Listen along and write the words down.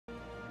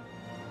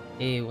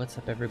Hey, what's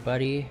up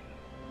everybody?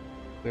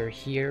 We're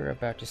here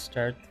about to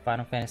start the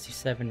Final Fantasy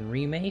VII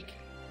Remake.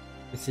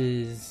 This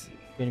is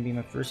going to be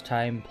my first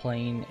time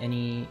playing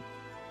any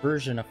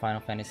version of Final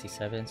Fantasy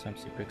VII, so I'm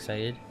super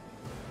excited.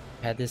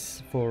 I've had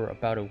this for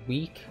about a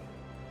week,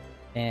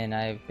 and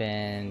I've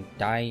been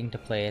dying to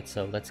play it,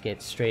 so let's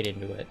get straight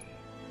into it.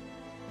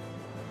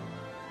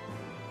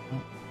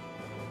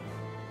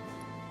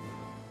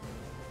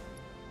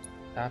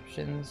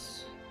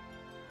 Options.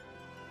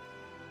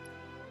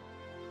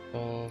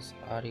 Controls,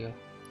 audio,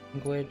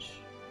 language.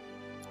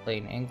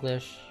 Plain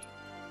English.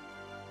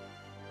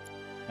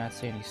 Not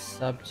see any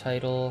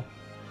subtitle.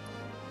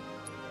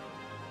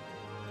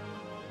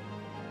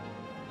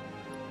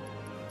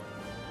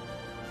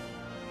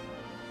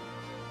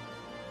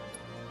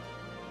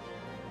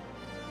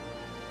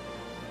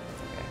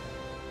 Okay.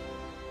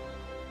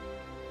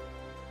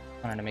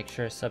 Wanted to make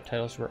sure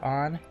subtitles were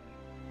on.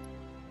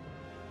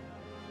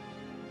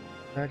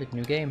 Started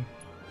new game.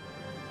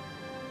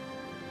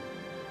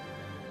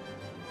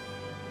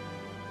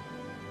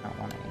 Not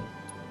wanting.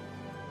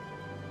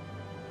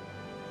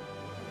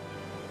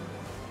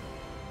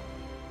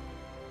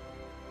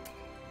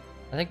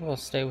 I think we'll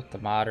stay with the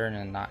modern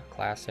and not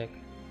classic,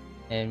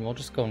 and we'll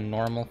just go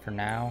normal for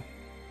now.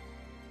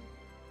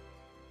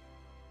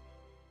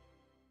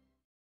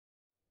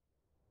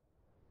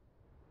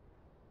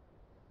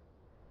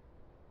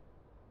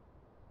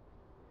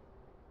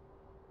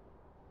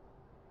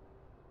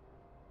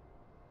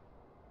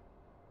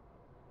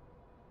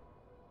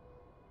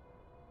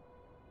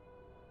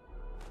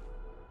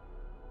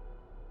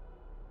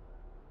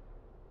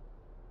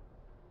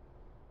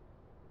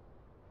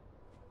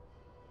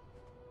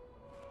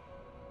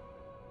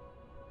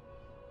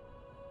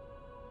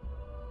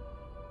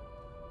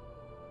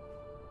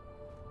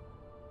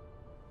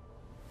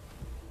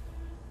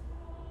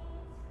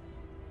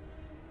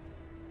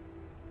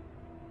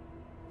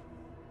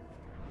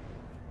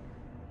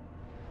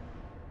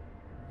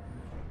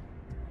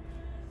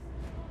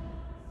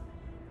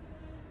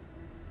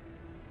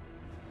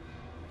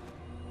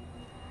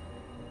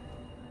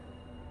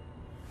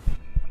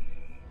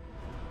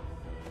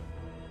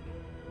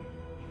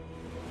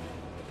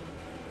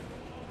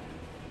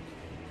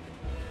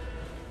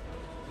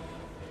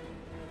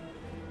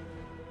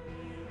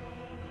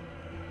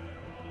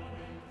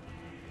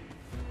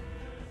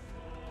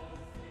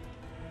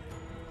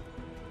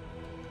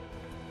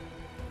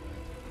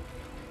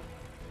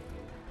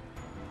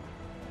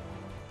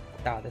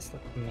 God, this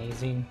looks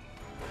amazing.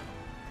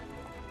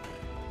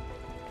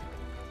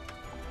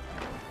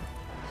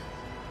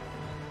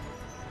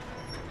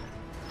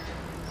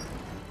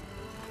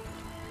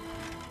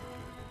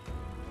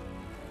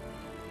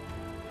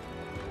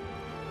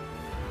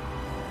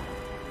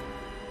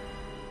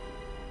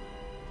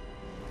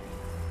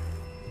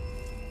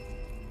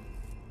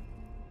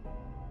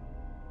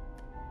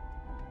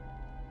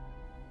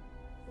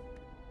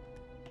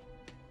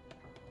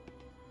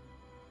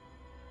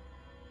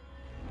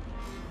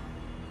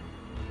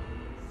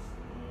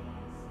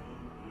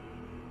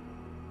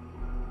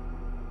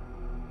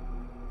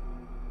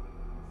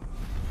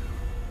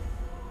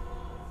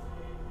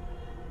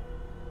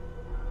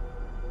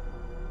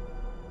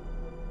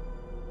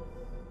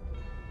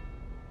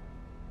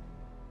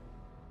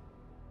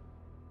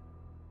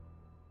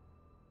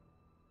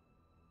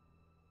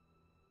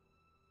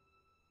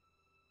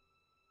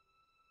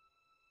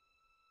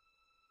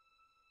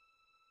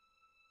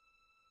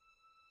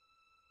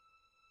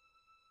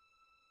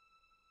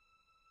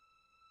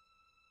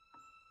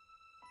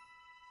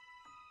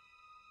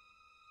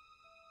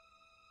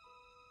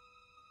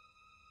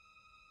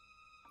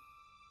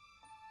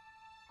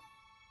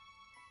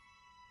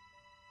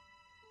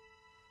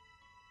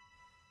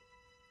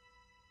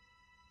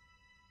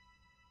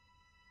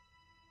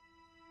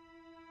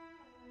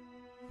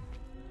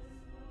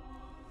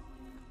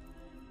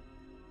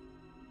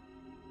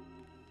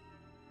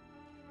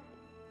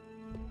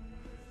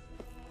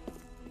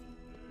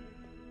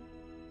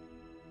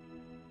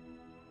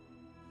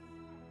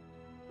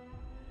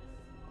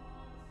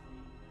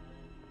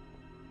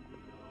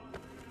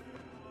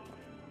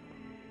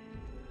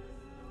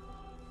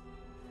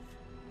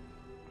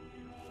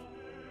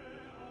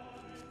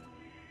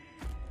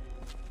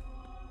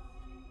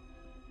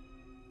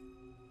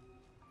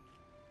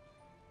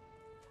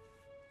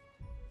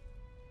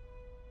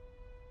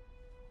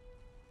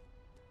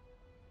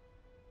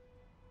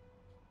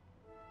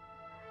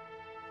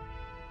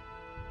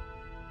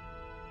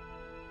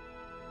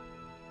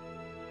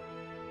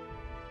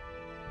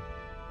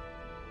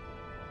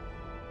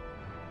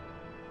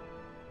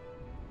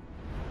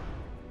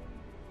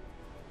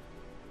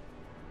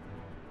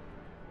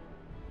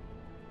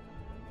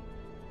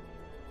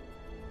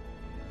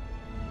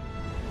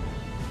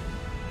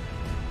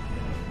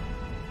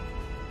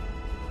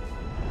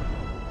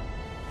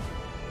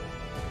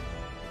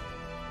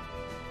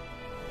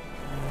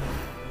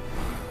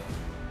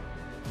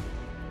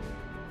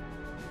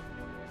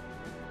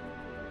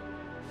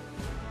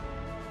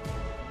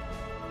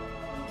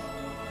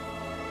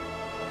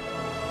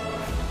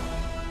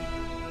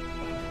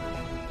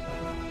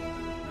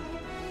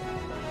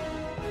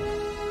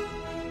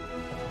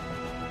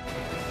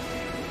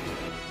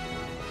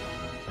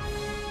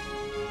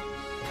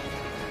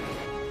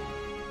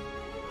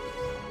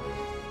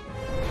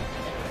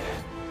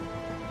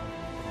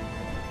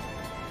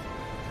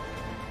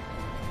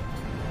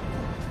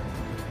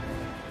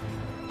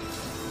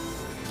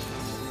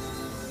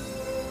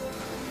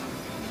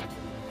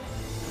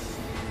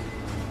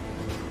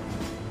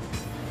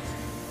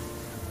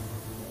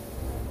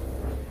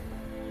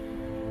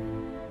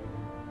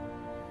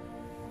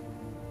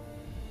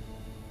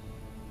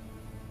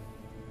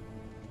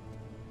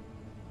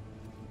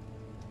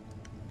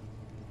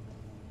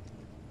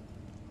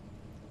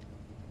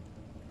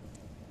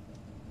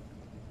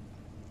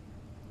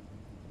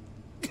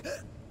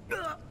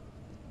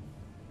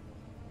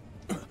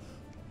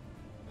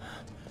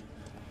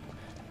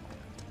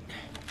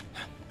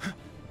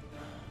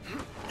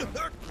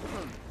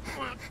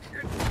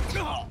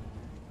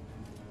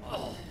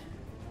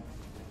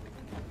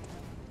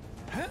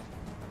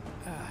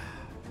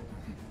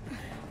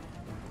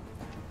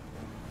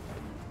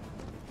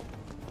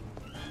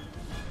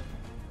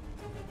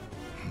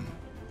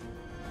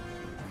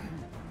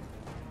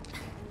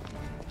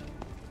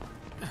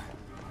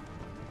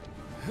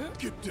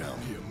 Get down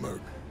here, Merc.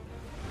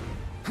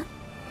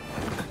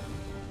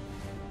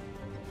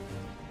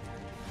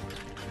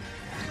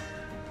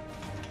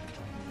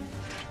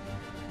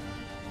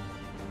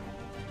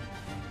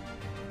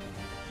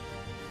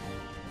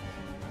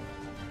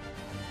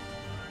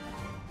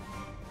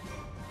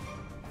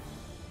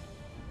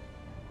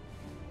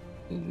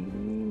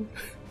 Ooh.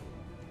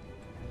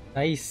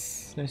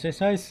 Nice.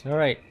 Nice.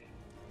 Alright.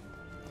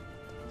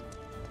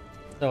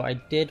 So I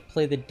did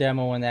play the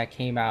demo when that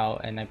came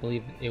out, and I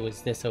believe it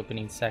was this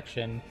opening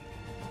section.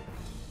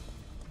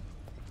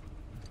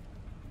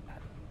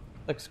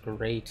 Looks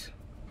great.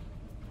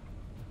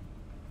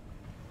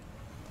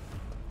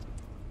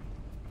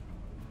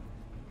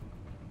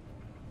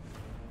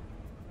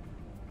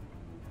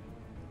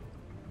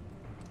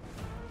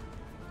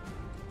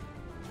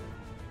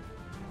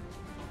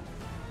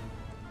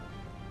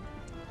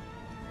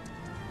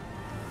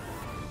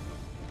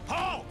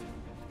 Halt!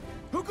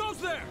 Who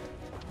goes there?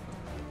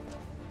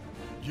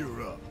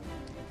 You're up.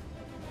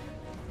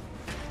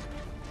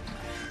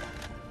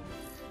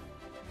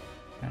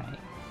 Alright.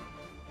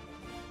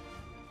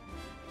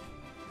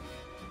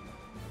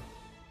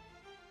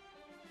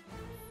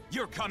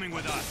 You're coming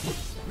with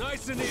us.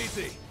 Nice and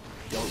easy.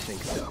 Don't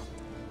think so.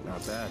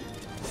 Not bad.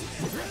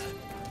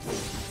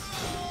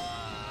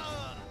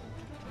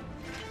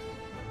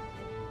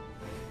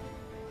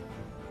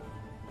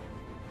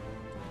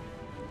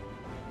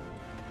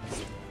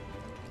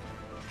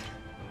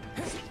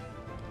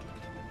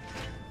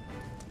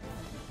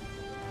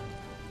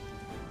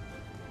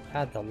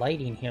 God, the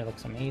lighting here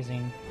looks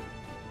amazing.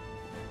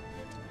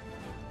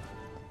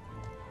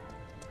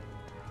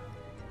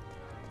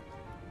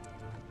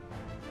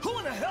 Who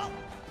in the hell?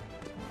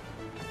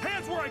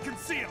 Hands where I can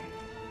see them.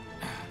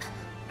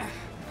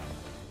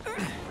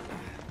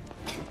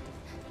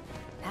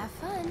 Have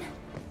fun.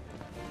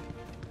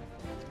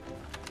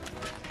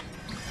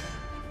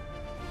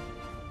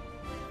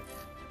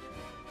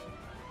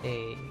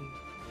 Hey.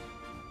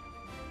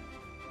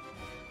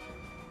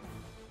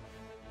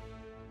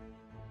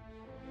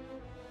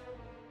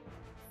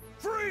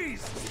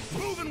 Freeze!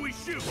 Move and we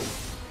shoot.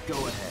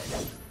 Go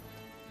ahead.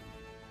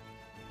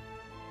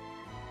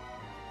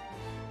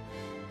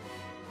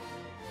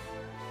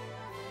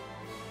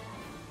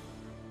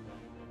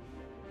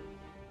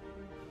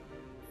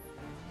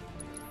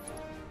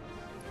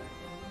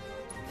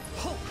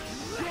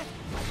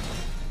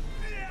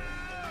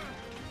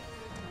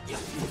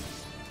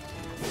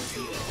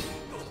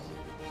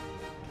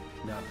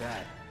 Not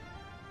bad.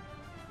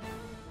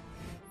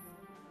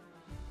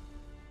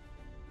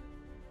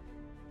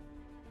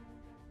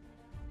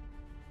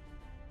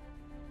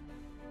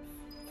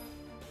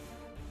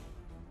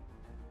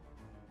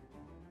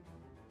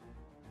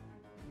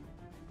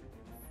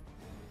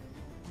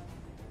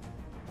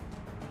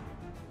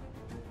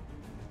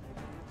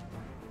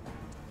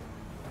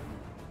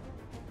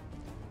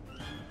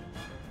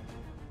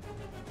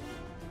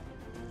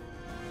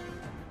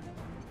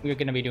 We're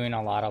gonna be doing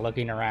a lot of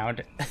looking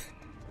around.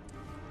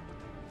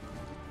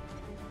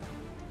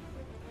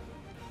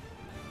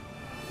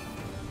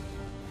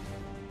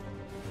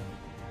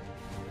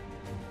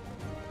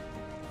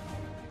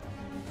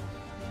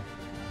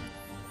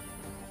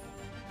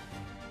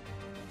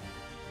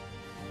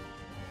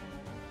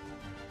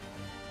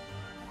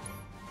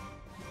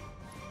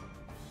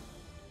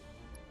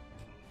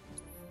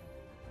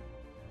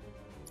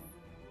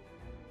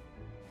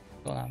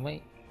 Hold on,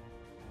 wait.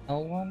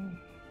 L1?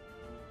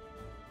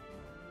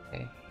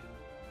 Okay.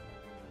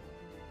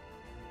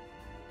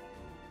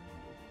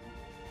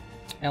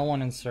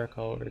 L1 and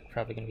circle we're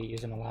probably going to be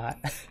using a lot.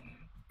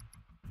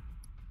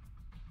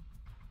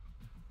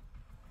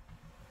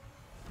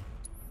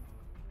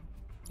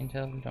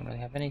 Intel, we don't really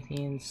have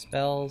anything.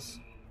 Spells.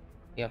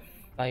 We have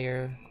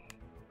fire.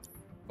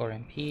 Or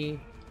MP.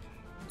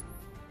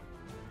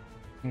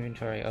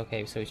 Inventory.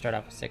 Okay, so we start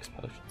off with 6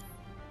 potions.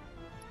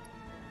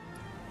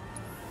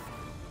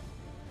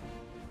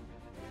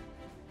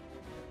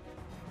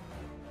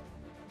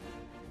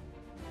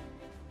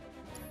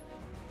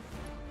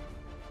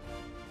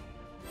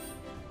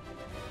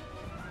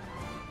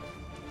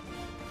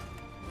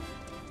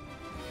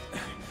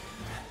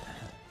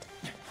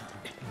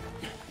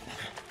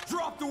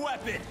 Drop the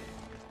weapon!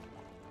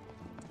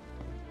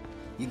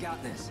 You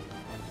got this.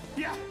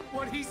 Yeah,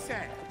 what he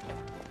said.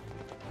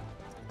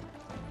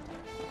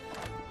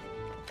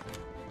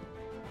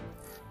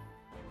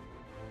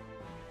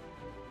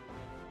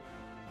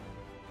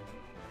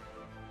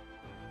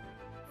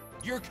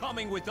 You're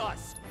coming with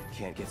us.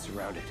 Can't get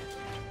surrounded.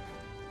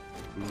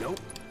 Nope.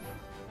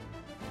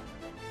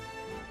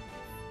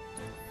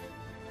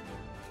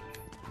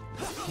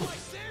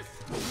 Like this?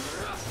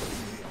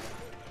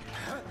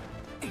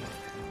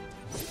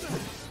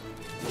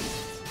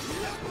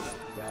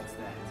 That's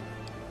that.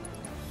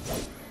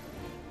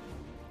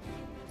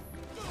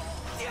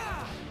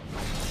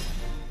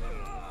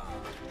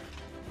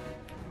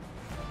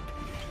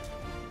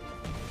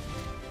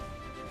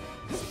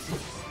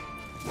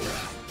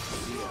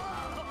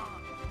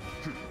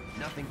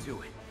 Nothing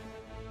to it.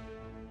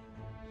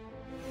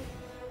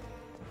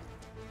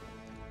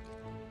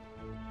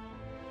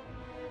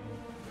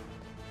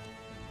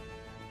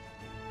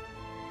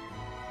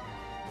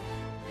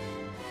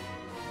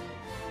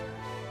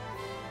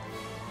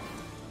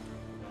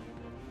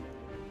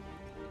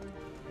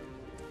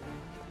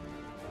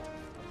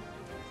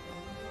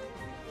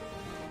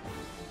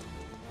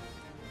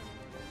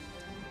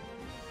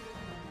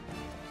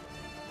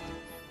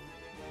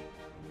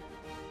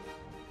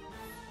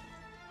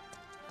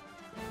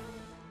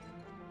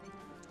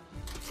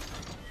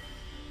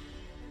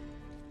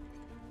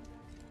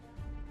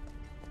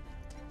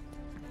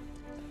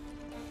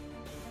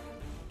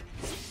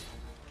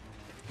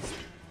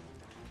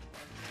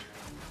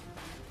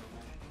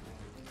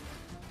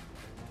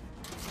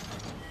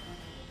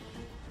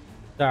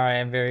 Sorry,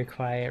 I'm very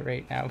quiet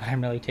right now, but I'm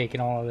really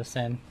taking all of this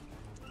in.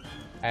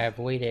 I have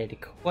waited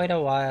quite a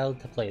while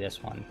to play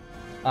this one.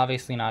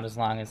 Obviously not as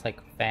long as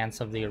like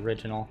fans of the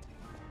original.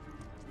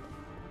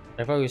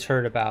 I've always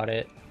heard about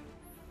it.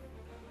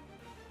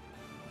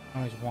 I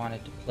always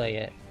wanted to play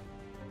it.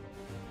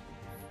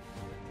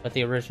 But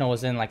the original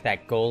was in like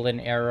that golden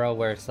era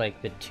where it's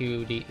like the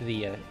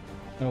 2D, it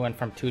went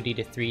from 2D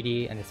to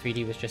 3D, and the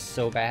 3D was just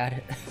so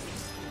bad.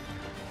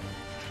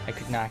 I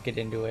could not get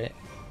into it.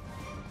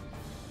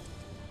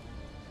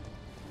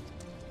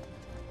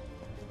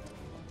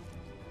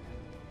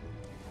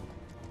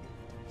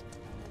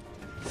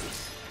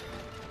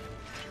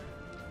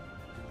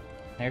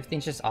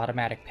 Everything's just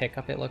automatic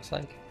pickup, it looks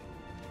like.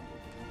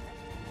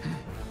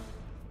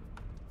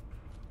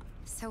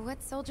 So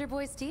what's Soldier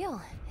Boy's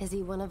deal? Is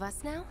he one of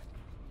us now?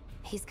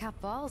 He's got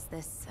balls,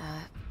 this,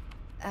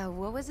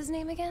 what was his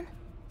name again?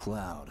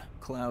 Cloud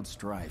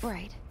Strife.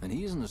 Right. And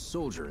he isn't a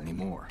soldier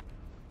anymore.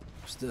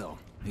 Still,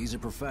 he's a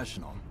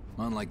professional,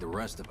 unlike the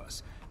rest of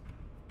us.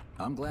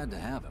 I'm glad to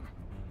have him.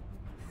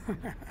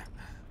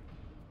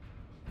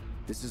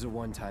 This is a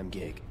one-time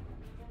gig.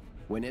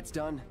 When it's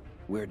done,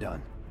 we're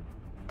done.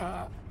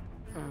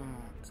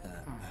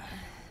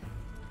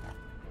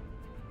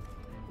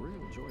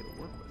 Real joy to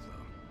work with,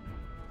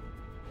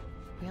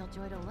 though. Real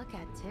joy to look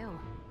at, too.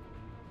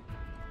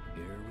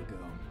 Here we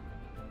go.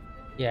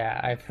 Yeah,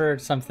 I've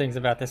heard some things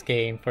about this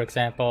game. For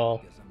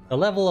example, the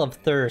level of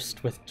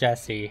thirst with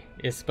Jesse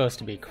is supposed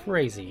to be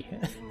crazy.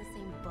 In the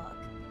same book.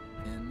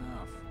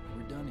 Enough.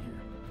 We're done here.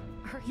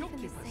 Or You'll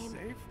even keep the us same...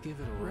 safe, Give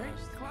it a right,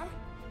 rest. Cloud?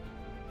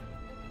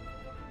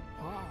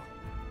 Wow,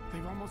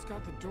 they've almost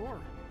got the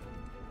door.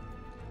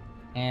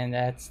 And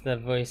that's the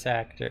voice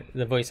actor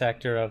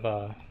of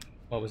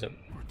what was it?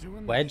 We're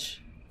doing Wedge?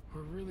 this.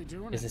 We're really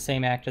doing Is it. the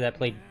same actor that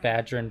played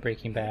Badger in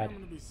Breaking Bad. I'm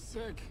gonna be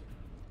sick.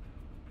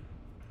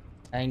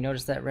 I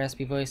noticed that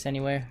raspy voice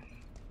anywhere.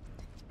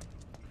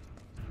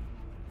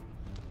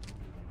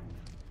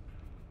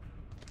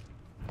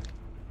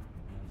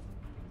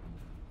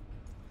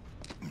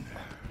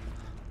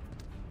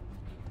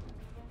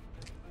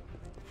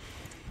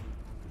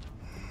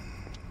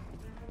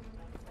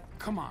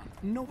 Come on,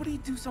 nobody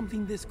do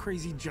something this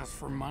crazy just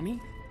for money.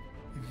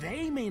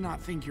 They may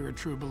not think you're a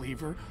true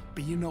believer,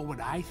 but you know what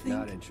I think?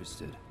 Not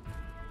interested.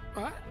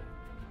 What?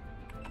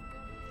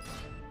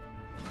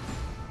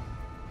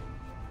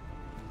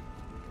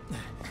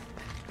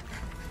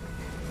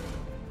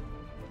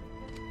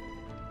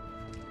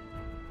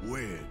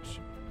 Wedge.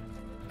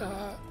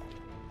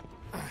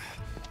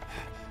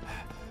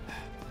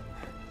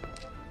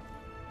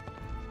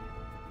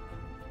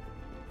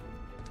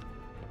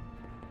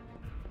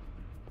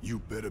 You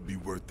better be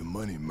worth the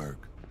money,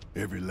 Merc.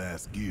 Every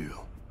last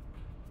gill.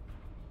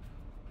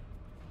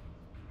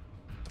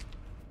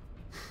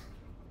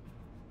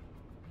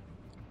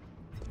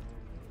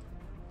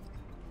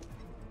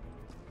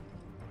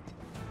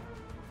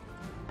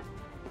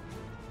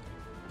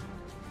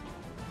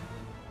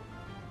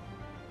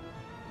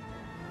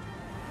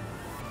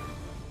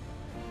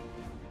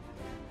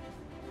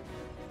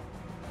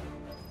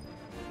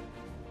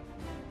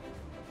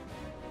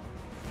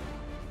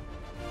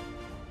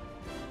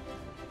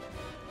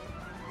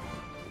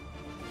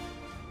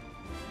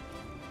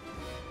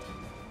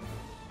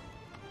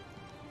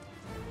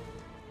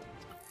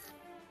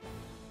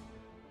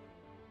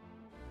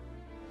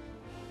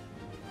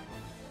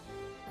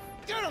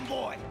 Get him,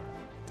 boy!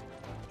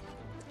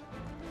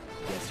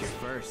 Guess you're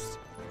first.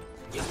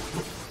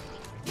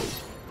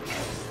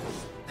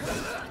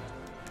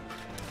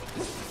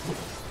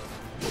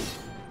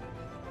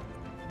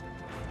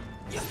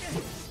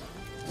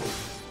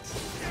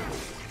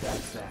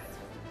 That's that.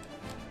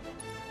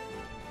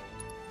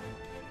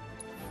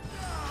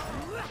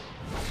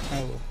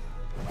 Oh.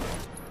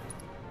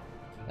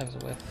 That was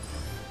a whiff.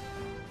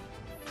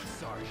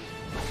 Sorry.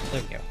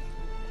 There we go.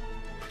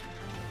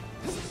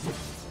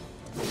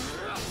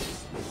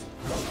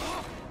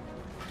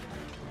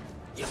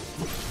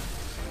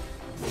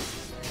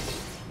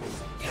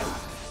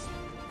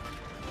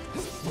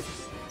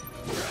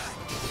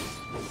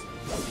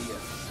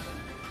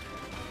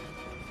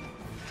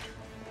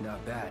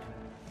 Not bad.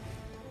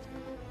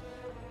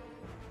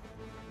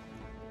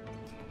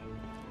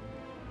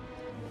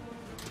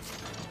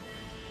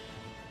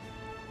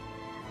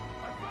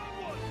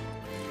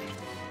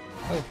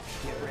 Oh.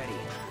 Get ready.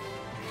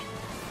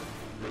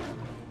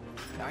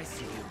 I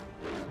see you.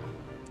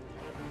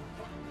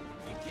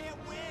 You can't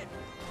win.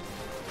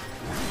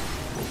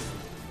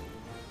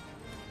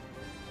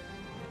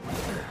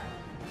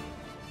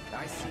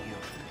 I see you.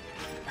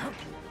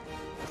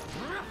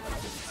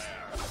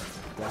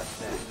 That's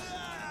that.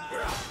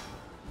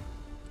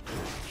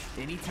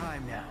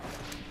 Anytime now.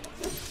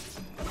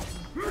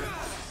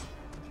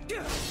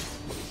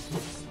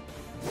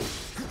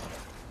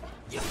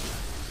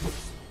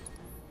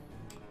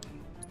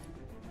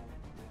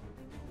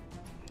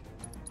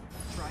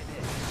 Try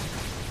this.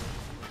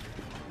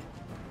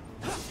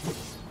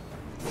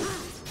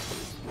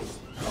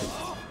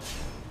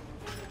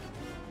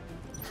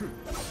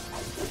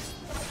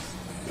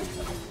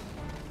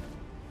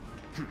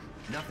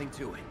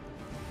 Nothing to it.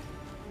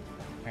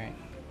 Alright.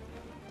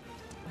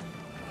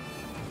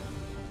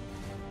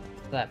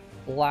 That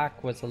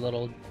block was a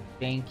little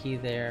janky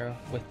there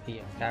with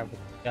the guy with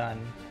the gun.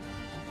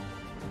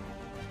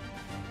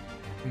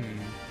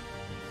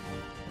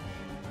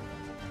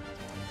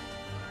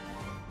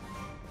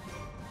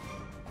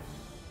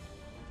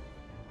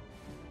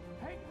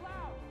 Hey,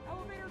 Cloud!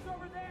 Elevator's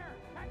over there!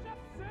 Catch up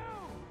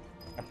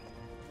soon!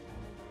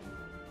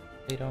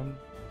 They don't.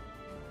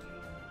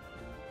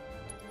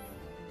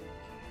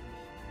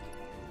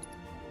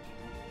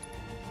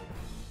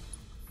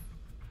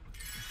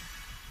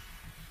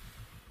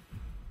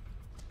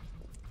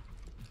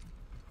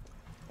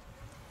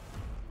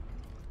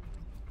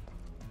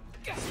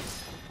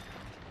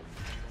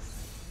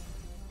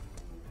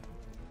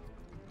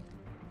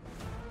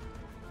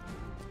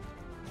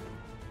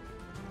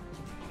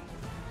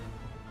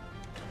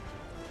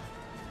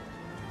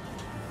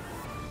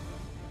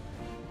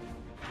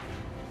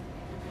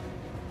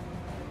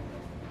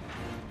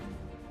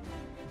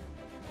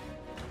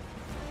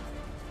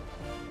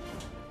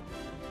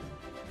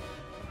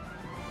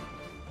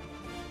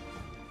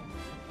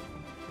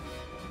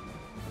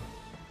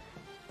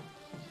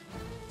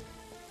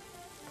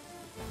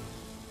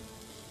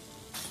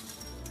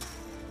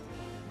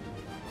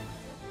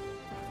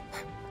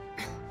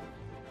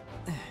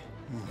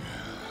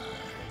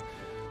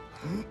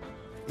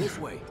 This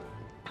way.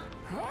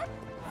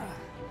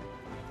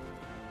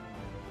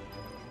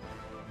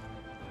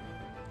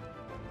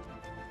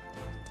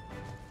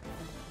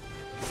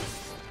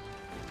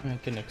 I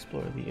can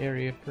explore the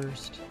area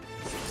first.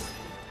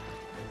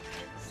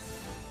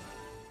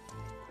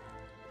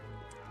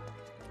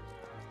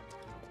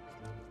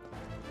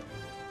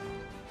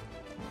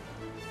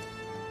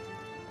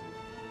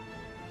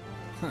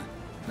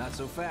 Not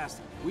so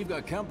fast. We've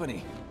got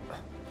company.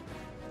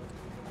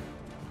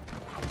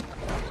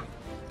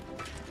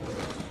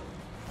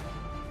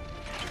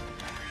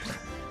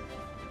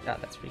 God,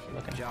 that's freaky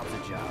looking. Job's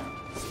a job.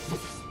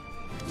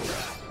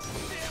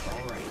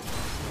 All right.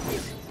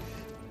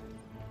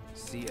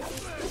 See ya.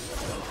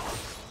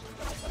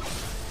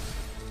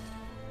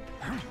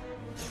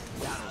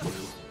 That'll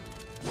do.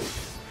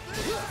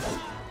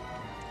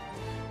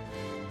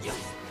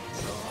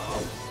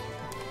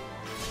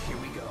 Here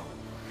we go.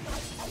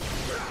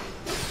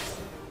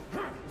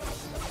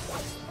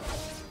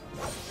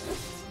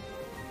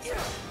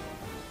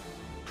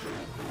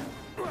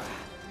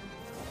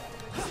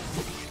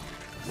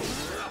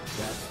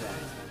 That's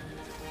that.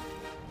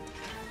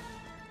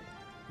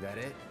 That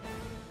it?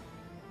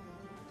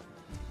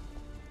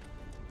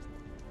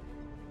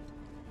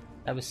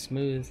 That was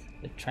smooth,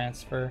 the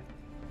transfer.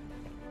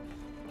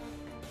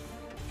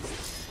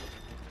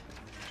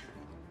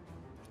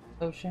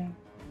 Potion.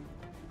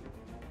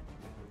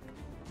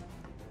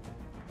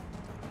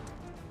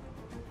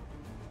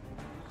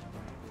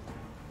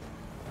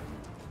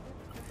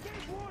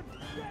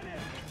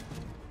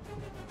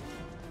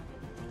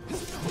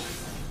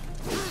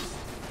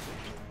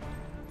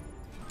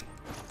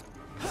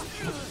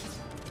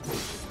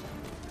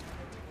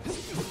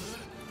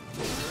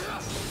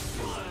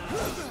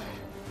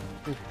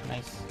 Ooh,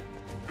 nice.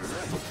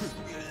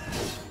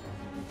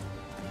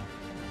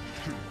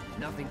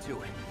 Nothing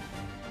to it.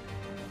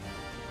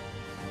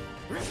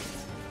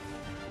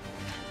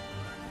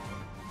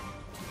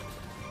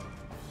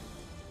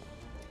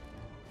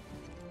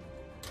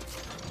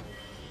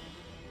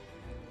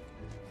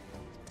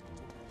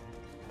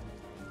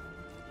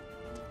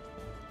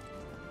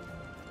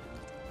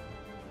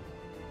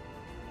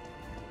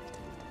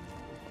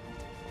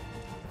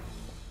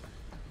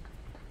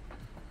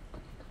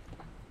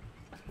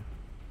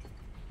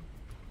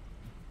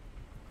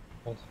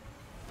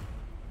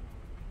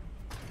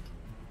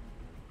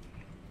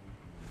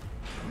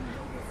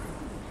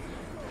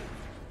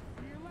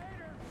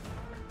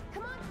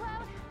 Come on,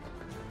 Cloud.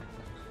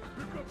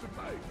 Pick up the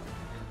pace.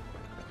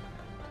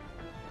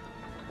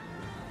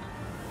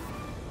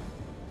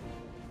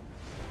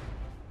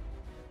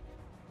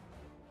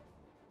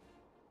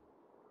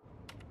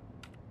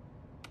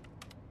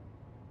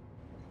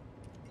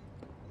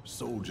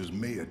 Soldiers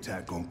may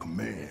attack on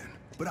command,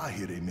 but I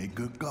hear they make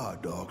good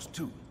guard dogs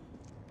too.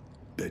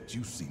 Bet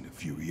you've seen a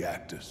few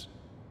reactors.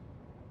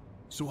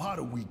 So how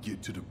do we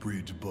get to the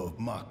bridge above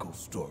Mako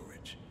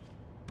storage?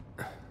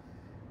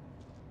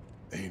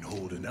 Ain't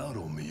holding out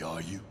on me,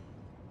 are you?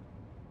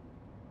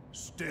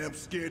 Stamp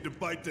scared to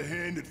bite the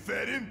hand that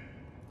fed him?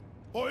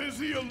 Or is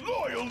he a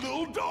loyal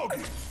little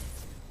doggy?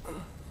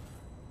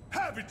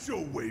 Have it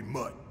your way,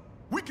 Mutt.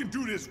 We can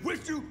do this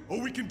with you, or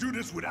we can do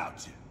this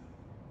without you.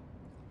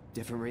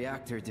 Different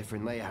reactor,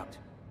 different layout.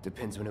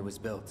 Depends when it was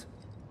built.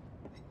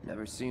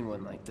 Never seen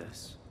one like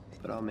this,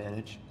 but I'll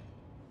manage.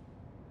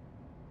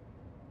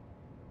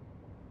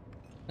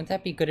 Wouldn't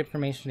that be good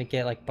information to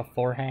get, like,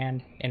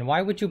 beforehand? And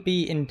why would you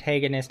be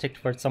antagonistic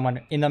towards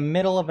someone in the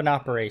middle of an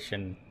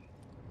operation?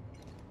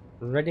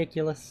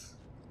 Ridiculous.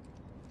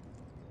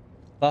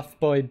 Buff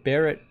boy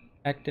Barrett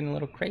acting a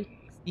little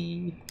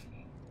crazy.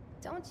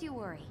 Don't you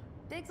worry.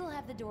 Biggs will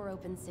have the door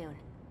open soon.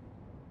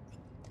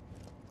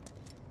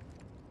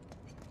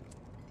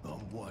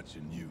 I'm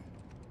watching you.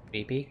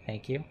 Baby,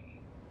 thank you.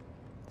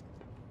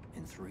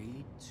 In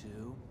 3,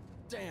 2...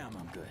 Damn,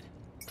 I'm good.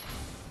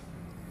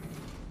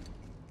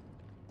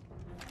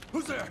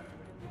 Who's there?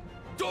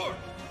 Door!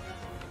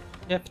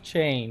 Shift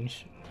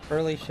change.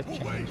 Early shift Oh,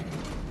 change. wait.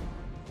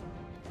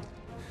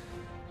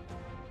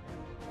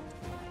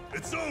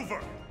 It's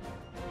over!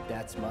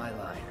 That's my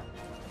line.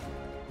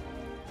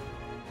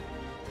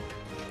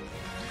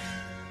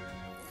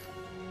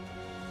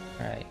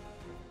 Alright.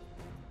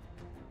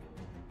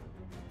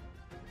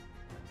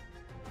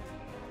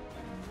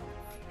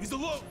 He's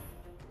alone!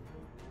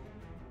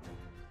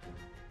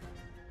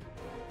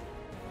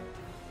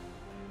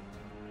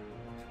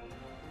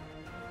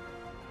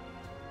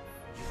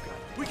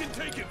 We can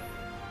take him!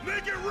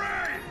 Make it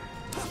rain!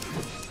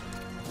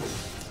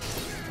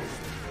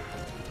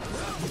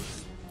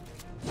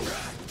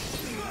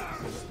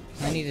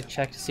 I need to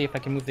check to see if I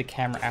can move the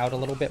camera out a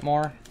little bit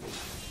more.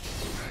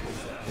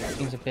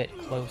 Seems a bit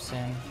close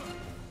in.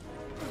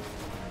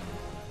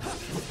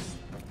 That's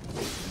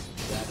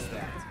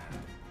that.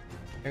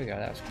 There we go,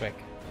 that was quick.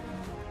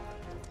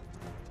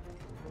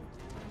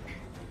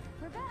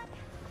 We're back.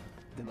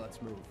 Then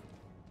let's move.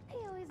 He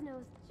always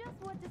knows just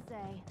what to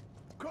say.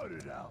 Cut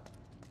it out.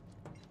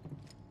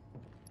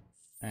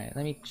 Alright,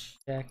 let me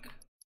check.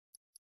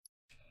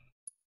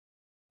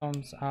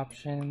 Phones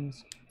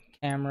options,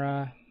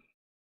 camera.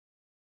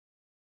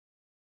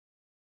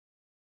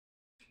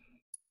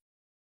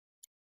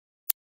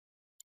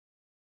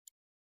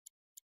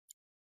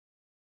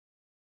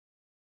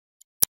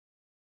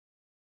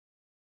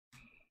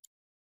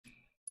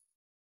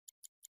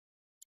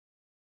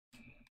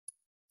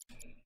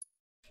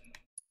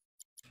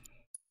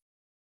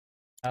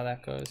 How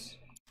that goes.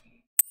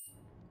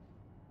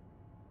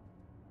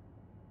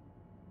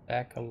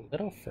 Back a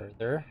little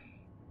further.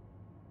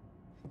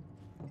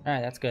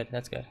 Alright, that's good,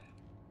 that's good.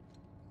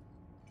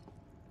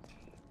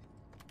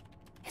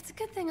 It's a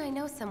good thing I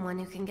know someone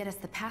who can get us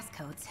the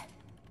passcodes.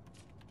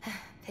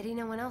 Pity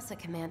no one else at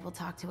command will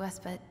talk to us,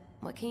 but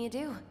what can you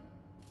do?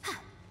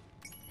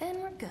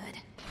 And we're good.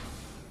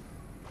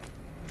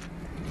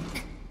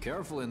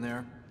 Careful in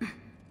there.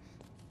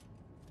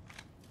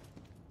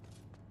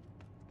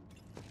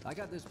 I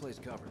got this place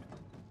covered.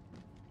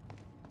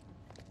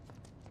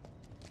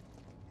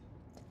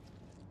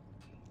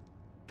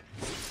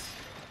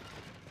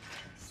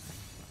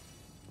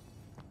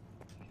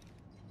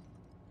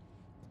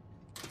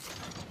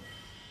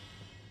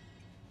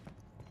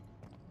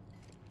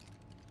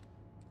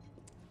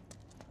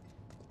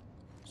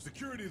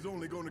 Security is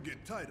only gonna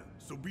get tighter,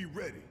 so be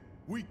ready.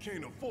 We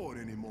can't afford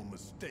any more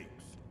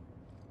mistakes.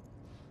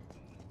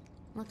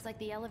 Looks like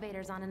the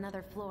elevator's on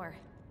another floor.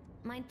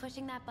 Mind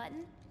pushing that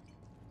button?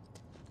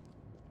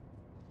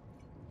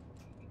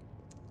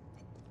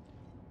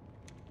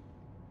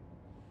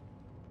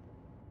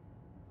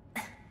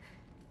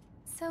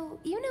 So,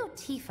 you know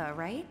Tifa,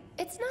 right?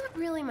 It's not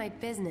really my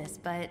business,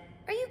 but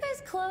are you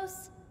guys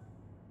close?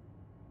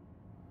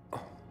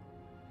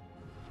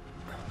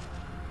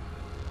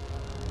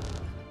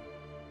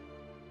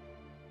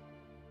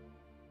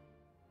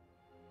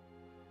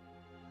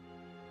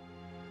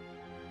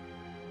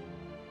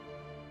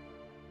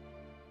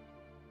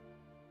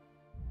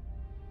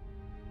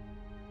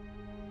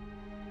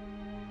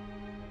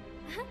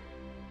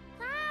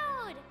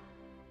 Cloud!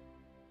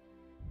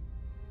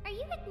 Are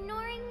you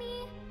ignoring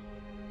me?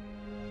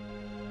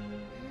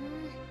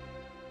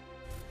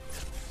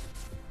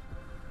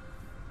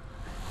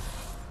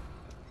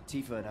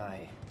 Tifa and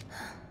I...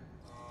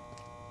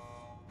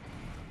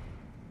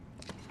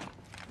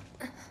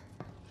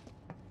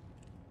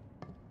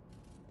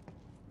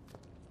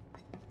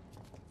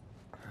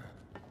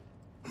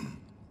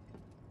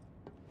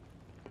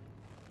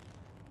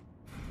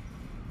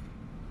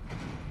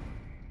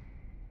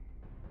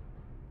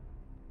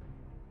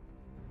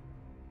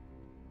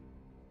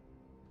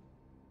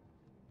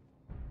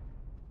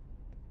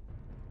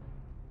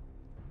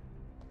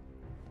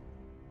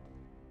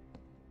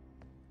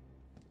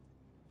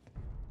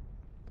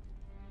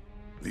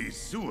 These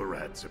sewer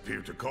rats appear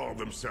to call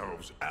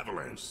themselves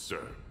Avalanche,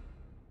 sir.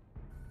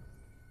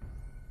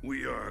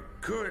 We are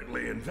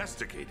currently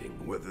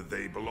investigating whether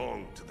they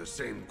belong to the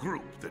same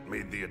group that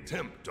made the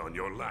attempt on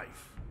your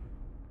life.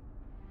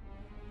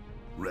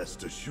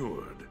 Rest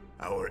assured,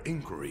 our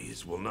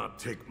inquiries will not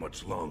take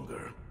much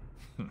longer.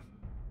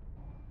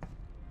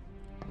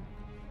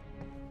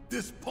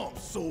 This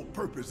pump's sole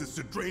purpose is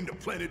to drain the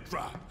planet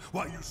dry.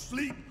 While you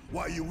sleep,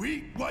 while you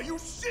eat, while you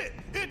shit,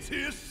 it's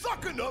here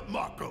sucking up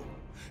Mako.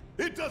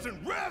 It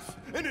doesn't rest,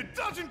 and it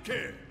doesn't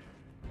care.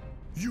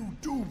 You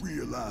do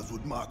realize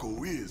what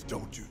Mako is,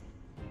 don't you?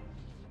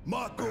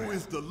 Mako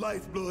is the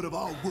lifeblood of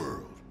our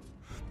world.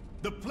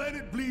 The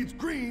planet bleeds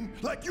green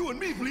like you and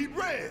me bleed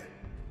red.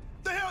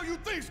 The hell you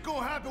think's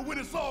gonna happen when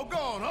it's all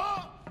gone,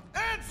 huh?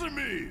 Answer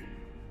me!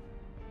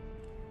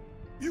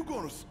 You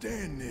gonna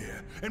stand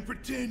there and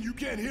pretend you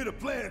can't hear the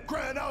planet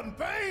crying out in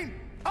pain?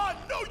 I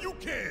know you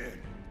can!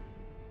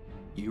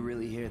 You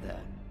really hear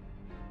that?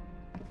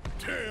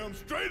 Damn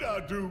straight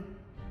I do!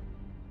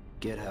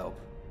 Get help.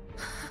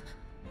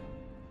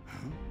 Huh?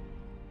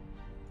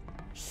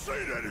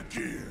 Say that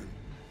again!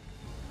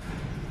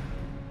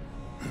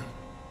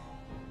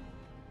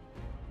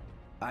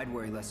 I'd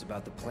worry less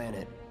about the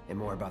planet and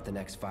more about the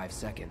next 5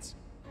 seconds.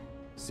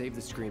 Save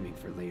the screaming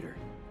for later.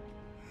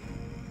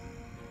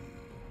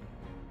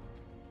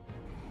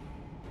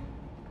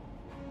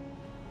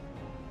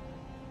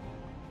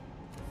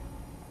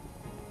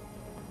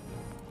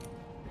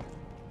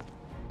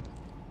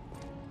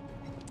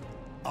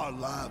 Our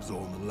lives are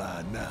on the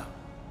line now.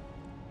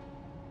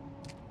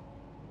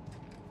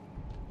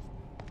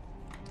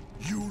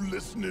 You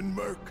listening,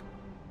 Merc?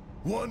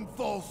 One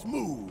false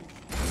move,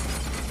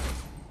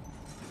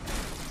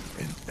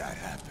 and that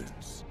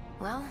happens.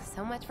 Well,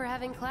 so much for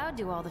having Cloud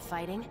do all the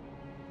fighting.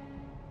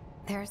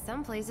 There are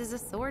some places a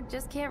sword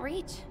just can't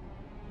reach.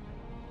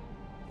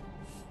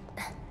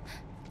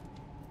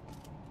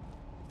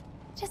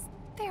 Just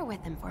bear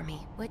with him for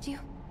me, would you?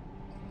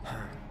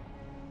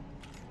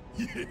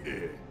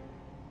 Yeah.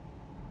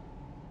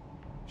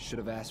 Should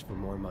have asked for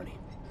more money.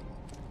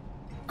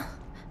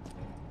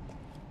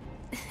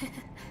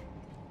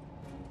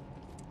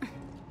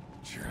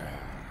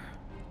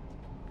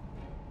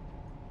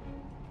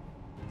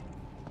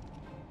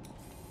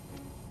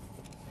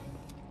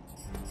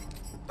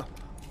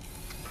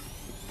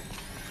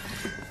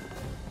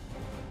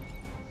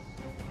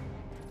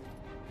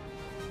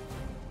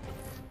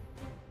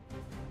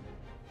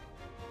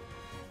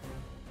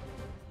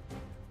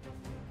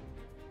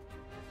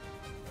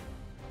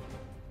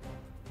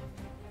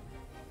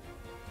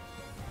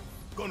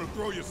 Gonna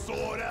throw your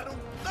sword at him?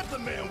 Let the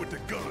man with the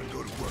gun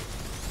go to work.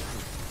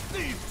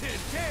 These tin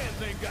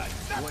cans ain't got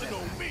nothing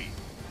on me.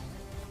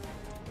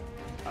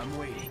 I'm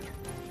waiting.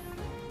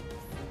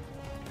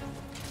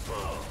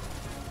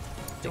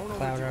 Get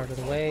Cloud out of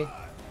the way.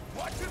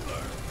 Watch and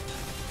learn.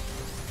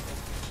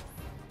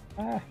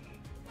 Ah.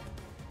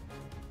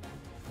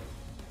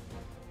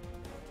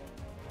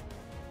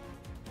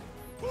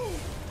 Ooh,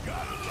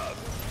 gotta love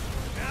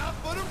it. Now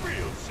for the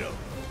real show.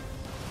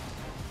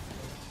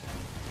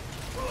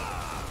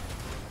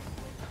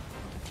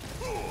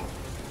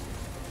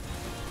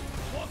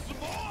 Want some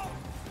more?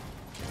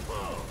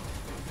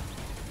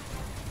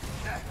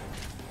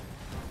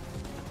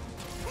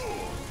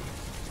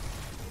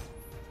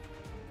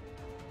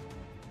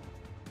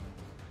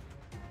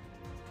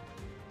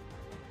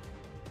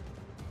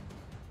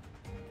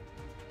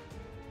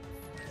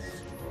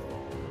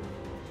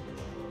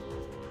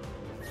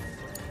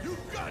 You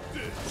got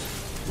this!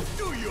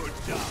 Do your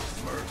job,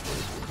 Merc!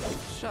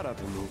 Shut up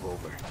and move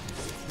over.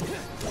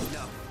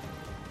 No.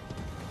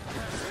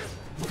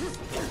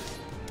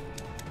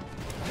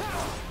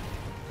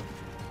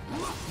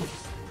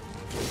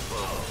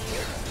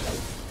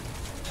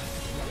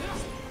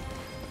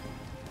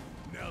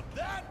 Now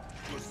that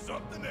was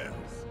something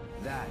else.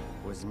 That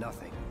was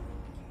nothing.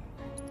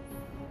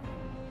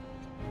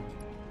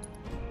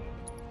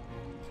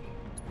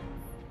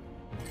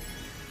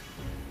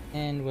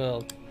 And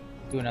we'll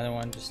do another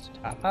one just to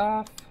top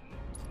off.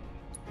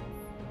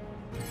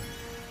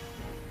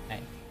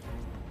 Okay.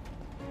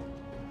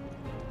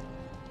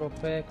 Real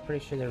quick,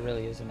 pretty sure there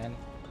really isn't any.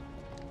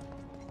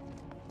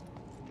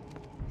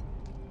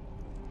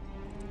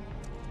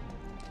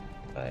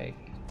 Like,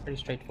 pretty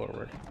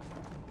straightforward.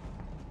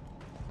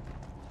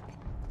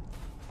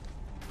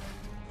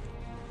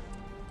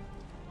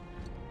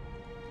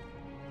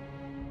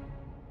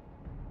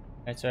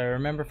 Alright, so I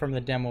remember from the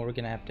demo we're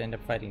gonna have to end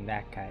up fighting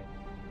that guy.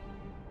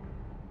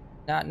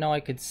 Not know I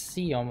could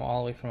see him all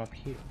the way from up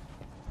here.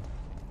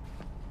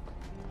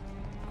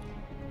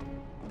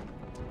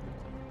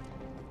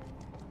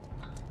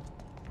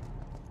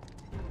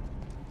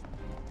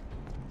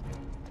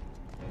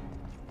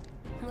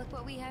 Look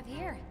what we have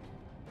here.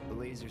 The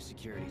laser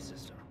security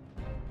system.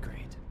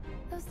 Great.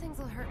 Those things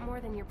will hurt more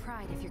than your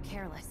pride if you're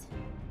careless.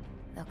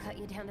 They'll cut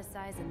you down to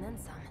size and then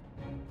some.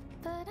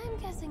 But I'm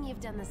guessing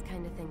you've done this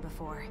kind of thing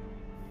before.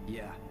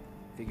 Yeah.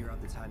 Figure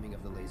out the timing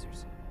of the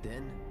lasers.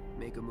 Then,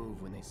 make a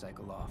move when they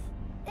cycle off.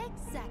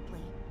 Exactly.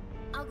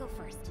 I'll go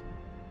first.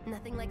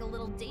 Nothing like a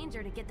little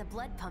danger to get the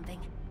blood pumping.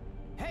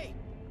 Hey!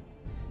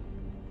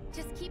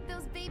 Just keep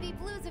those baby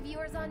blues of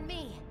yours on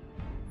me.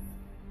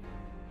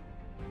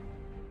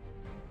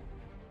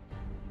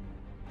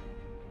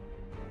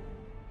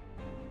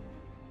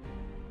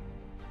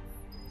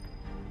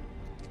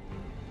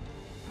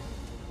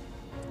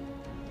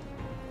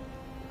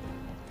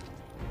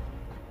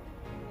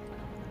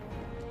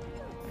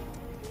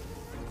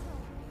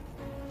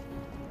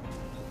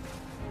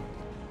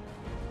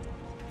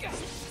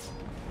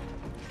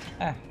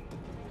 Ah.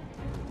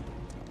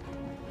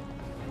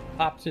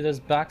 Pop through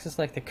those boxes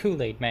like the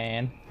Kool-Aid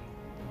man.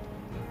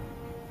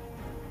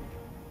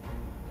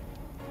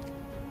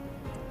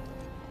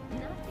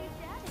 Not too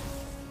shabby.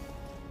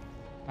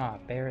 Ah,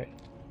 Barrett.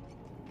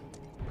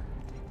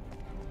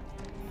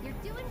 You're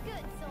doing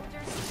good,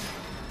 soldier.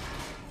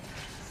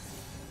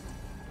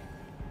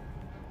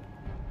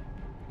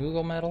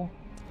 Google medal.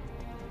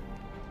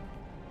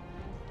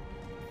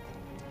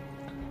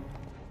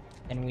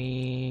 And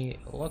we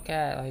look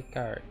at like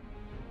our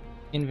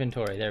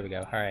inventory. There we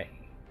go. All right.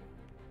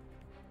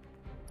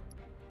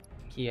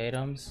 key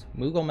items.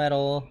 Moogle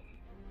Metal.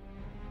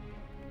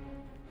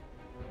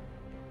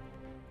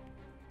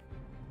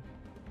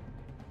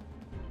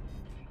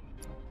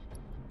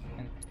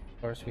 And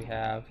of course we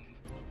have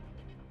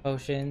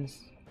potions,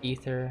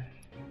 ether,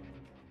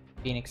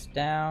 Phoenix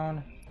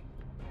down,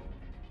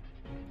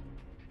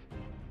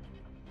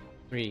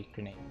 3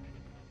 grenades.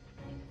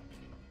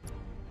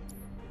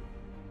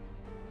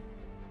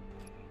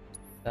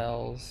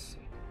 Spells.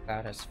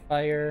 Cloud has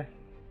fire.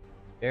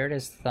 Baird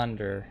has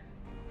thunder.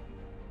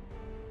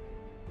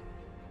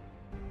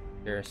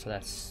 Here, so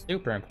that's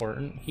super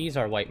important. He's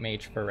our white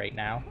mage for right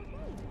now.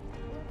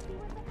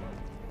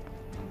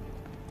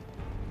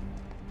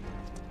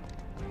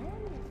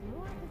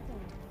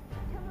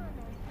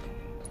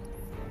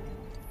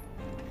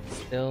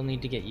 Still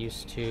need to get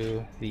used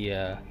to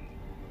the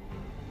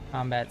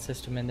combat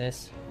system in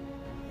this.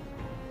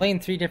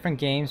 Playing 3 different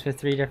games with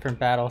 3 different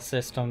battle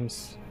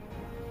systems,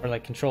 or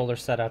like controller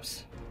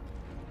setups,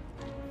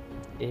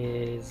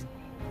 is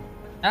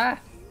gonna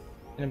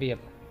be a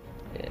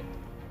bit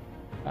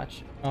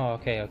much. Oh,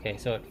 okay,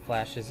 so it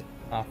flashes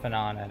off and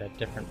on at a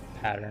different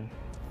pattern.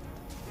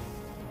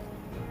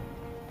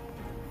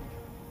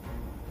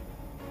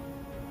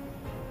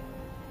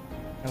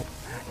 Nope.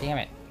 Damn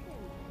it.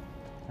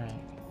 Alright.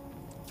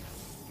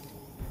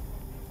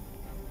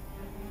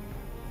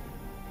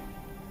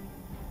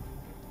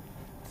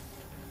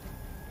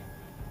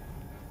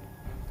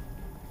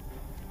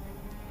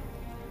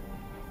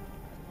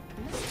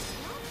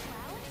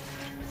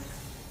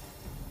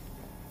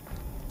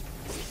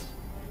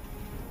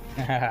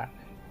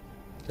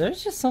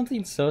 There's just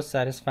something so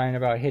satisfying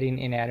about hitting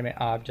inanimate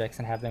objects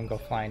and have them go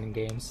flying in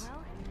games.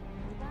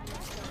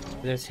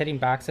 Whether it's hitting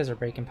boxes or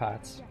breaking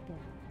pots.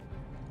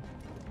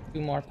 2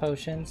 more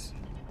potions.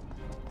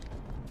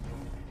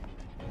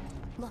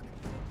 Look.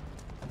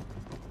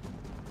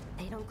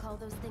 They don't call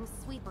those things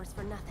sweepers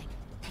for nothing.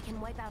 They can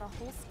wipe out a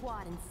whole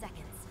squad in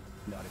seconds.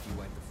 Not if you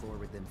wipe the floor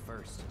with them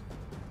first.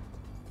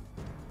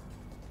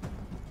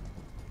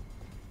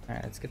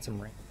 Alright, let's get some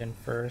range in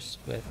first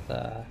with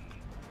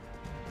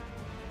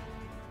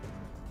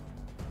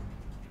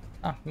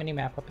mini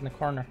map up in the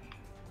corner.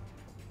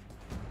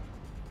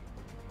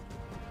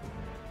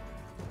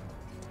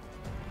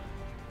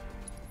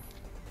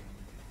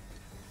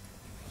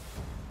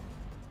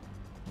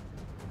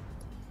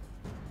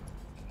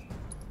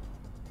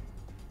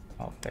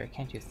 Oh, fair,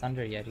 can't do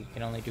thunder yet, you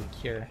can only do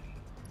cure.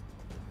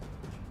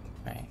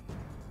 Right.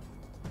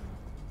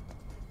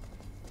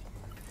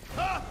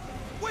 Ha!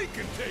 We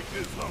can take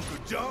this hunk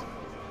of junk!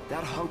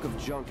 That hunk of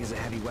junk is a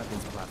heavy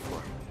weapons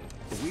platform.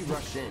 If we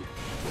rush in,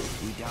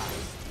 we die.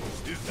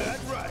 Is that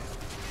right?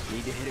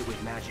 Need to hit it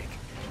with magic.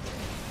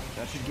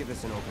 That should give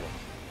us an opening.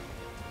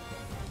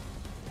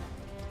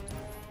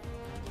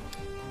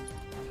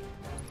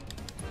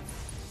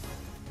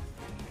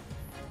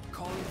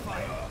 Calling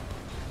fire.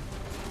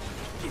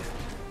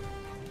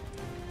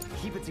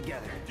 Keep it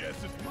together.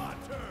 Guess it's my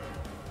turn.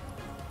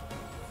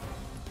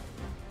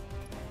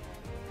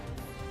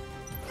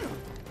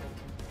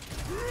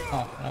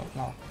 Oh,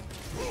 no.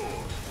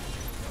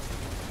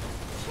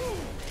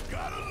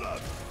 Gotta love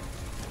it.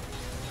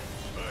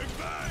 Bang,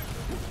 bang.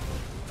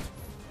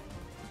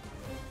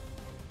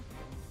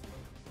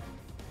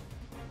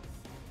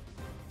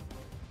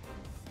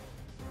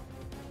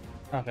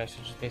 Okay,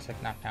 so just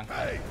basic knockdown.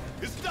 Hey,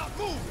 it's not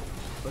moving.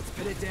 Let's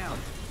pin it down.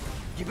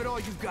 Give it all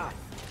you've got.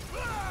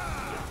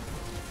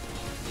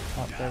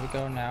 Oh, there we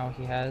go. Now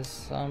he has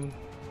some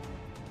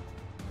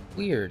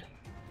weird.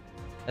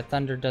 That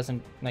thunder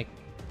doesn't like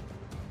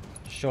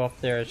show up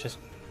there. It's just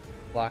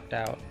blocked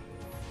out.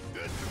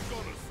 This is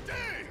gonna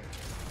sting.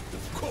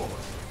 Of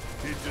course,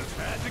 it just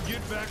had to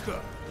get back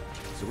up.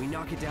 So we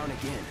knock it down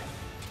again.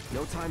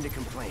 No time to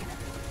complain.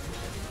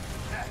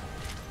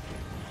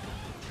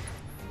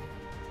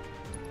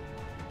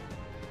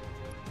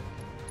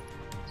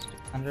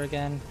 Thunder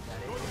again.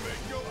 Gonna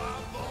make your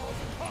eyeballs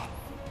pop.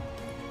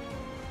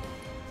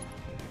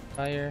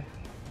 Fire.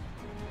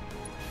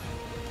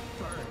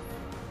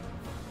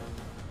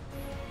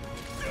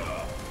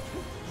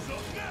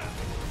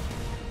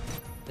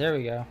 There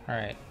we go.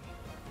 Alright.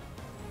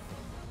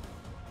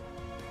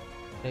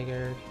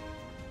 Figured.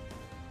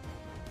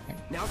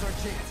 Now's our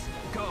chance.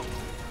 Go.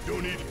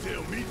 Don't need to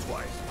tell me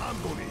twice. I'm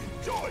gonna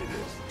enjoy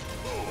this.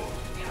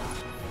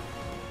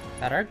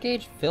 That arc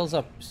gauge fills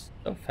up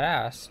so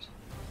fast.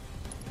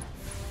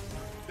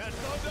 That's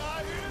thunder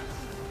I hear.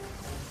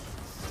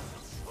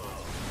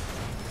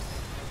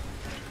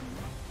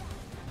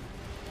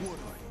 What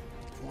are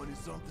you,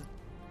 20-something?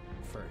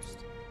 First.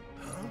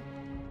 Huh?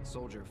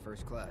 Soldier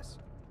first class.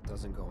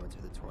 Doesn't go into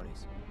the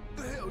 20s.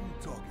 The hell you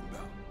talking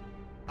about?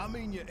 I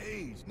mean your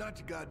age, not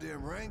your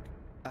goddamn rank.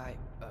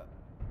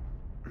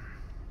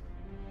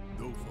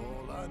 Though for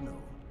all I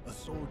know, a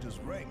soldier's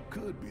rank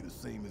could be the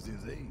same as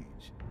his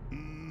age.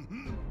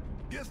 Mm-hmm.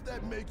 Guess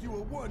that make you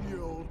a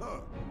 1-year-old,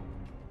 huh?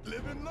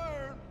 Live and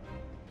learn.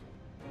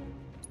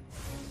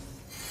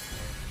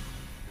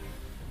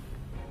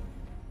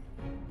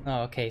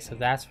 Oh, okay, so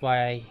that's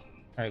why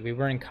Alright, we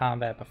were in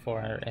combat before,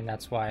 and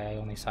that's why I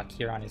only saw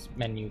Kier on his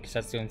menu, because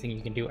that's the only thing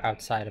you can do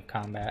outside of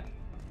combat.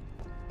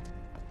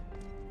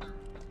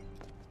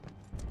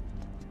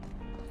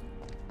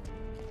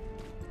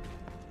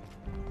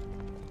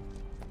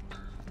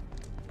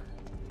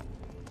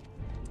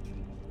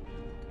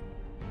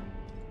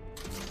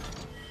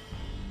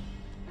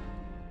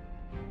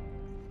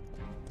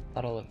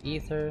 Bottle of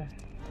ether.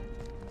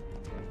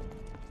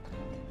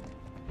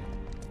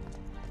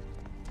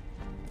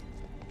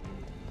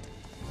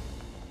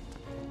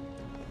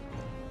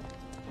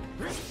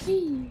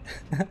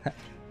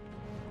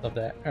 Love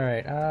that.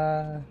 Alright,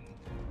 okay.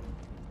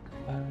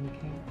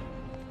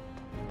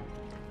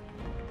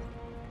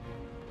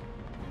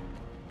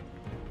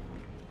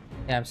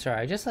 Yeah, I'm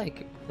sorry, I just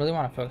like really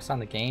want to focus on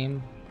the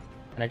game,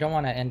 and I don't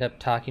want to end up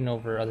talking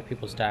over other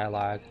people's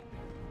dialogue,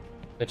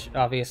 which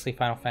obviously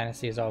Final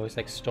Fantasy is always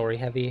like story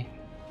heavy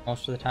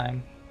most of the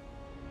time.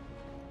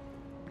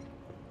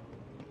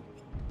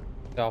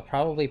 So I'll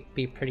probably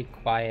be pretty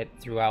quiet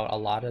throughout a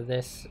lot of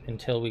this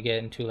until we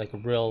get into like a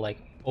real like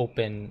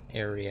open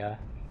area.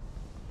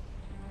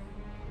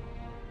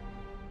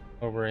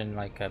 Or we're in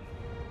like a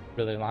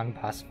really long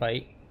boss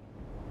fight.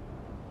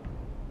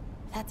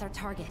 That's our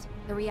target,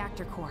 the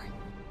reactor core.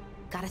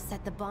 Gotta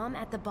set the bomb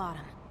at the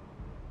bottom.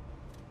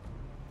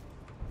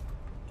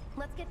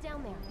 Let's get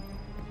down there.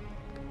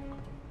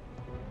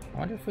 I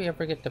wonder if we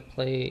ever get to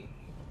play...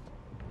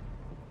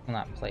 Well,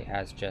 not play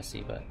as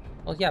Jessie, but...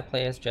 Well, yeah,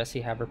 play as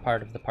Jessie, have her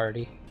part of the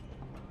party.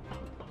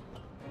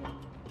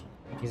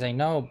 Because I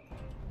know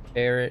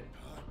Barrett...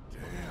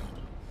 God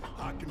damn.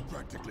 I can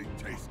practically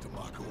taste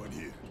Tamako in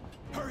here.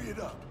 Hurry it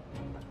up.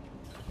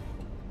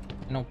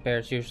 I know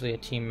Barrett's usually a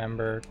team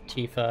member,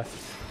 Tifa.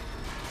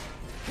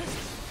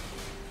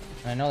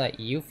 And I know that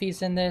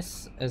Yuffie's in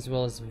this, as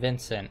well as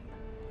Vincent.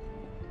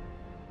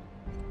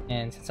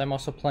 And since I'm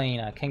also playing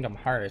Kingdom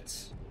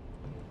Hearts,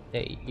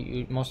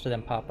 most of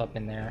them pop up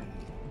in there.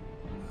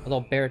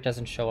 Although Barrett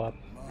doesn't show up.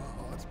 My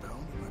heart's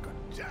pounding like a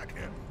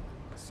jackhammer.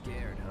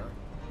 Scared,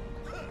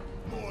 huh?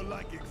 More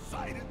like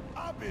excited.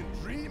 I've been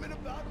dreaming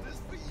about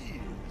this for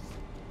years.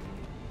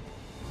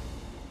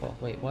 Well,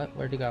 wait, what?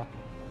 Where'd he go?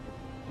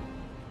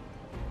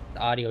 The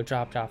audio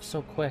dropped off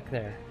so quick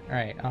there.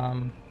 Alright,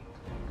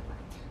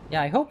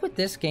 yeah, I hope with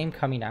this game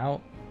coming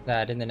out,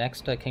 that in the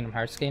next Kingdom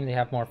Hearts game, they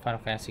have more Final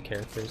Fantasy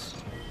characters.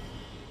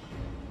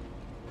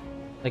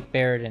 Like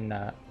Barrett and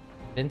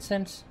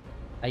Vincent.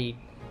 I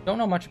don't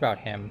know much about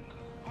him.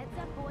 Heads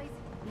up, boys.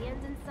 The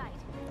end's in sight.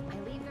 I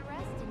leave the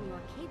rest in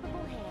your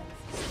capable hands.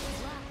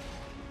 Good luck.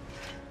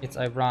 It's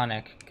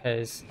ironic,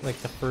 because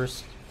like the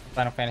first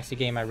Final Fantasy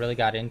game I really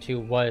got into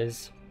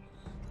was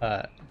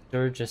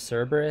Dirge of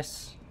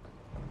Cerberus,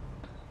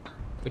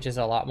 which is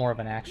a lot more of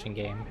an action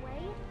game.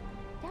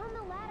 Down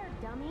the ladder,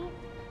 dummy.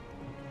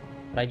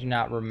 But I do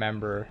not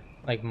remember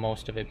like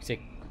most of it because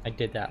I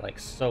did that like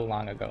so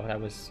long ago. That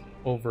was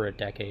over a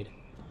decade,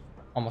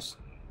 almost.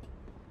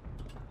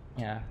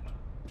 Yeah,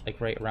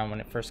 like right around when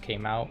it first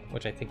came out,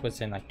 which I think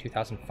was in like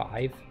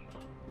 2005.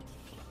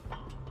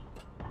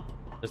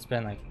 It's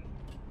been like,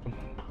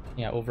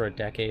 yeah, over a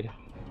decade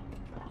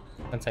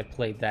since I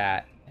played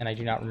that, and I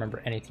do not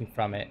remember anything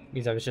from it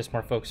because I was just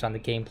more focused on the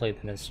gameplay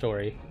than the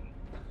story.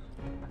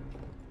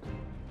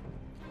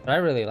 But I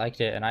really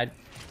liked it, and I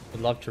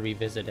would love to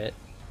revisit it.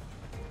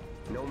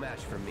 No match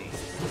for me.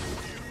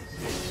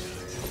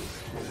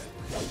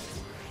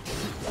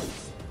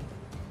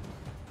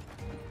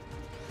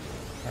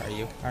 Where are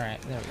you?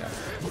 Alright, there we go.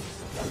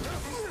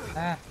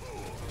 Ah.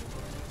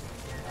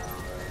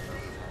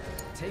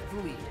 Take the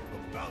lead.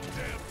 About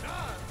damn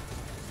time.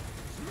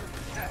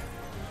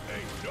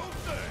 Ain't no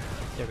thing.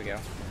 There we go.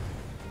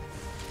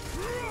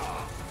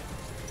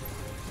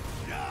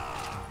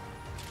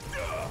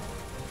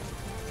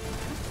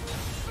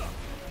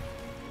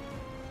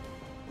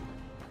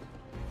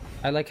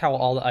 I like how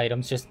all the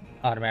items just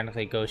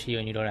automatically go to you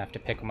and you don't have to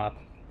pick them up.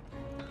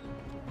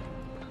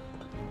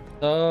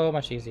 So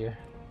much easier.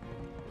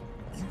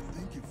 You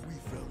think if we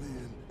fell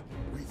in,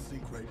 we'd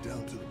sink right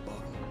down to the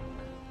bottom?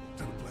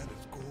 To the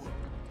planet's core?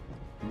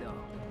 No,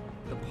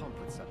 the pump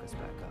would suck us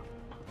back up.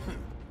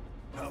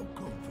 How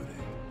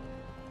comforting.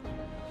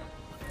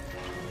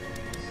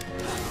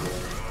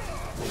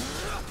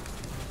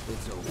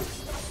 It's over.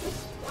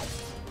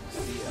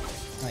 See ya.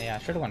 Oh yeah, I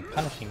should have went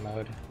punishing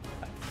mode.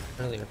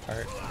 Earlier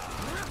part. Oh,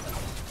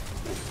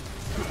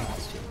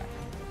 that's too bad.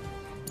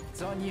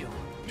 It's on you.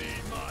 Need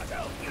my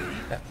help.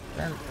 Yeah,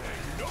 turn.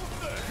 No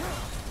thing.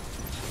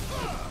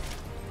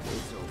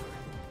 It's over.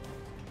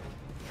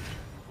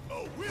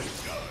 Oh, we're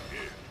done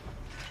here.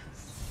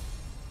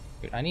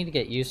 Dude, I need to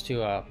get used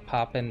to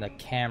popping the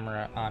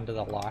camera onto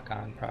the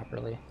lock-on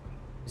properly.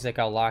 It's like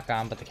I'll lock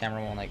on, but the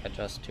camera won't like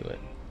adjust to it.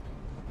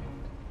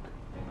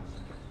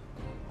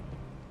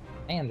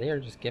 Man, they are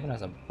just giving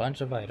us a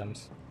bunch of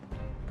items.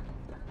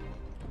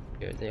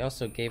 Good. They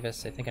also gave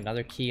us, I think,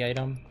 another key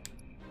item.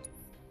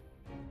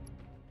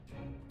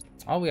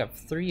 Oh, we have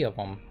 3 of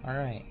them. All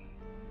right.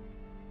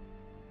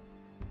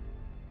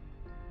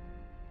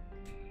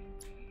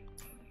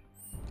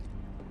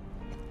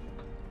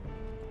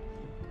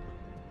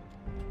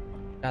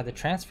 God, the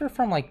transfer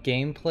from like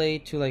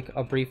gameplay to like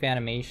a brief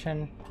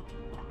animation,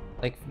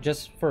 like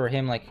just for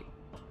him like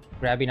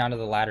grabbing onto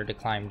the ladder to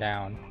climb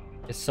down,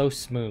 is so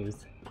smooth.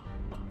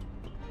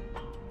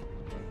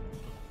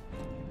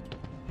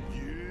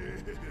 Yeah,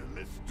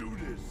 let's do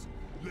this.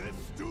 Let's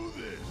do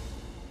this.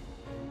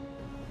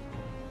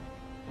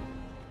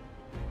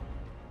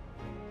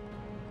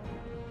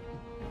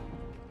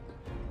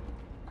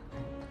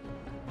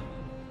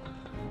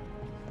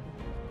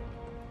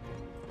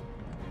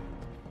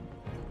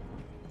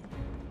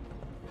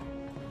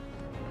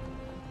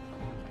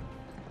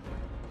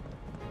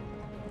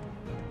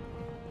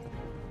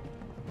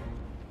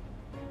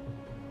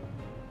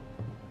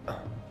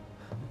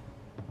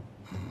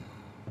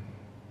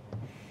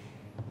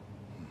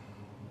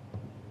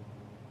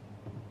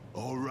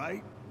 All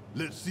right,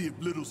 let's see if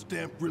little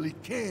Stamp really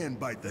can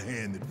bite the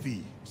hand that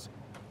feeds.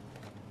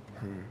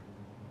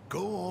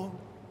 Go on,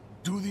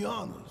 do the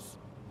honors.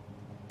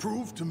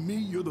 Prove to me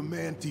you're the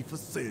man Tifa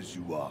says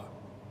you are.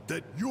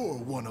 That you're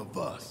one of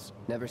us.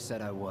 Never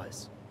said I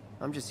was.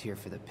 I'm just here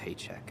for the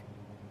paycheck.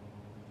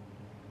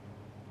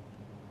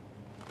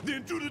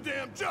 Then do the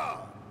damn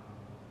job!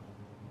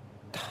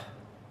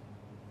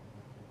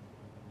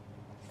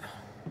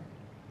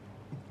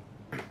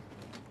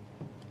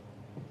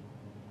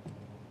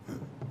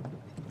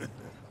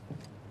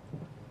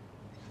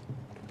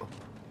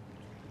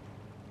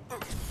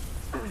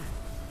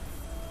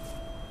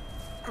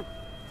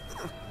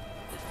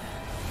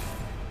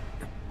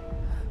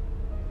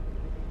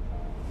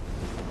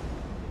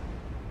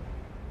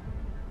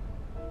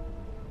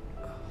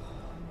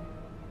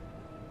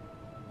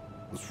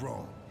 What's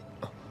wrong?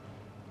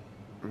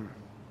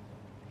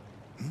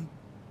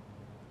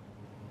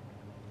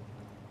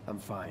 I'm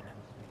fine.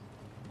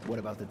 What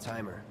about the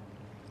timer?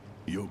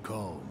 Your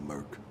call,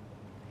 Merc.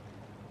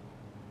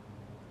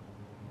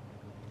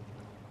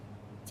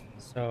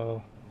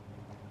 So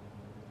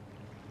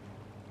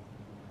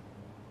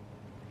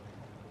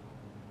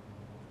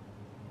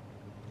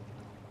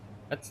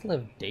let's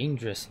live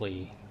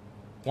dangerously.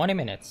 20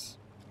 minutes.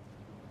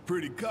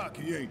 Pretty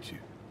cocky, ain't you?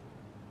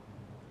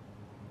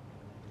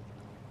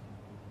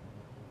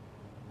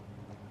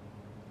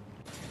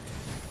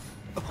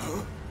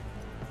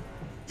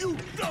 You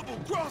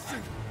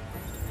double-crossing!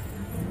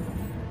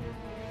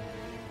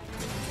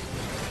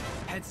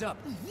 Heads up!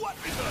 What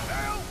in the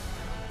hell?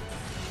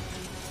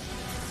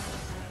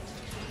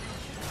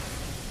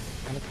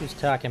 And look who's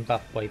talking,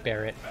 Buff Boy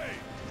Barrett. Hey,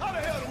 how the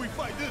hell do we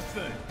fight this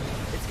thing?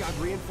 It's got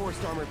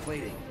reinforced armor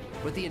plating,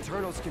 but the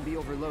internals can be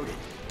overloaded.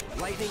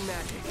 Lightning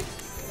magic.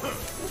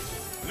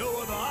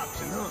 No other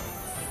option, huh?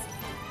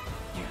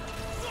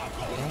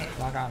 Okay,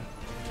 log on.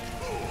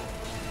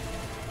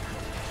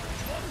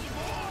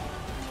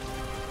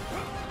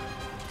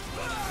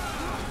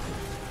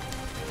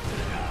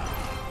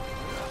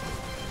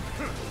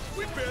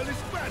 We barely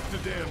scratched the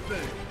damn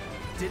thing.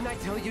 Didn't I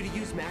tell you to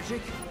use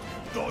magic?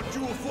 Thought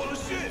you were full of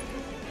shit.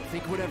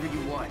 Think whatever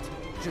you want.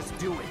 Just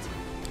do it.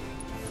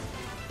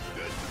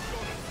 This is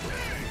gonna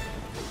sting.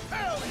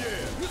 Hell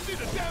yeah! You see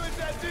the damage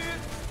that did?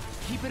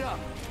 Keep it up.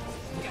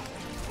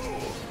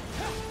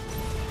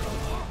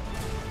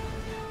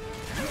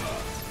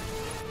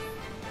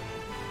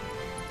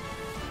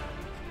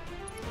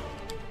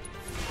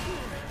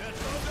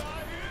 That's all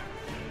I hear?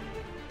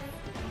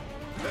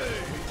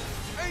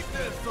 Hey, ain't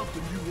that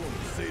something you want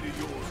to say to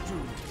yours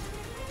truly?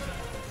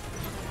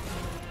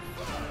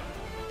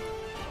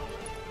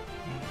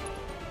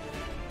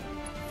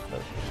 So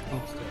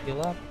needs to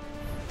heal up.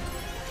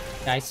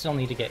 Yeah, I still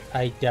need to get.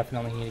 I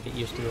definitely need to get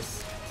used to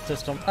this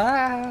system.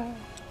 Ah!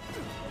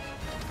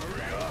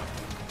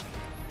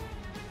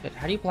 But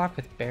how do you block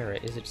with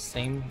Barrett? Is it the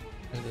same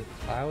as with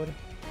Cloud?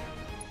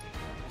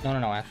 No, no,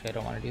 no. Actually, I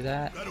don't want to do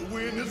that. Gotta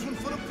win this one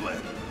for the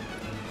planet.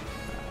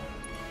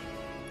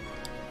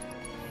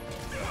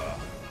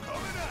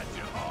 Coming at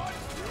you hard.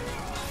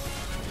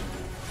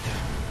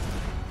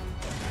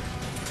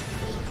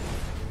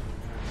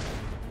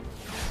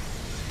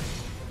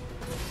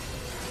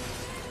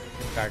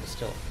 Guard is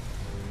still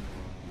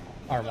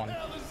R1.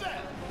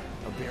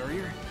 A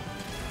barrier?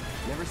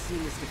 Never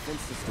seen this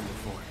defense system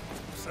before.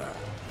 Sir,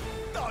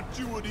 thought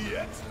you were the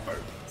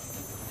expert.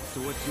 So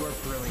what's your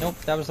brilliant? Nope,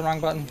 that was the wrong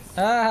button.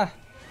 Ah!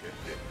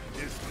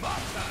 It's my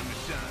time to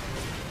shine.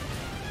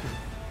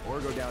 Or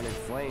go down in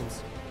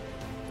flames.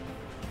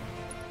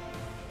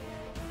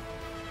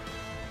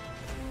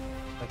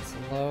 That's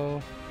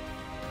low.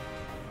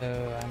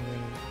 So I'm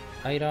doing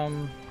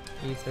item,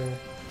 ether,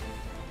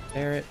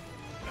 Barrett.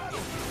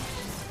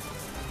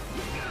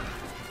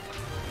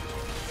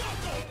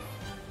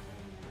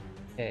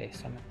 Okay,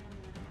 so I'm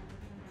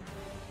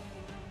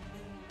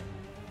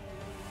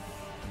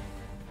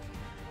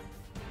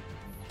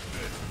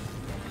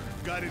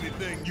Got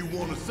anything you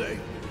want to say?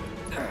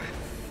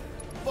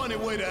 Funny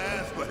way to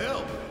ask for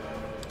help.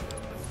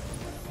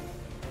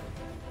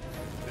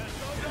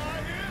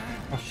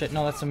 oh shit,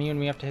 no, that's immune.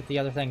 We have to hit the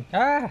other thing.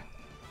 Ah!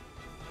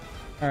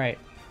 Alright.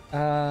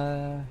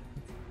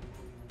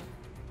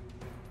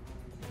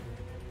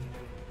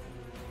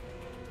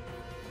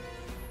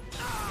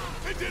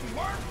 It didn't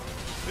work.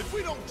 If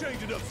we don't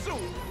change it up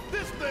soon,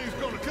 this thing's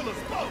gonna kill us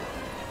both.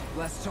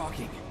 Less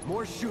talking,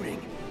 more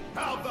shooting.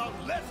 How about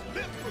less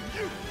lip from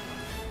you?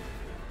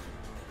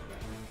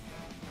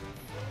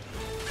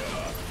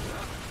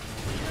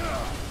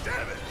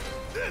 Damn it!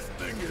 This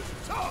thing is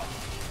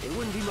tough! It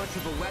wouldn't be much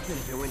of a weapon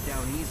if it went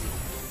down easy.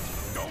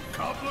 Don't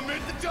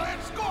compliment the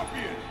giant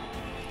scorpion!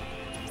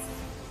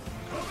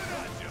 Coming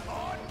at you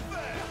hard and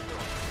fast!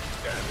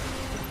 Damn it!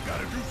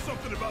 Gotta do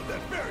something about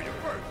that barrier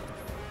first!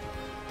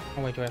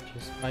 Oh wait, do I have to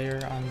use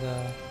fire on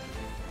the...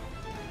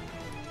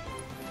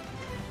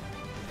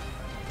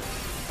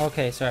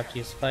 Okay, so I have to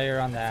use fire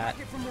on that.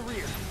 Get from the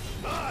rear.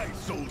 Aye,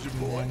 soldier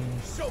boy.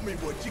 Show me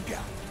what you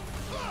got.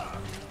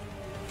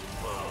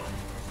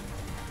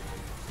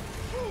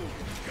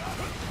 Got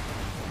it.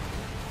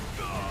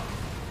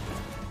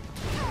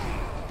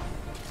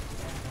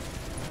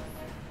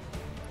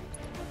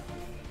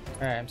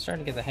 Alright, I'm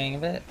starting to get the hang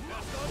of it.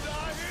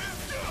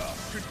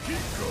 Could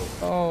keep going.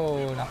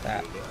 Oh, not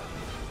that.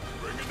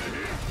 Bring it to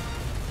here.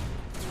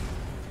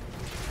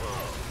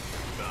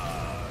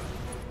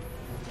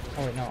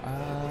 Oh wait, no,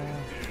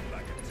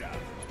 Like a job.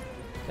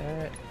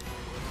 there it.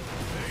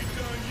 Ain't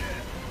done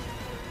yet.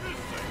 This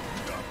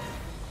ain't done.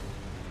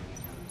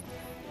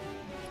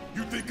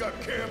 You think I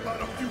care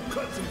about a few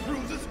cuts and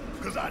bruises?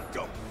 Cause I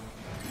don't.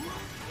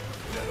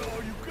 Is that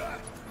all you got?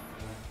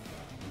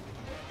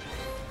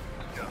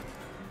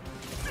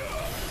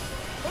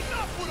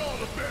 Enough with all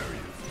the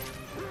barriers!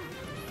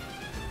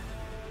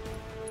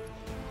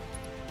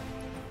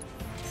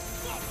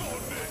 Fuck on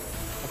this!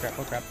 Oh crap,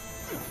 oh crap.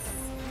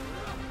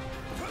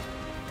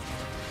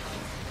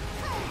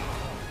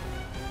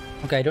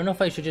 Okay, I don't know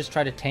if I should just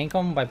try to tank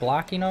them by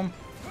blocking them,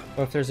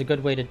 or if there's a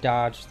good way to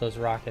dodge those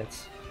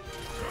rockets.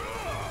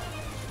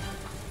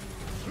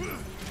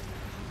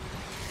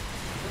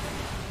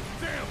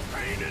 Damn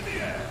pain in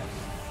the ass!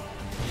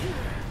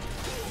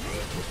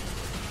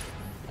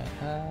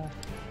 Okay,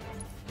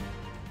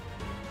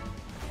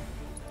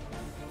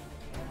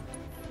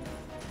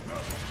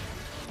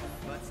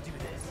 Let's do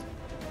this.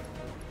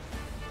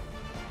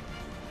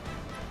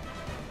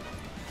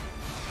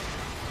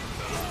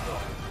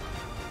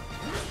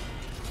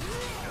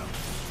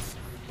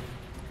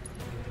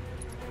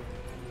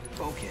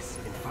 Focus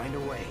and find a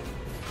way.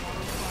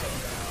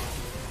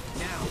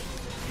 Now,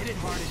 hit it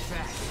hard and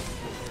fast.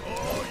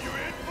 Oh, you're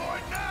in for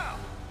it now!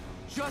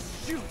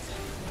 Just shoot.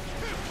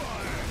 Hit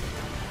fire!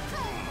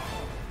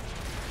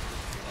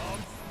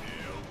 I'm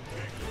still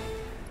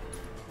kicking.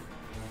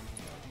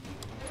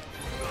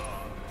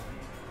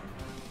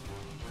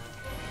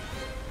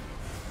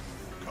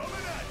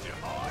 Coming at you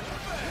hard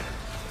and fast.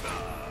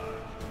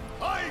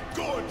 I ain't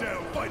going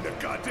down fighting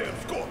a goddamn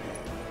scorpion.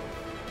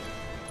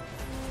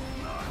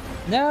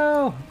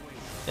 no!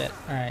 Shit,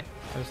 alright.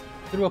 I was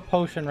threw a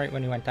potion right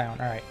when he went down,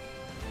 alright.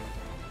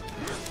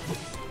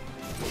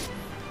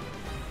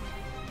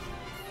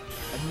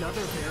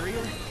 Another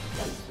barrier?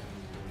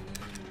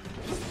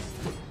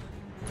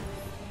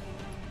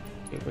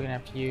 Okay, we're gonna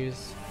have to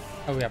use...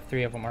 Oh, we have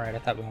 3 of them, alright. I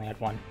thought we only had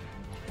 1.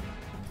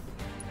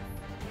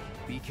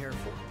 Be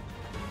careful.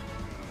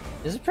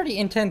 This is a pretty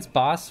intense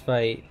boss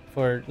fight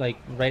for, like,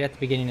 right at the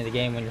beginning of the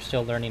game when you're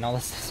still learning all the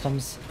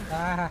systems.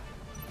 Ah!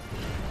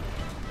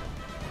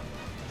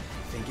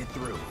 Think it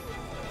through.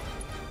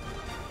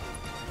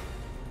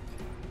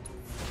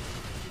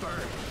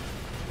 Burn.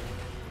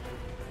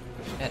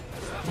 Shit.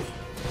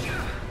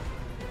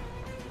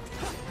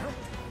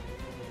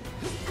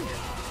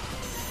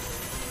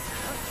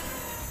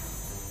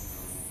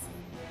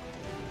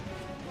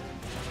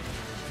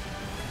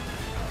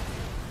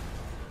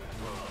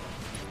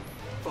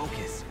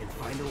 Focus and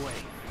find a way.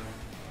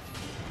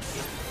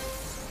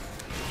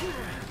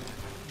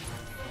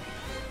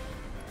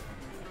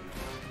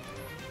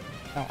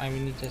 Oh, I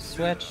need to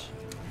switch.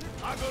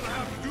 I'm gonna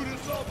have to do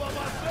this all by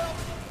myself?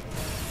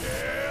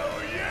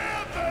 Hell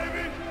yeah,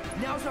 baby!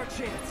 Now's our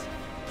chance.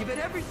 Give it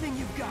everything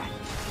you've got.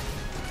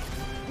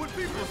 When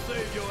people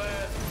save your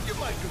ass, you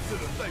might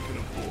consider thanking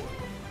them for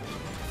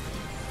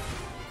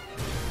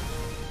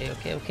it. Okay,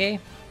 okay, okay.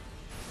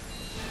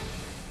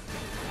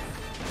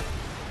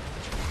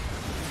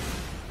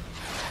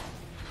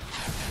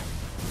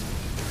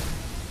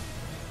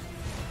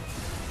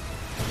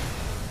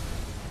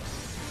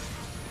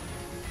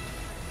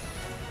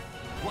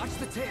 Watch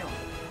the tail.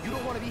 You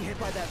don't want to be hit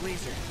by that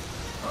laser.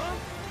 Huh?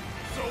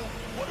 So,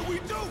 what do we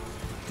do?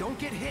 Don't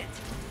get hit.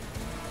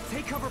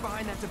 Take cover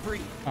behind that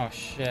debris. Oh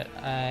shit,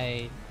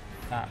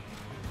 crap.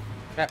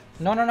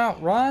 No, no, no!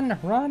 Run!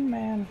 Run,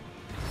 man!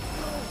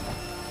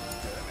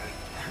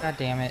 God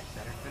damn it.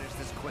 Better finish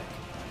this quick.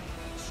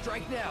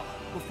 Strike now,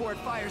 before it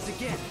fires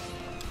again.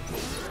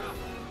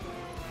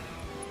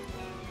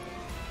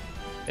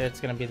 It's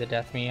gonna be the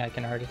death me, I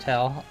can already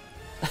tell.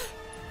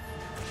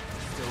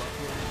 Still up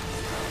here?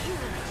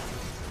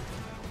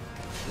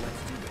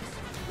 Let's do this.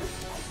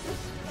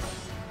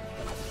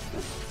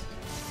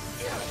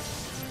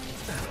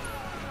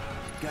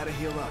 Gotta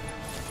heal up.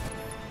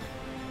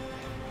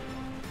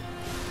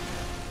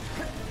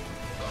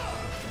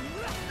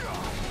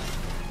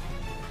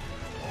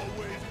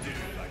 Always did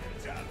it like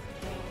a job.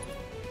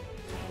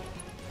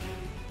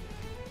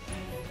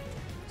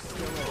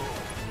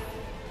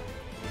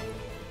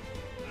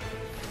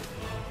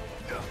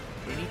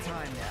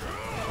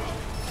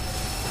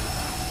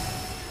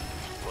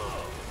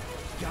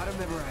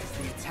 memorize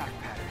the attack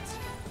patterns.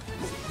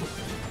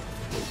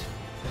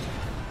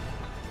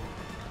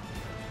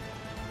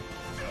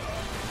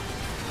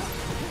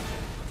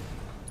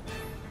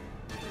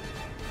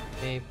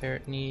 Okay,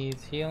 Parrot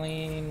needs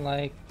healing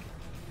like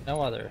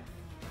no other.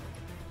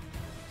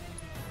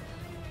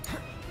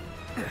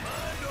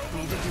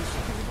 Need to do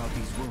something about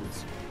these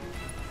wounds.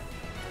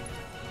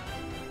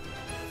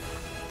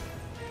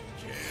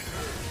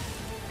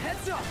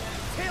 Heads up!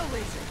 Tail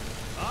laser!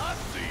 I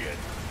see it.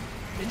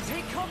 Then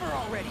take cover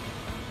already!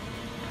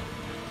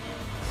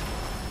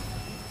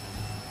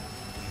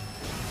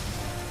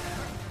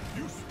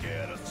 You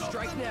scared of something?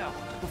 Strike now,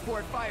 before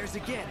it fires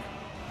again.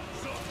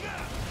 So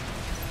now.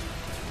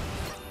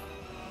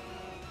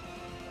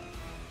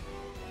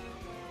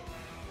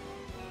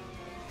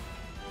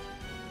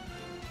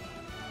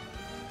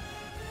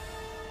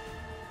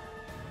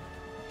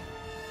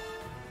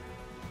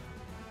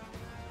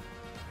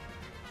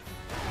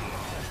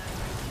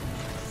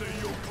 Say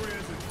your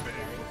prayers and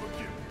beg for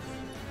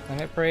forgiveness.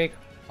 Limit break.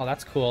 Oh,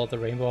 that's cool. The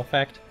rainbow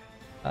effect.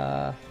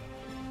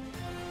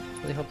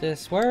 Really hope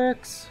this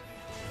works.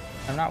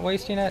 I'm not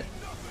wasting it.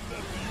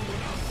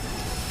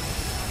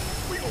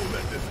 We gonna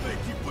let this thing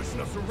keep pushing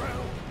us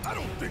around? I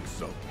don't think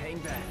so. Hang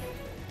back.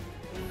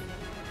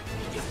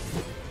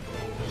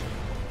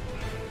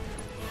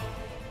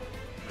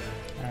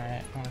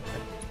 Alright, I want to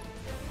put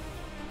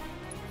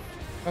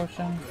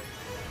potion.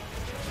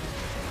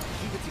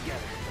 Keep it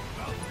together.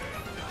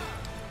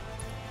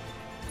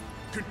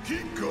 Could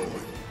keep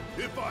going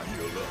if I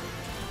heal up.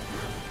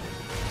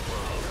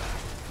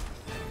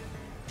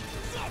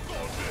 Suck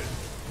on this!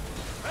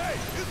 Hey,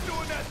 it's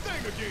doing that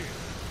thing again!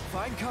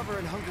 Find cover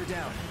and hunker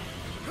down.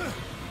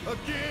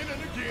 Again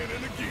and again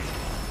and again.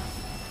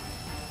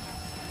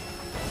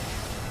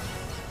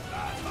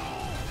 That's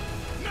all.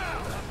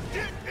 Now,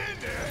 get in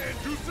there and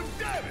do some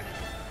damage!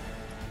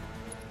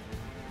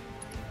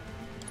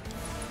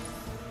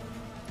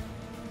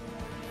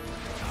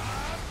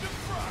 Time to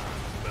fry.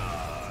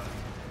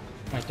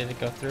 Wait, did it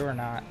go through or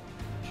not?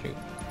 Shoot.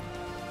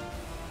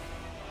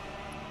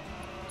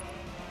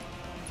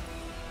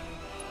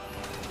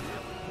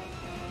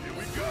 Here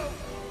we go.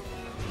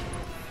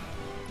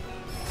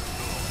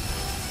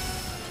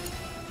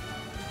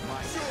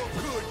 I sure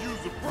could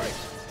use a break.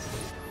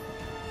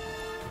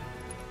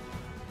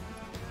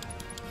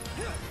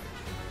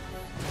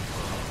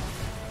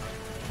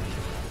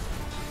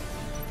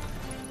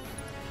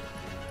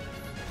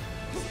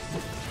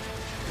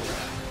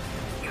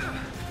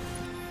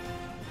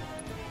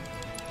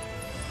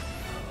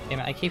 Damn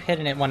it, I keep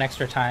hitting it one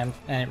extra time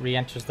and it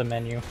re-enters the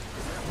menu.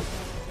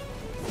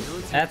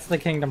 That's the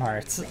Kingdom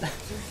Hearts.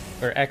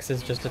 Where X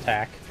is just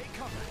attack. Take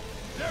cover.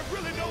 There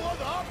really no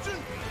other option?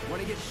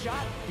 Want to get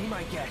shot? Be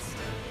my guest.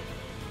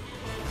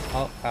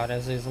 Oh, Cloud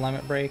has his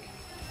limit break.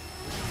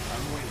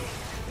 I'm waiting.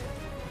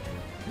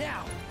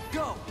 Now,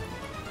 go!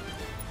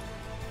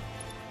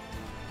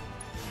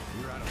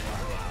 You're out of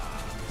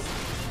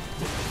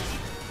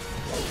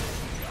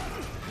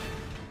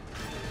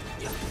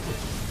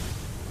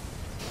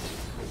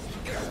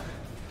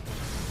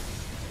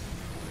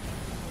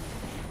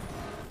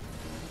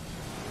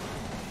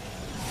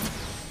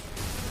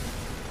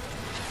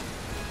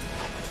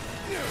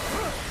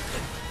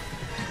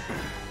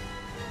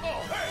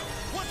Oh, hell!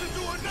 What's it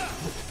doing now?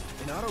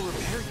 An auto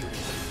repair unit.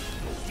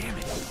 Damn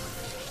it.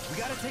 We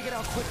gotta take it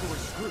out quick or we're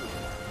screwed.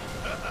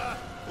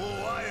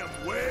 Oh, I am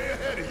way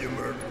ahead of you,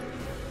 Merc.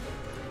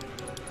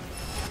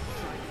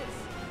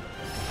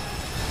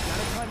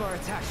 Gotta time our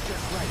attacks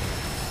just right.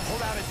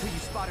 Hold out until you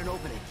spot an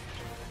opening.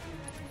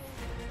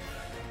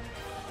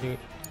 Shoot.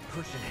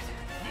 Pushing it.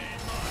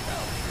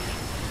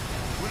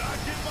 When I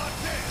get my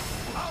chance,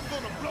 I'm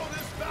gonna blow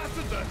this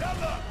bastard the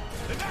hell up.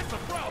 And that's a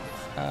problem.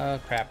 Oh,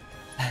 crap.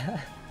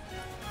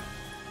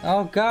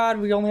 Oh god,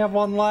 we only have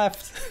one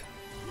left.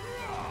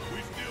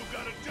 We still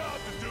got a job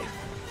to do.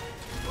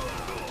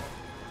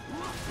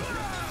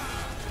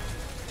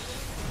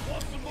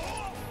 Want some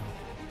more?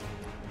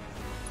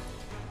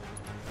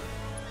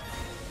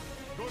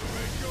 Gonna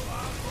make your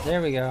eyes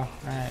There we go.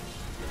 Alright.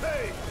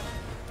 Hey,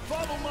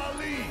 follow my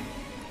lead.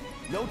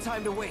 No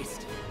time to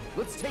waste.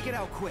 Let's take it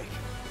out quick.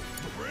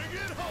 Bring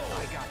it home.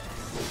 I got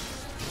this.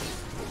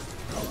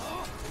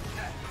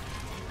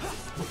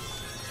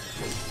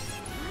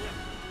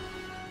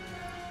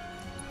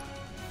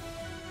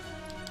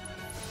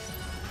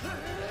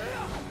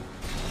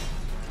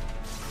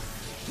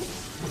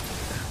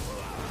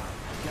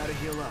 Gotta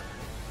heal up.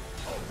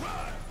 All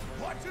right,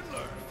 watch and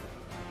learn.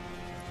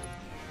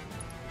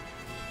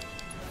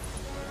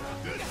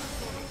 This is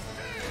gonna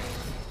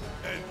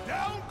sting. And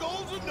down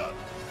goes another.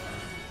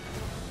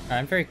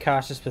 I'm very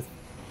cautious with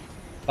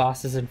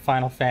bosses in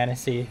Final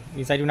Fantasy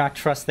because I do not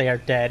trust they are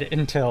dead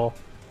until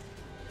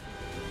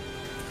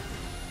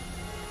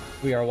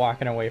we are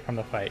walking away from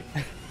the fight.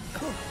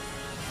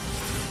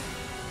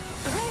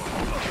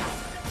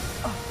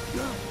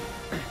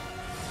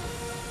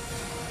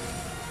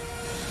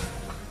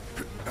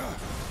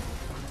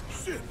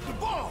 Shit, the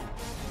bomb!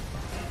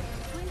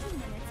 20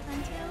 minutes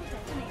until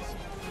detonation.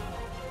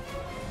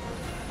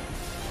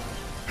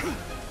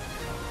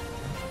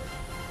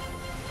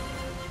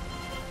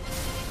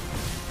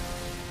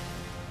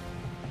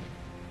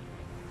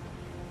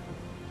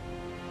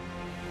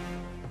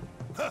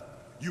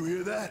 You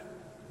hear that?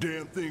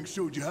 Damn thing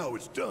showed you how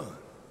it's done.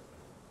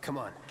 Come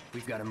on,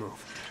 we've got to move.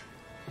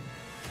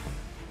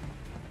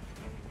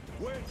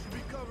 Where should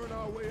be covering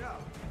our way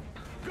out?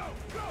 Go,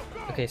 go,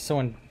 go! Okay, so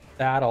in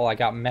battle, I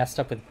got messed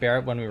up with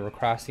Barrett when we were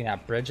crossing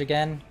that bridge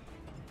again.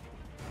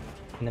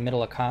 In the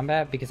middle of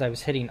combat, because I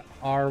was hitting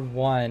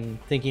R1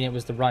 thinking it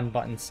was the run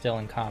button still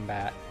in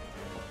combat.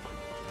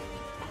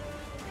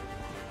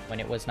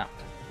 When it was not.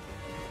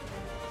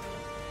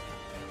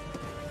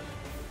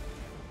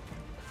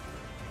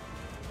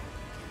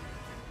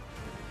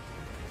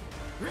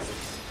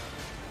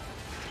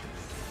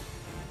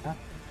 Huh?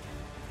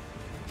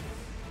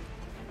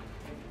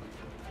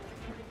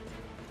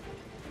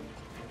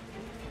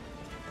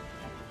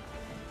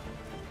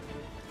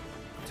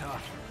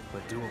 Tough,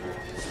 but doable.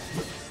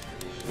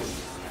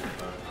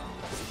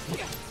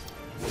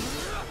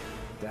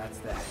 That's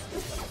that.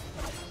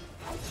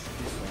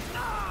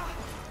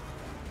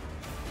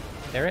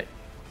 Barrett?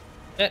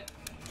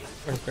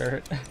 Where's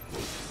Barrett?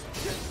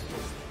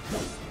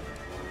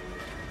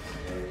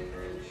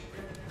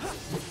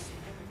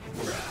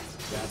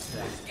 That's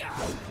that.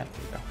 There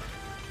we go.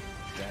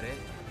 That it?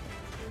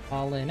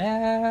 Haulin'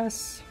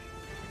 ass.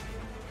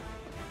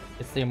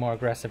 It's the more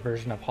aggressive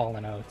version of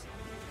Haulin' Oats.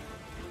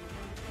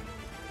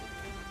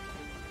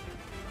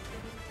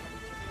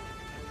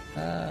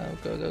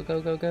 Go, go,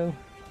 go, go, go.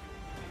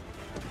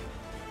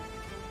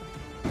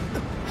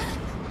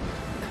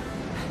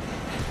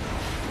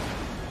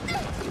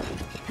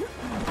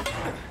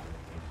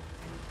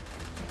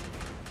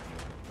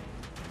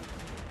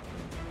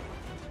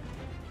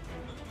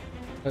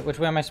 Wait, which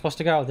way am I supposed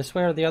to go? This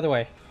way or the other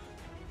way?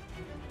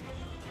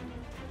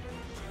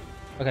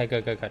 Okay,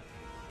 good, good, good.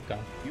 Keep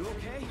going. You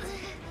okay?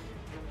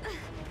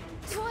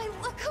 Do I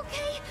look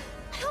okay?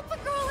 Help a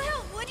girl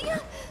out, would you?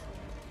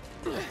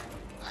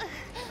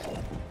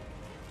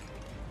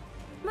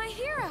 My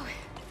hero.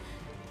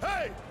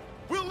 Hey!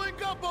 We'll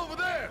link up over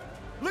there!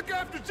 Look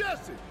after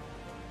Jesse!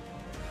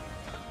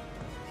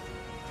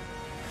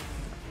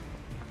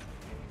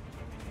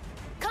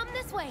 Come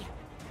this way.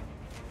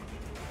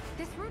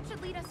 This route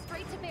should lead us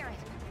straight to Barrett.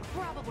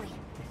 Probably.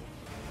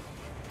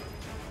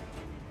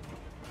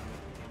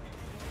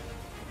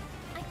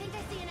 I think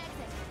I see an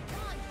exit.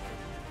 Come on.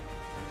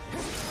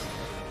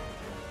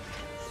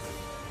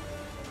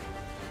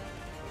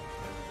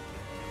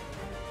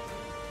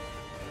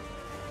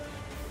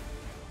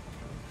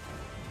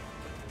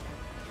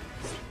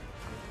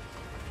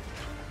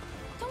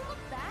 Don't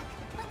look back.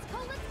 Let's go,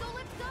 let's go,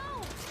 let's go.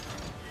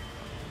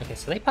 Okay,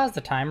 so they pause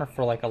the timer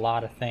for like a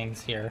lot of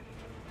things here.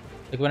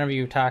 Like whenever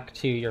you talk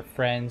to your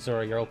friends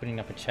or you're opening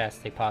up a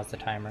chest, they pause the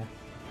timer.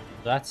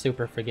 So that's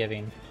super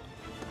forgiving.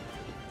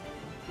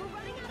 We're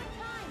running out of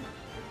time.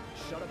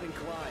 Shut up and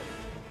collide.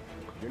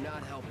 You're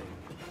not helping.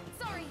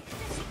 Sorry,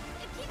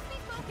 it keeps me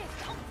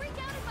focused. I'll freak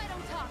out if I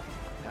don't talk.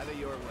 Have it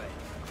your way.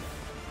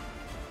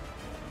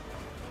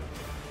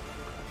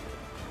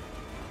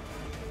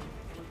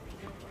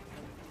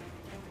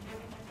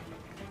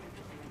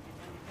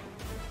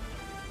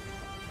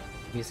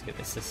 Music of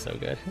this is so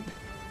good.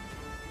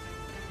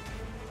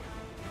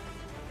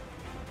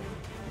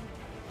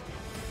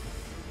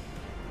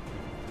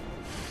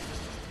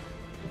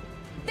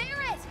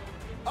 Barrett!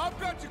 I've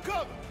got you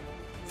covered!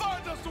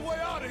 Find us a way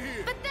out of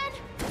here! But then...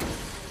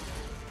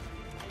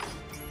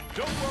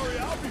 Don't worry,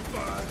 I'll be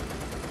fine.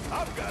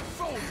 I've got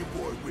Soldier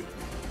Boy with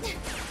me.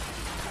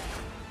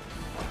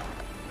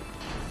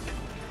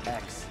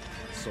 X,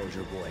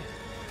 Soldier Boy.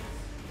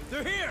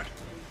 They're here!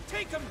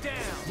 Take them down!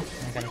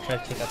 I'm gonna try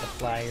to take out the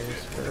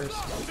flyers first.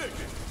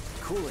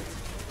 Cool it.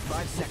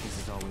 5 seconds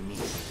is all we need.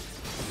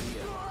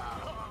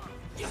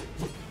 Is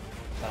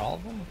that all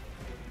of them?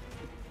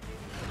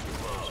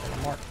 There's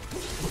one more.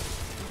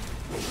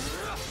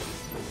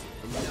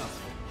 Enough.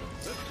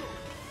 Let's go.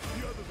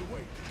 The others are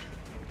waiting.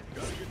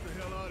 Gotta get the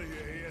hell out of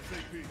here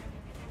ASAP.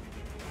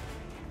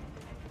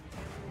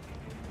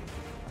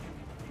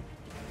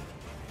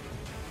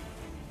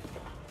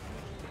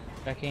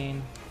 Checking.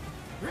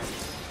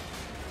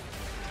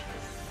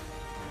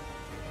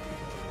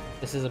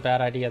 This is a bad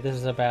idea. This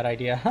is a bad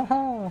idea.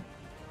 Haha.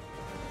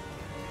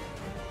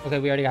 Okay,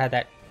 we already had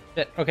that.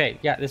 Shit. Okay,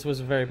 yeah, this was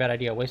a very bad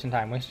idea. Wasting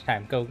time, wasting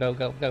time. Go, go,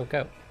 go, go,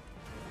 go.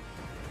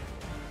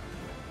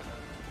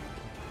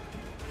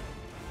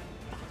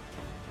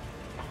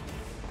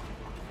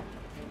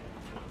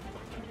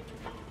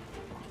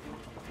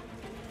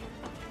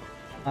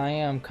 I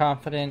am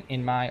confident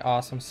in my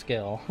awesome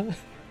skill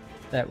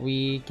that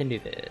we can do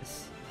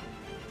this.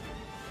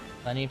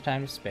 Plenty of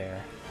time to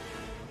spare.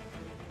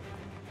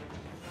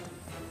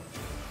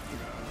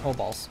 Oh,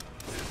 balls.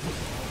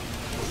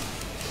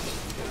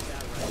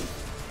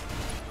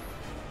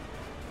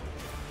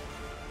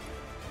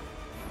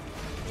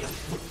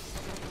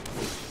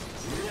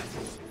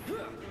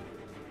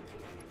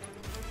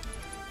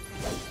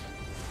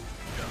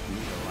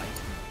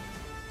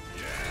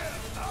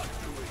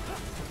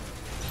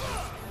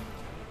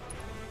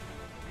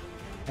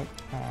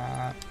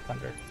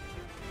 Thunder.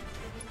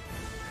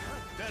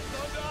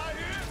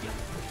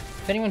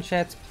 If anyone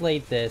chat's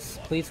played this,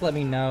 please let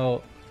me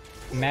know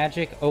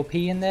magic OP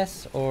in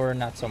this, or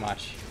not so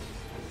much?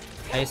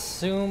 I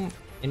assume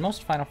in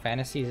most Final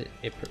Fantasies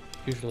it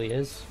usually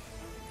is.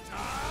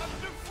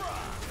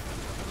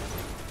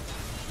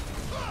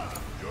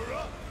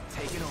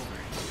 Take it over.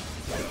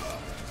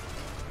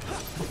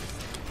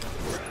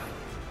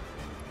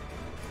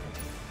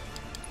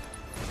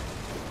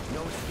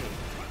 No escape.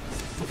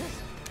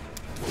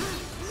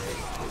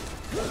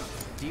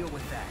 Deal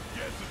with that.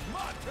 Guess it's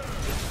my turn.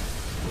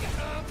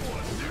 Time for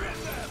a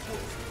serious ass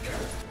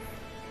whooping.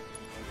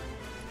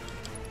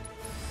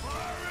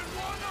 Firing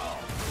one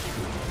off.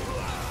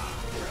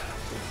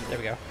 There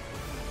we go.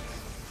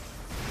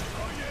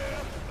 Oh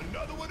yeah,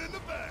 another one in the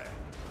bag.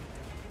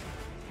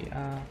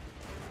 Yeah.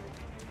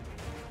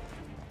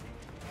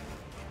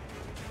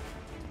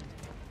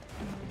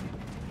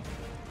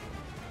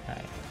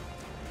 Alright.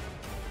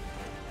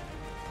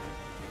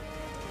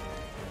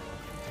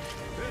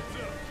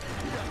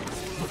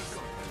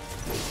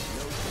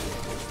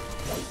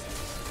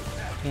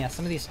 Yeah,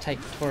 some of these tight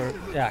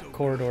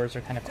corridors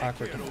are kind of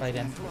awkward to fight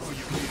in.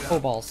 Oh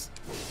balls.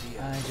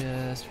 I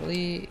just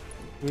really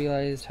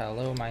realized how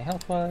low my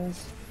health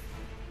was.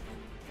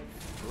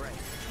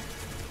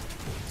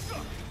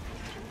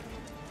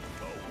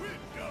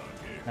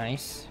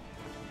 Nice.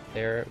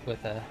 There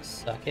with a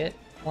suck it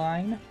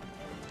line.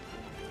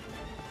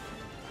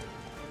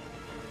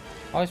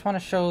 Always want to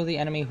show the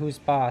enemy who's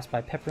boss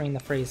by peppering the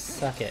phrase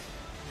suck it.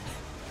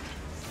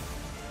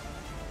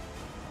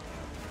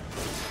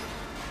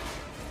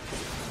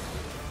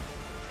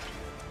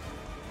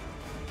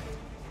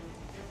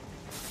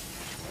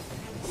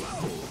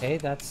 Okay,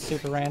 that's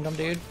super random,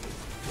 dude.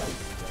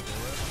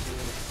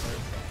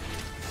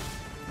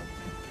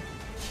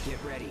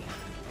 Get ready.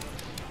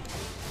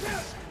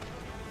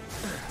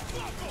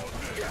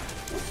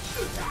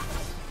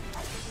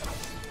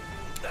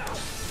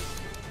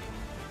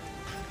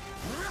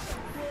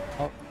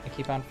 Oh, I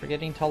keep on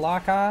forgetting to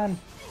lock on.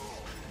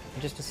 I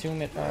just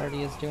assume it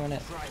already is doing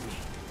it.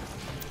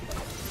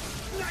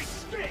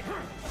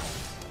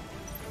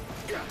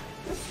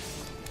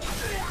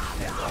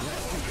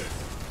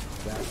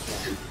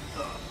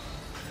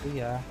 Ooh,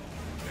 yeah.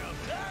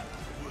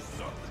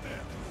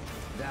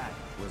 That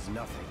was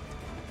nothing.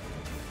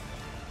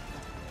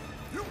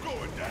 You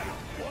going down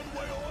one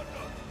way or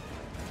another.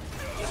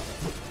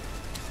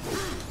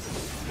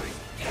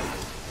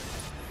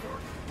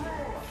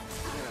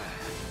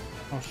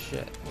 Oh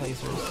shit,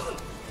 lasers.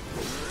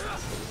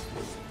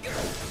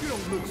 You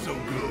don't look so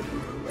good.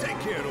 Take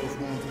care of those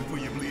wounds before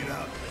you bleed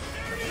out.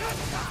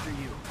 After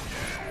you.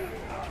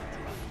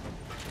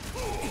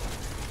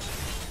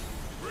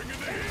 Bring in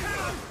the heat.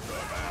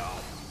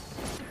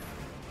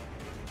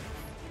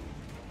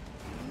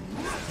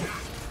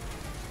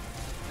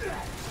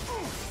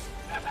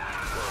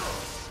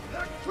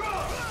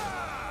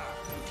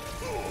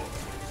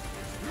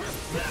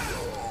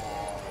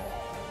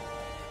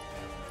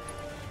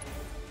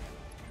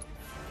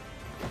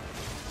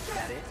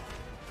 That it?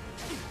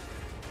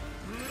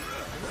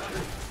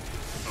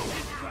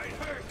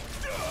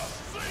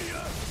 See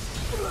ya.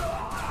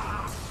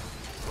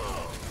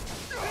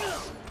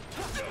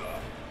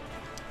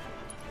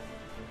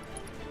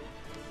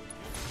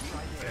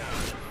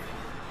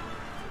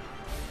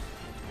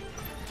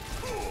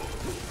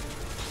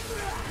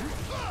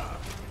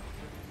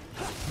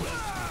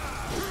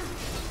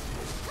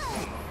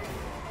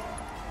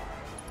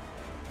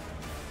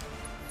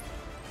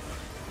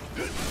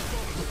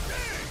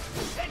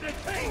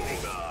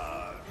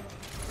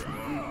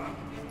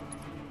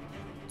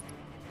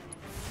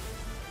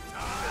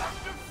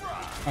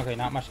 Okay,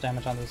 not much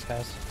damage on these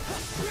guys.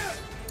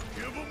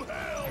 Give 'em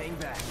hell. Hang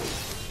back.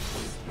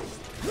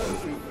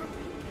 Let's do this.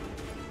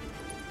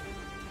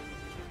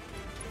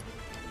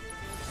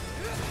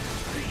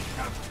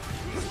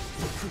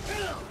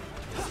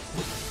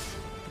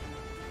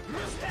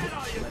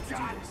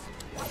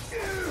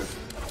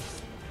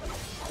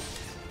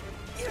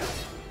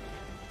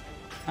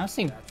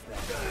 Honestly, there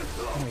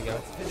we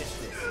go.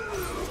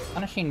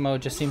 Punishing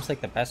mode just seems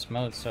like the best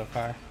mode so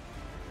far.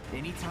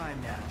 Any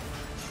time now.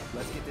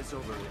 Let's get this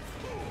over with.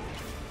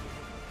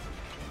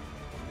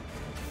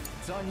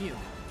 It's on you.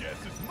 Guess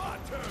it's my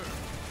turn.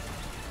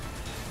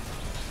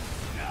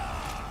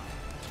 Nah.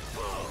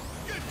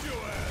 Get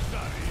your ass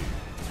out of here.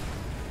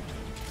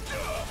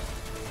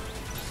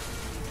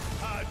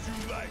 How'd you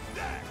like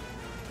that?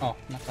 Oh,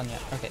 not done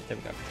yet. Okay, there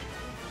we go.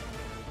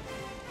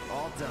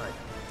 All done.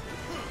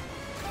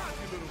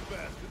 Cocky little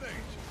bastard,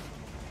 ain't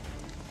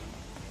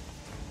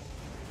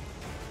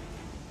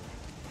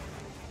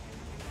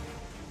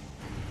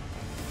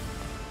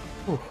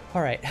you? Ooh,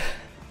 alright.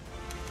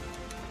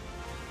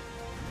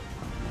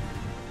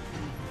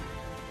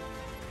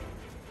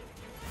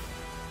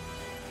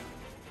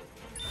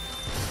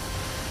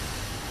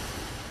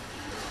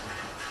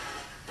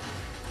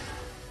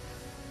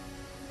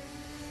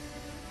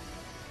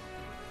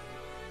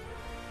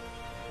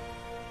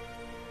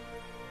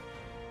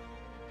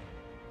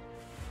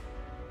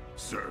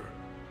 Sir.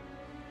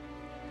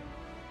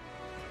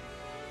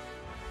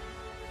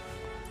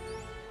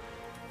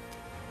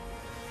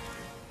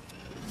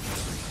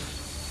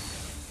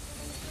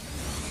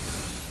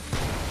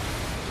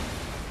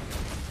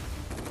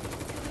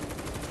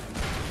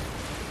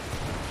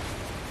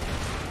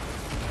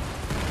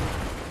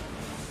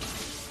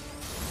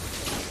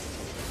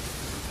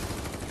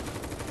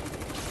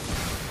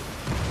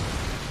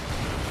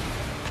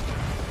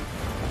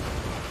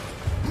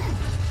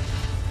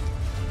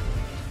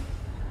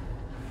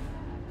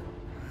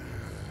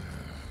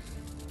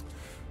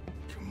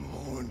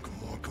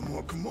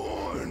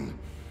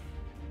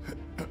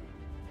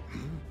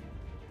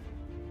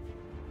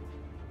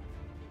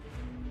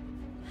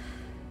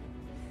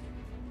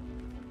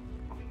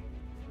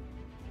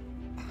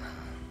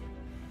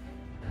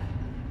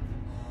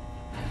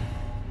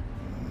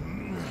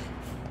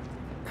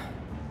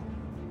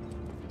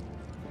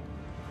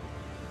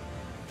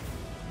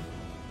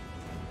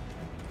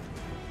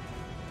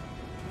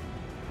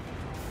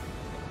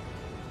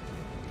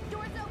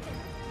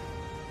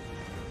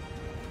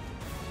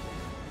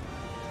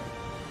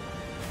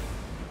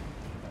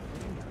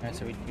 Alright,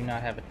 so we do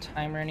not have a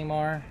timer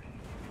anymore.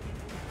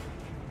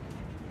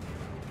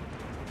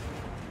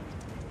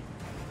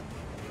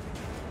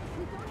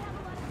 We don't have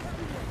a lot of time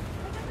here.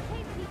 Pick up the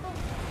pace, people.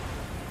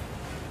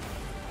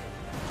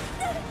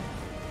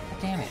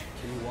 Damn it.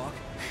 Can you walk?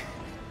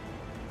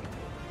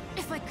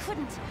 If I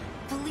couldn't,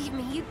 believe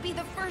me, you'd be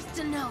the first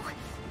to know.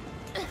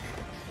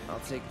 I'll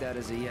take that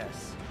as a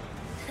yes.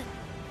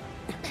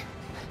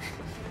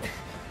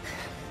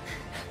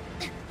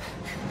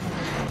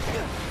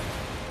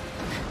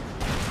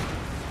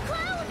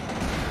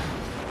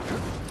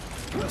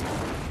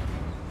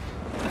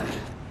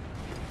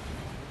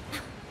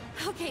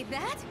 Okay,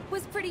 that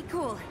was pretty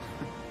cool.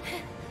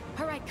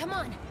 All right, come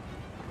on.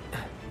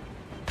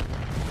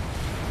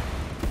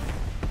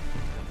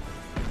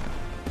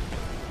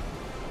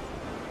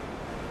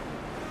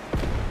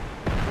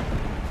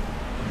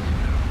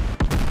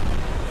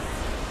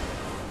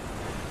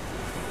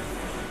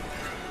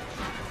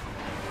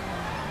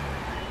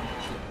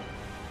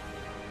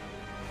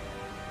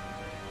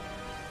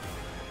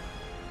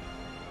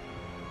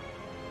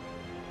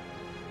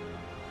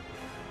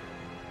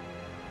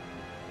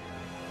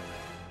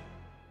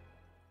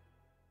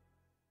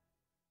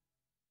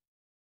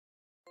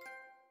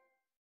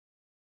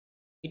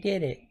 We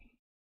did it.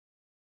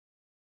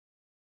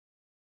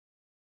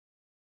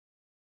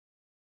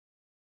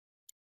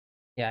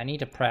 Yeah, I need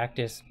to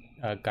practice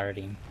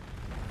guarding.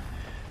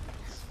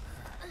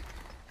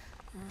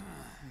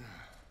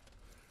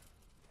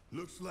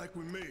 Looks like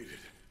we made it.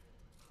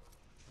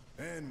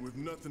 And with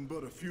nothing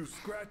but a few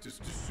scratches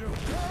to show.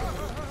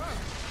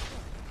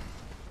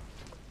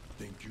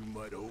 Think you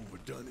might have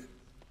overdone it?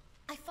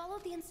 I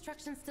followed the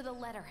instructions to the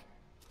letter.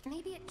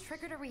 Maybe it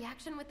triggered a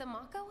reaction with the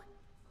Mako?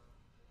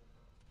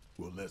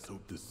 Well, let's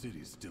hope the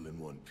city's still in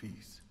one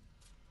piece.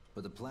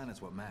 But the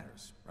planet's what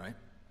matters, right?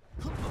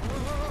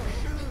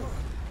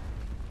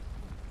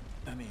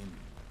 I mean,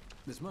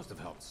 this must have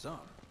helped some.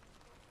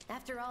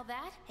 After all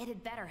that, it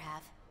had better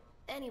have.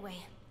 Anyway,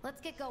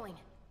 let's get going.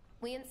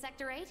 We in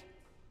Sector 8?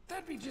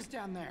 That'd be just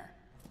down there.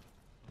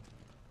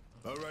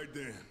 All right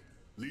then,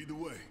 lead the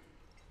way.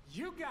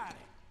 You got it.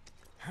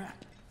 Huh.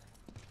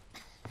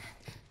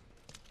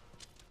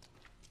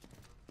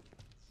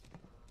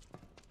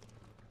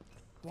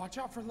 Watch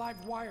out for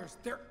live wires.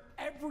 They're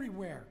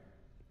everywhere.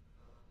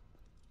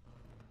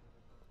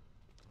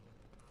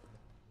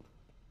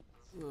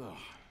 Ugh.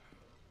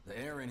 The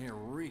air in here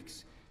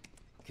reeks.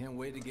 Can't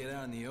wait to get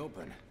out in the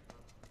open.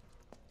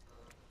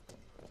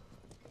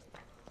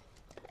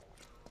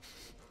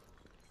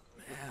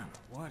 Man,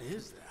 what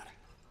is that?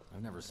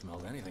 I've never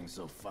smelled anything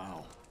so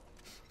foul.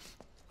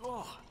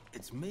 Oh,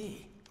 it's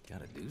me.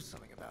 Gotta do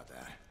something about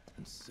that.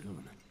 And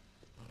soon.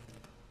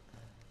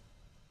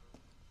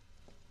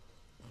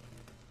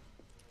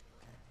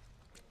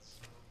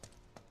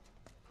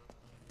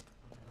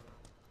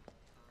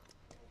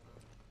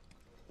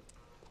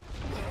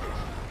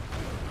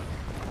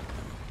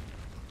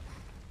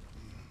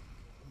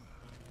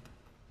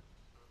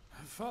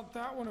 I felt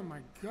that one in my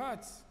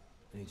guts.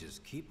 They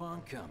just keep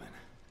on coming.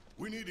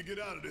 We need to get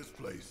out of this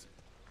place.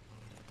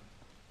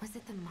 Was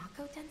it the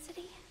Mako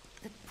density?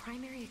 The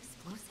primary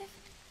explosive?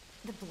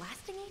 The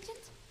blasting agent?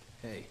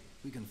 Hey,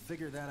 we can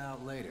figure that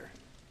out later.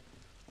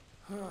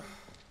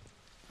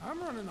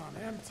 I'm running on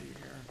empty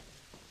here.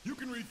 You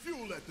can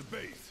refuel at the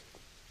base.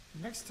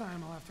 Next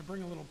time I'll have to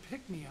bring a little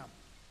pick-me-up.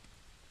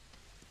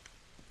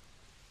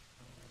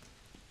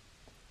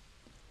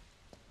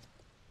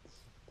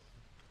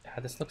 Yeah,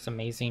 this looks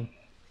amazing.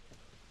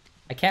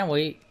 I can't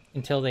wait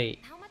until the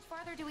How much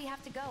farther do we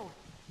have to go?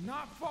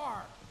 Not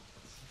far.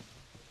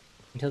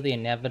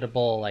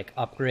 inevitable like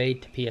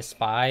upgrade to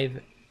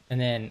PS5, and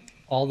then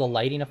all the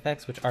lighting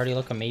effects, which already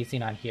look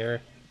amazing on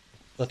here,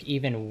 look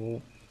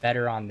even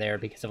better on there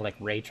because of like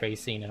ray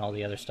tracing and all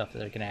the other stuff that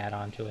they're gonna add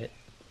on to it.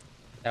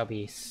 That would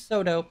be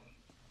so dope.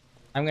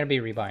 I'm gonna be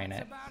rebuying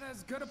it. It's about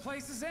as good a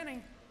place as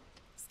any.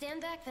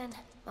 Stand back then.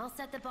 I'll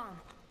set the bomb.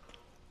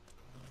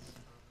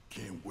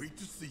 Can't wait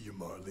to see you,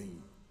 Marlene.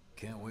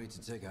 Can't wait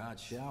to take a hot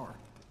shower.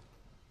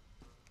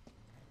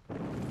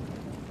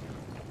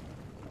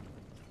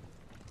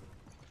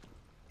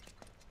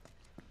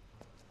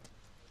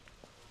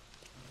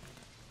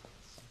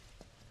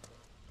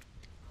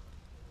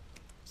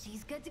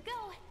 She's good to go.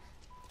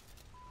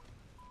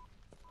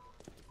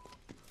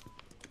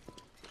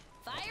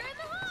 Fire in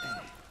the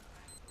hole!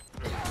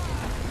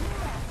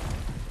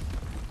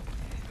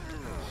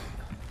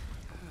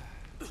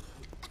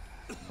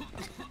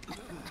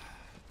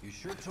 You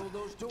sure told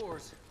those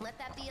doors. Let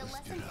that be a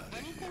lesson to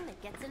anything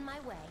that gets in my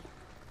way.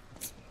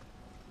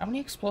 How many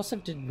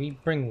explosives did we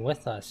bring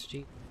with us?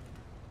 Gee.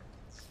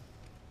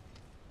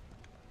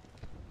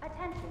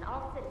 Attention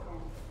all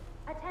citizens.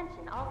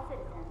 Attention all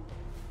citizens.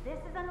 This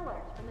is an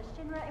alert from the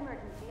Shinra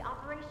Emergency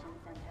Operations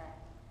Center.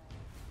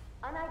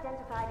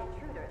 Unidentified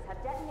intruders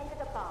have detonated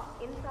a bomb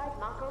inside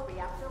Mako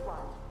Reactor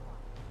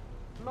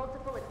 1.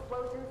 Multiple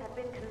explosions have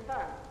been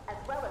confirmed, as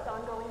well as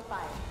ongoing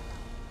fire.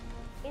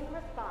 In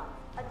response,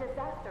 a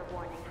disaster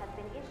warning has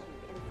been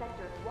issued in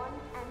Sectors 1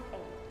 and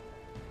 8.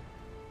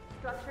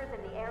 Structures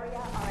in the area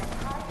are at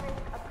high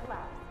risk of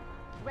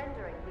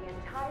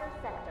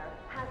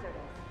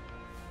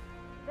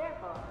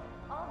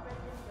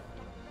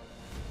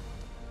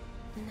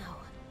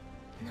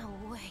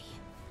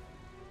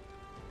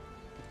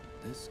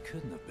This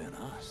couldn't have been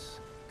us,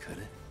 could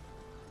it?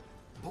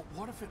 But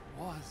what if it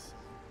was?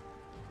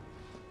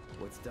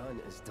 What's done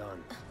is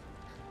done.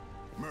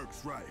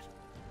 Merc's right.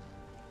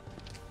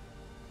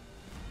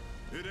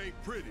 It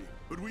ain't pretty,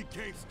 but we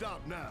can't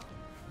stop now.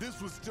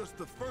 This was just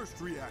the first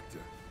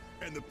reactor,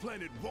 and the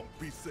planet won't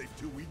be safe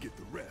till we get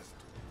the rest.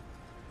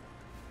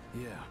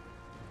 Yeah.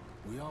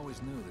 We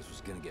always knew this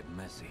was gonna get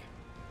messy.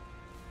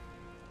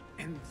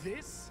 And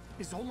this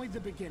is only the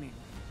beginning.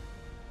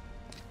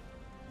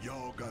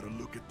 Y'all gotta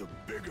look at the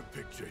bigger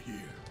picture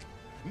here.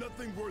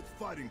 Nothing worth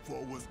fighting for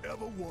was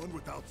ever won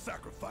without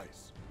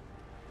sacrifice.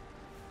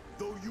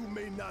 Though you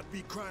may not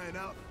be crying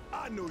out,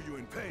 I know you're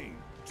in pain,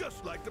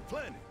 just like the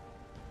planet.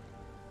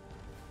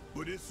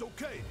 But it's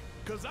okay,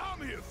 cause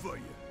I'm here for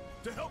you,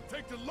 to help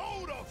take the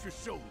load off your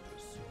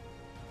shoulders.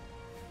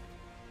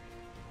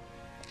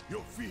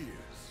 Your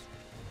fears,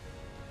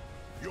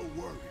 your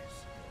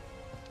worries,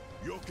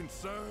 your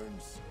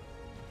concerns,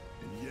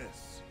 and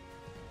yes,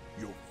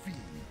 your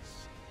fees.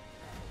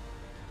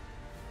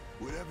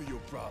 Whatever your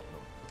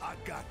problem, I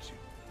got you.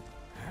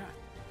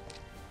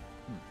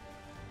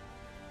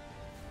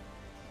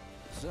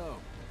 So,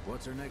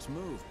 what's our next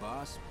move,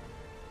 boss?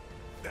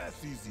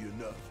 That's easy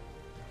enough.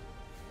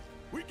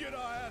 We get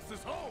our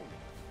asses home.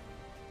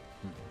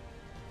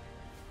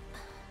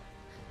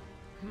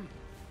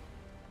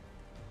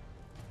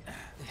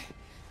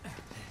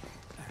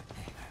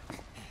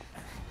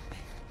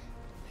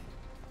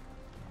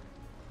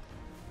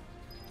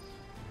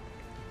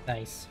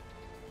 Nice.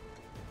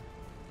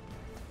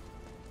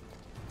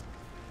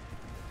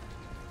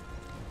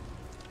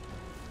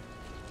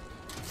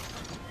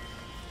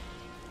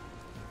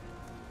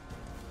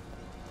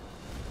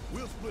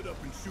 We'll split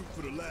up and shoot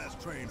for the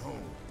last train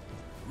home.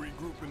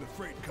 Regroup in the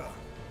freight car.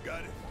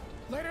 Got it?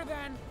 Later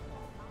then.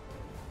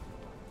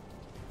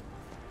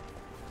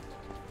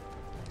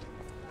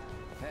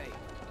 Hey.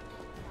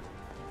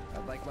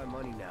 I'd like my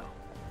money now.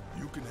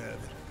 You can have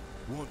it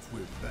once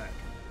we're back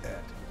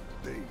at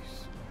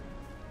base.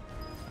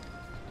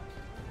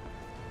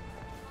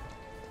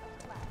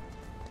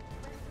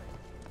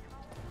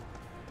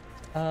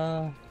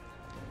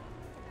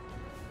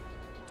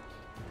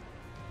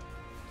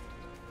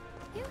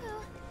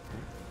 Yoo-hoo.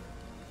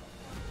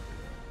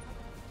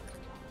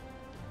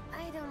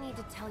 I don't need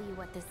to tell you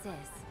what this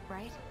is,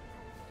 right?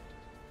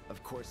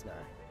 Of course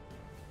not.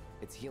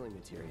 It's healing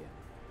materia.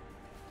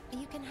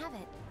 You can have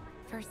it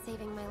for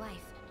saving my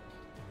life.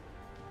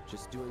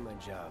 Just doing my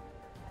job.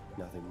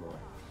 Nothing more.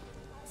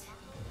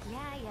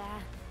 Yeah.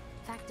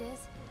 Fact is,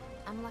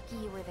 I'm lucky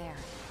you were there.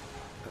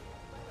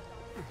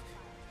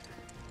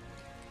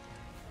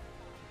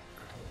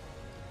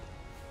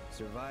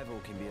 Survival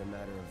can be a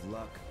matter of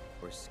luck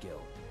or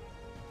skill.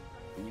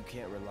 And you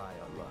can't rely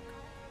on luck.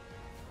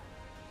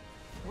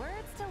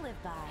 Words to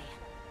live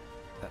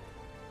by.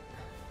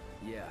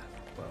 Yeah,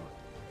 well,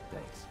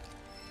 thanks.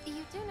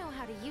 You do know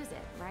how to use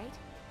it, right?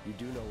 You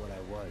do know what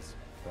I was,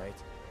 right?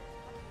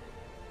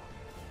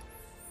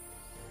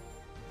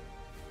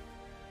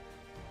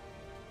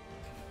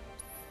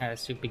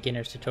 Let's do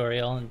beginner's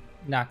tutorial and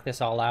knock this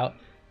all out.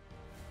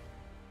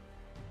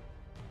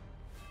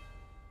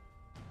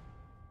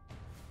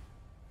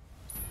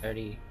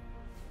 Already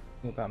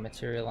knew about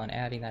material and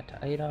adding that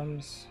to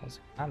items as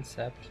a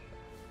concept.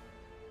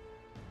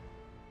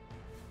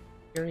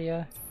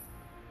 Area.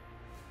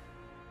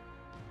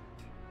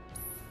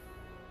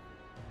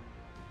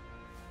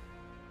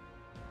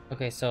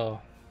 Okay,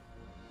 so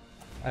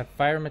I have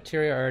fire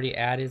material already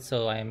added,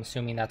 so I'm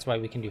assuming that's why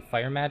we can do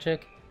fire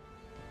magic.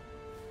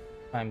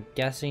 I'm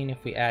guessing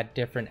if we add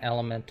different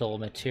elemental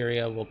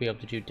materia, we'll be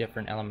able to do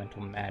different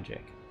elemental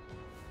magic.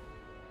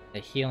 The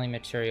healing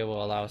materia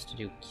will allow us to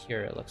do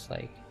cure, it looks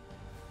like.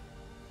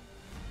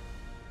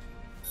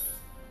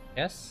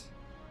 Yes?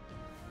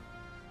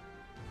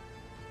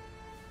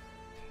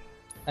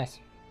 Nice.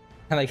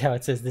 I like how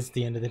it says this is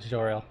the end of the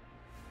tutorial.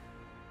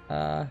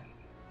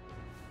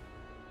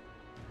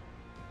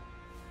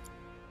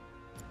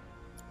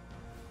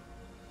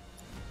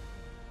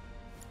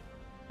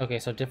 Okay,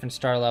 so different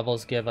star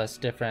levels give us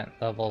different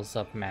levels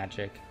of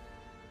magic.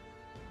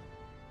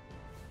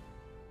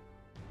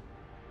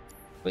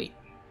 Wait.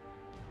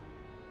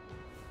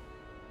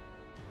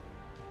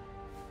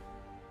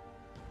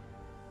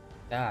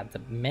 God, the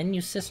menu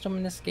system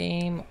in this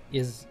game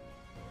is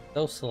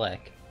so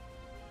slick.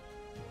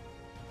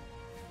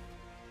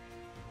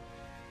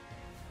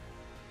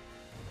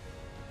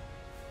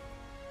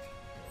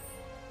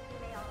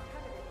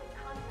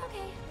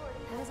 Okay,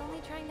 I was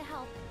only trying to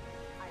help.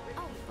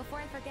 Oh, before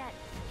I forget,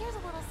 here's a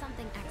little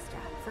something extra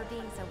for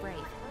being so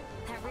brave.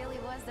 That really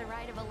was the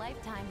ride of a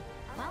lifetime.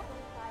 Well,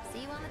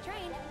 see you on the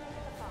train.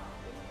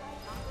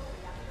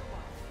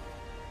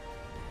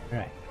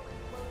 Alright.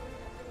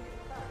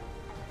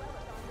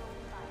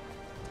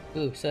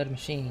 Ooh, soda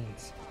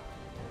machines.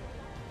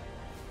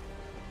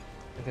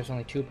 I think there's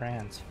only 2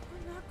 brands.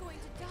 We're not going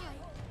to die,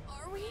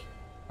 are we?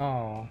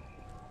 Oh.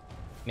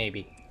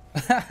 Maybe.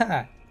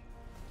 What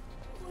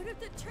if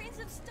the trains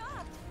have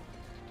stopped?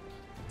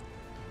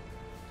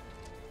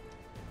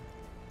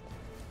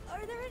 Are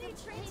Are there any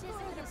trains going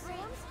to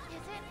Brooms?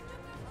 Is it?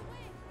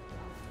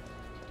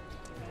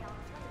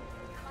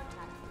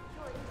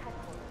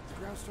 The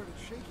ground started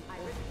shaking.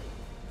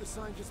 The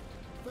sign just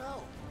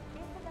fell.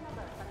 This is an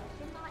alert from the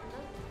Shinra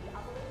Emergency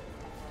Operations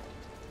Center.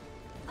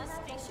 The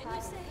station,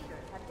 you say?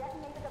 Intruders have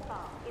detonated a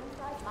bomb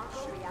inside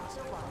Mako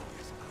Reactor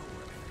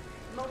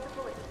 1.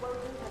 Multiple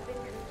explosions have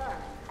been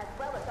confirmed, as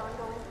well as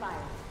ongoing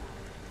fire.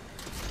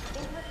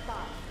 In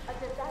response, a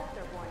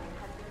disaster warning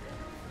has been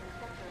issued in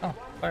Sector 1. Oh,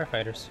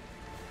 firefighters.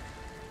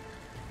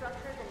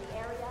 Structures in the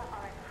area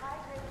are at high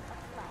risk of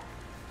collapse,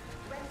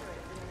 rendering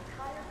the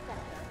entire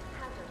sector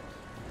hazardous.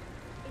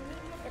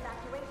 Immediate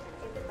evacuation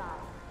is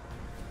advised.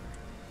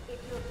 If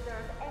you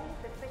observe any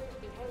suspicious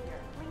behavior,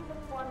 please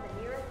inform the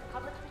nearest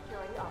public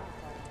security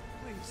officer.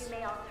 Please. You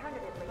may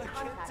alternatively I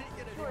can't contact take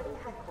it security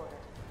anymore.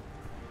 headquarters.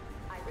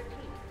 I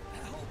repeat,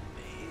 Help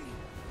me.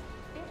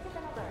 this is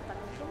an alert from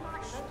the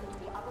Shinra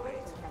Emergency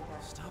Operations Center.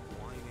 Stop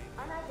whining.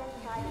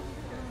 Unidentified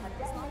intruders have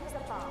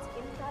detonated a bomb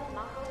inside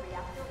Mako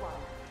Reactor 1.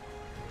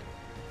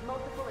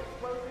 Multiple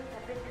explosions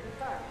have been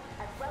confirmed,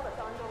 as well as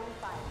ongoing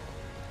fire.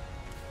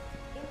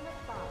 In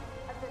response,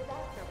 a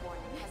disaster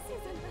warning has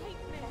been issued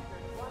in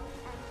Sectors 1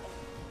 and 8.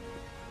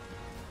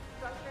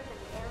 Structures in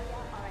the area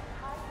are at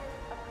high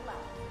risk of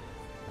collapse,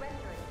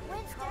 rendering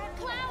the entire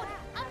Cloud!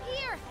 Up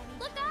here!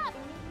 Look up!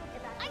 immediate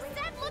I evacuation.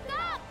 said look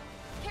up!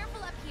 Careful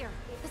up here.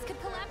 This could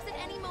collapse at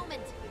any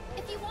moment.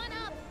 If you want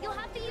up, you'll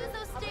have to use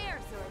those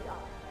stairs. Security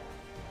officer.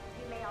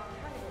 You may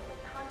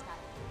alternatively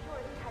contact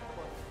security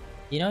headquarters.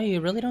 You know,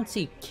 you really don't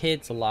see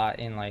kids a lot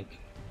in like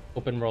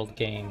open world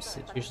games.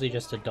 It's usually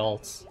just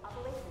adults. The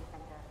operations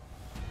center.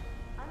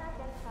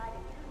 Unidentified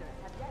intruders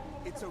have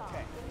detonated It's a bomb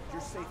okay. inside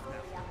You're safe Mako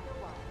now. Reactor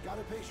 1. Got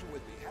a patient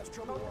with me. Has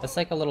trouble walking. That's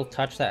like a little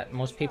touch that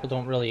most people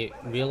don't really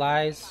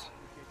realize.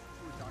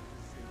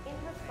 In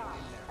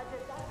response, a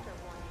disaster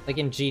warning. Like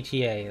in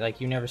GTA,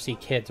 like you never see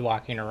kids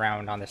walking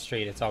around on the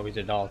street. It's always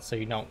adults, so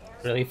you don't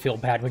really feel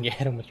bad when you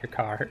hit them with your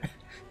car.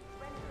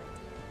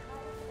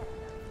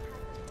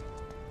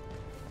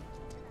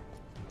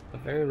 But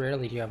very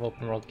rarely do you have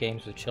open world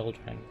games with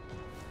children.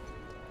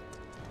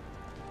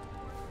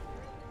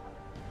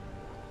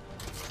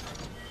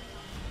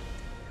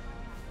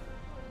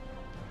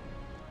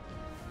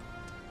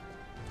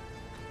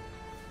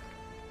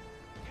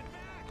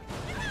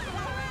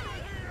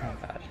 Oh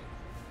god.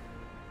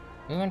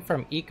 We went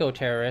from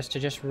eco-terrorist to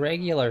just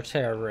regular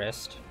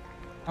terrorist.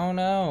 Oh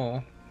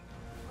no.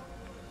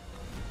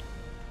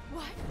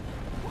 What?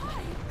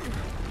 Why?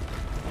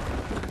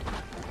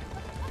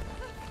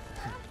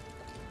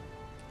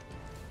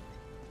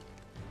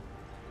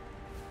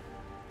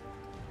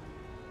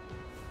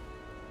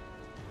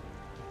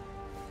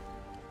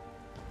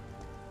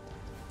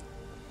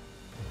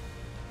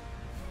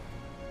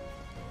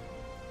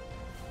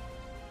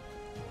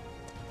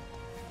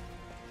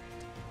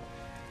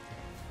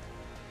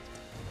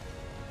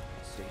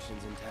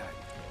 Station's intact.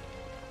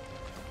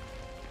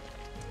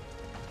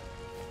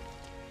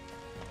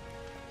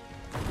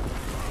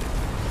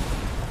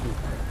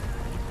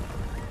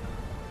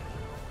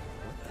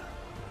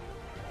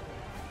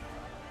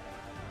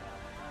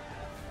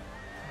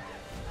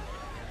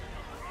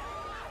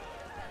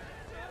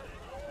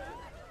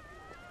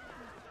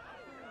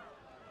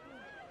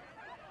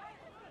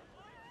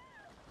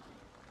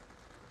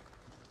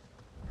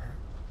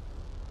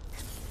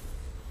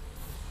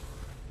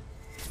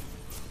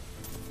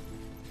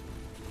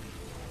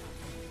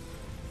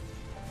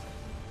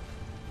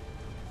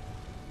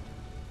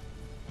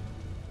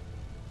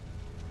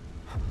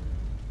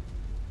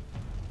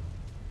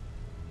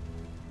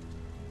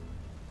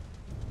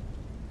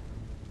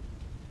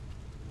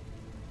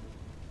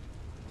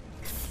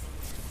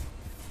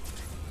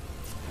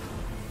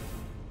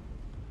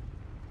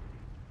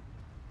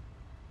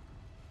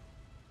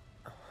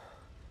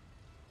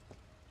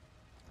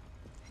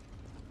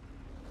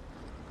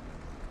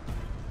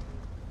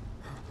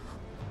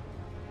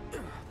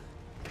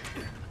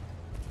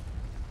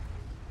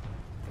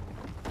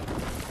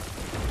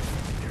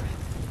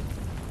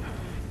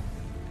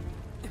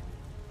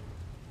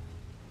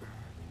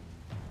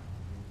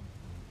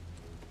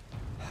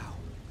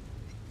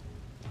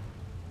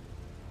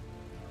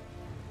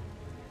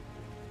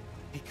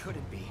 He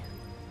couldn't be.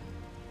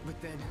 But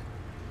then...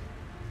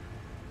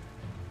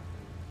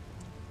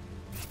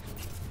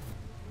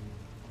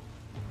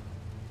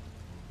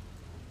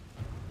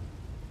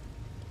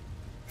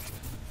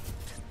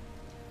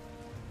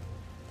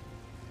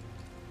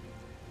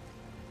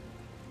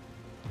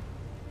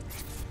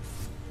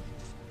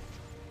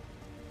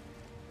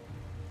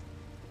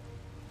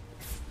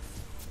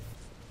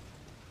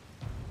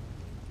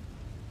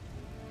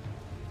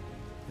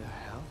 The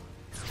hell?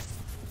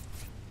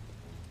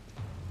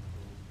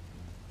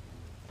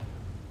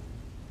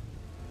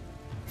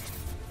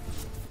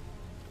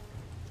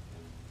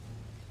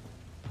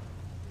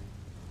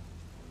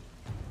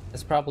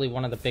 That's probably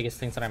one of the biggest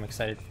things that I'm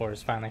excited for,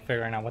 is finally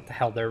figuring out what the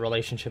hell their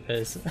relationship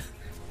is.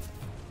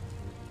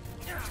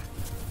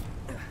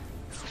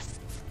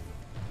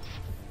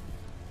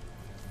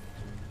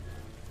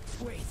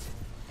 Wait.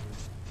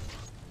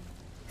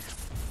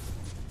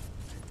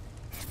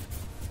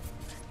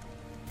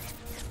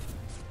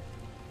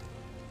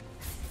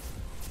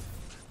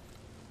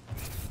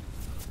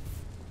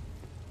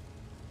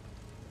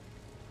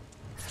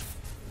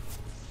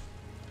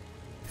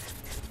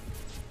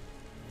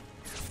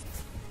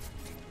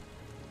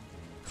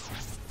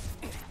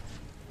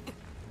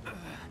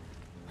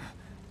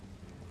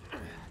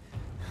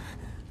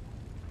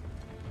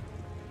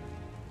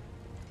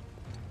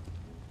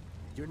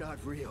 You're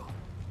not real.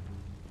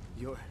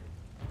 You're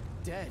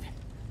dead.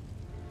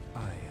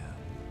 I am.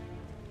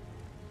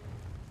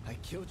 I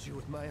killed you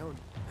with my own...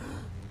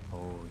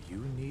 Oh, you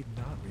need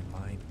not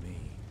remind me.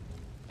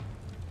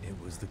 It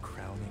was the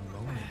crowning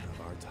moment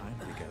of our time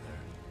together.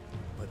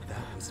 But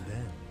that was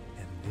then,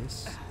 and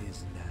this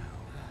is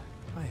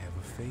now. I have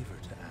a favor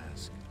to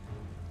ask.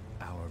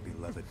 Our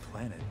beloved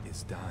planet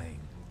is dying.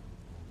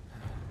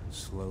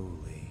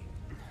 Slowly.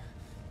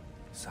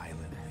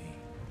 Silently.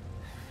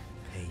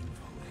 Painfully.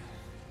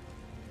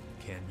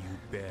 Can you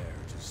bear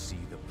to see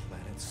the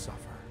planet suffer?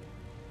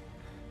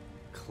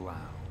 Cloud.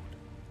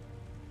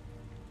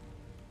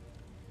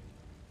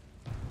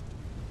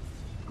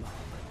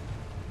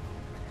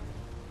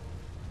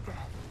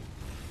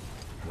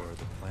 Were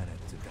the planet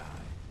to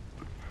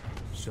die,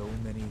 so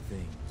many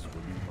things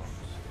would be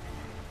lost.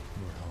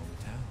 Your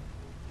hometown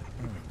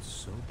that burns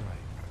so bright.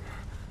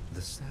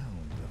 The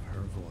sound of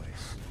her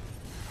voice,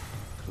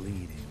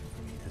 pleading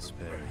for me to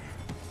spare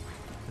you.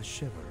 The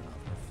shiver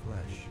of her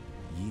flesh,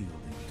 yielding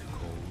to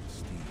cold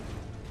steel.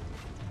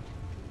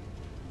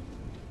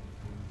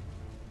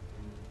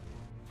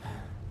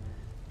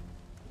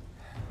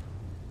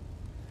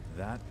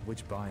 That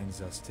which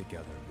binds us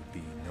together would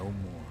be no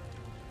more,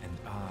 and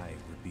I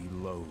would be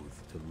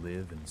loath to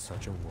live in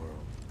such a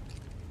world,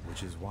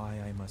 which is why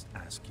I must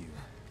ask you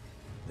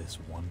this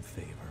one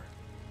favor.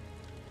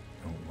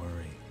 Don't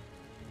worry,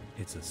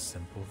 it's a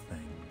simple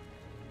thing.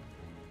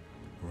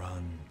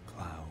 Run,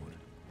 Cloud.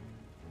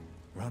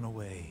 Run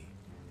away.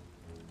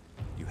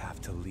 You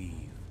have to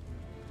leave.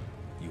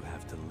 You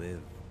have to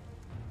live.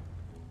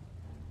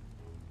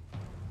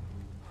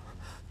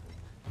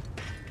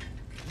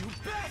 You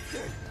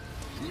bastard!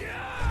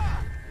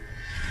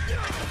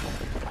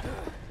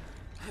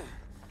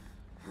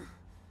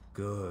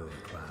 Good,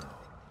 Cloud.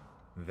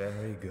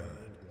 Very good.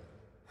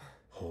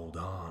 Hold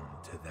on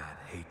to that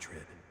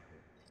hatred.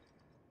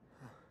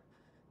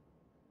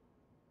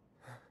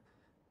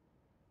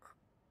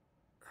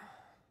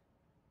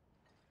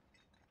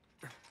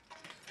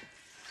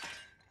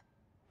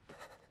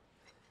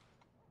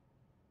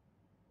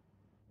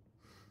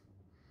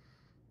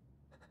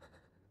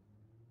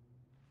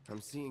 I'm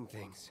seeing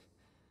things.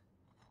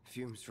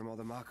 Fumes from all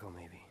the Mako,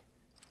 maybe.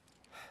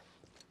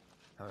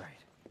 All right.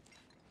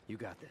 You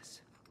got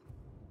this.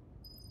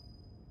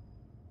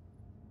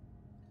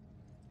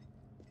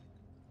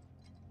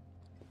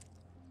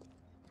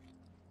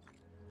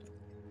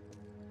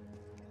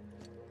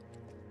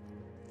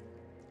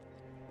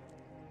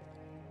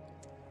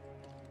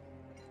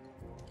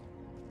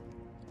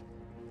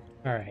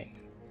 Alright.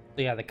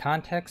 So yeah, the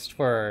context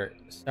for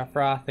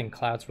Sephiroth and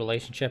Cloud's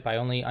relationship I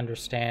only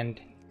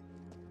understand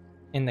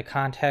in the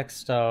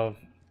context of,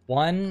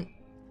 one,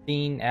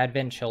 seeing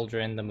Advent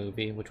Children, the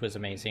movie, which was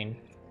amazing.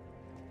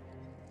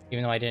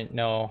 Even though I didn't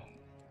know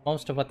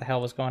most of what the hell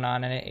was going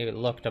on in it, it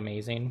looked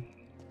amazing.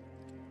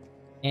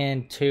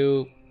 And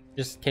two,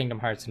 just Kingdom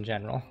Hearts in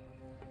general,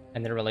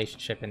 and their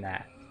relationship in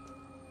that.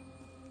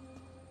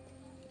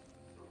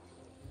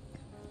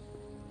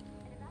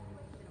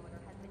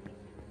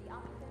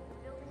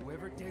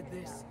 Whoever did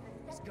this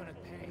is gonna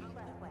pay.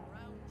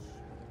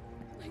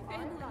 My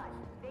family,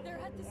 they're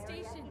at the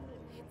station.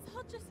 It's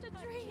all just a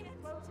dream.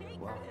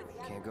 Well,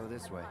 can't go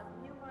this way.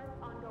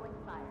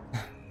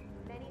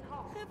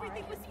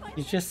 Everything was fine.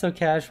 He's just so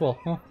casual.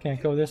 Oh,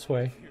 can't go this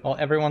way. While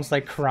everyone's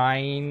like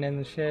crying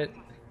and shit.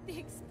 The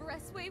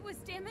expressway was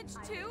damaged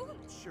too?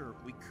 Sure,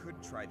 we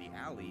could try the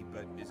alley,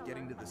 but is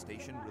getting to the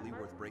station really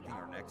worth breaking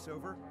our necks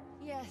over?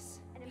 Yes,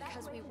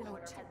 because we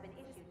won't. Has been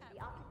issued to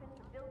the occupants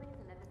of buildings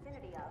in the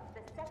vicinity of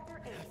the Sector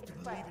 8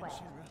 Expressway.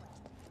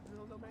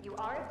 You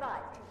are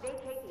advised to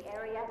vacate the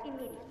area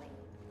immediately.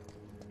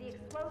 The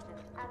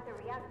explosions at the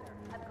reactor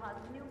have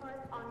caused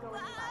numerous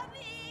ongoing fires.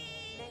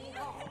 Many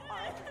homes are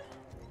at risk.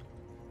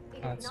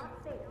 It is not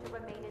safe to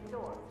remain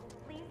indoors.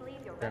 Please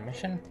leave your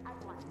Permission? residences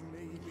at once.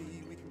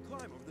 Maybe we can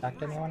climb over the Talk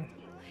to anyone?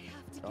 I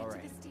have to get All to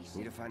right. the station.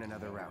 Need to find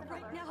another route.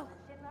 Right now.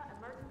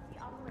 Emergency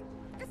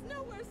operations. It's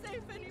nowhere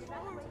safe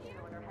anymore. Evacuation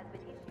order has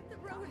been issued. The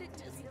road had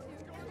just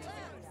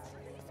collapsed.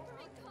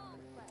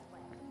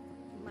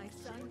 My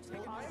son took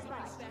me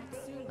back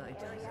soon. I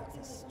don't have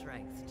the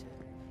strength to.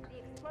 The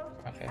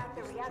explosions Okay. at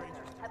the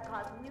reactor have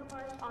caused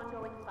numerous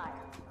ongoing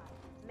fires.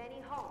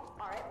 Many homes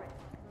are at risk.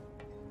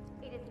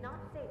 It is not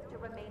safe to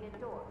remain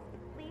indoors.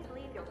 Please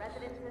leave your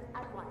residences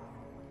at once.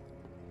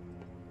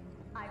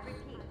 I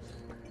repeat.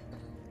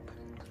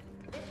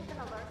 This is an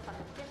alert from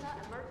the Shinra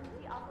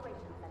Emergency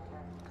Operations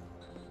Center.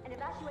 An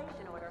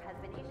evacuation order has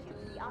been issued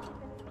to the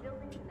occupants of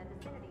buildings in the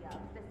vicinity of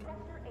the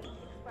Sector 8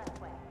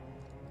 Expressway.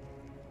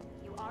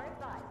 You are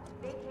advised to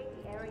vacate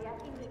the area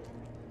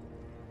immediately.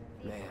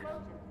 The Man,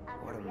 explosions at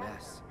what the a reactor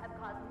mess. have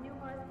caused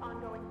numerous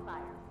ongoing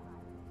fires.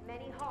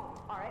 Many homes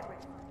are at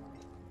risk.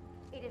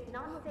 It is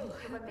not safe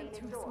to remain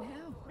indoors.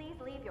 Please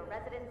leave your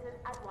residences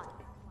at once.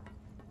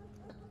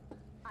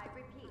 I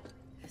repeat.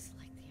 It's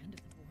like the end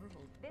of the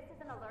world. This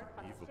is an alert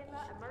from the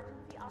Shinra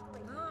Emergency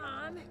Operations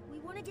Mom, we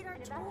want to get our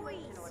An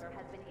evacuation toys. order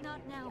has been issued Not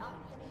to the now.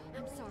 occupants of I'm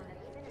buildings sorry. in the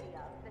vicinity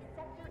of the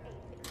Sector 8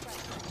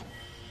 Expressway.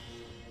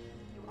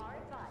 You are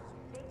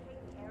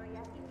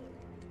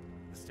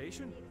The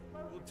station?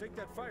 We'll take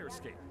that fire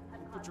escape.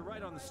 We'll put you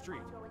right on the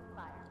street.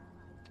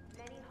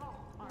 Many homes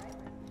are at risk.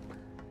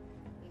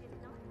 It is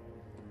not.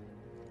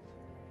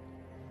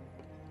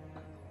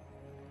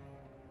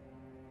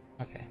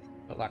 Okay,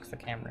 it locks the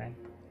camera in.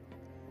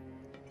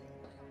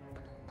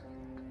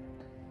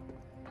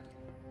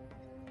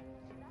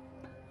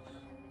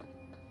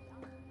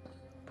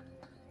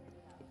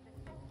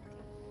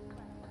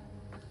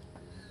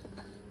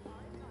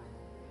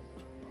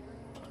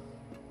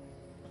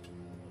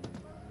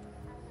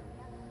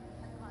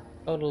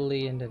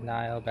 Totally in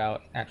denial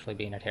about actually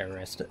being a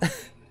terrorist.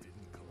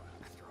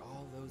 After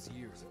all those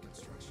years of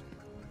construction.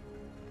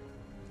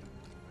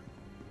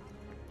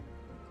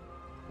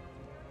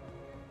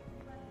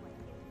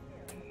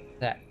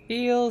 That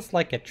feels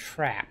like a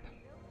trap.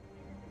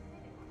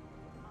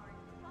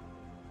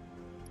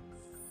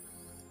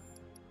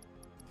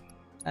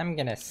 I'm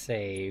gonna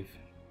save.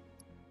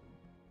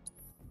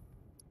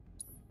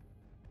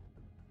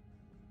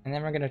 And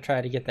then we're gonna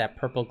try to get that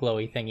purple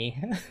glowy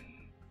thingy.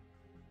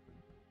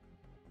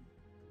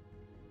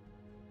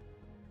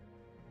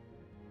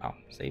 Oh,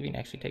 saving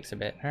actually takes a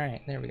bit.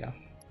 Alright, there we go.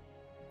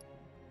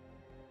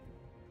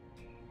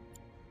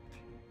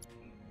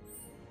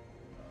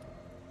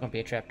 Don't be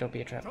a trap, don't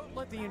be a trap. Don't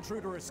let the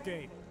intruder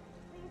escape.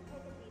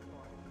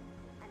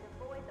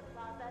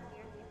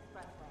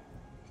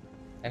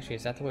 Actually,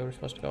 is that the way we're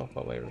supposed to go?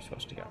 What way are we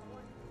supposed to go?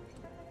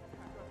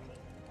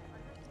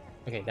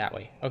 Okay, that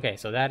way. Okay,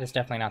 so that is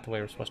definitely not the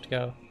way we're supposed to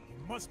go.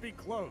 You must be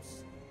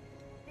close.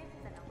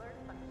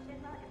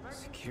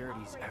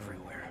 Security's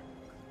everywhere.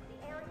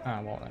 Oh,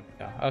 it won't let me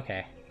go.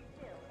 Okay.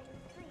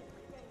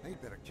 They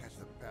better catch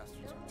the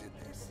bastards who did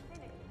this.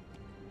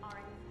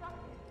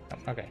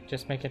 Oh, okay,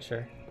 just making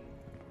sure.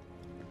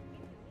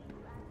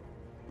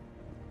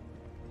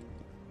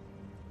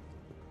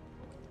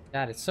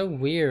 God, it's so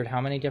weird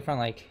how many different,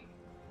 like,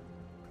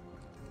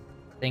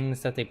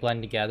 things that they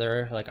blend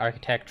together, like,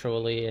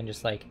 architecturally and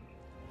just, like,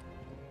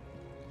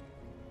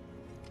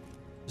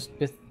 just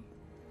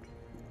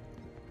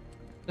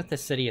with the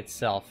city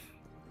itself.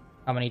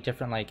 How many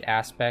different, like,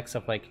 aspects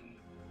of, like,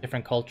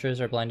 different cultures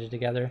are blended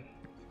together.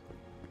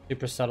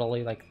 Super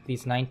subtly, like,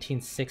 these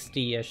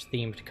 1960-ish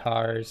themed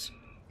cars.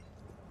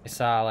 I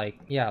saw, like,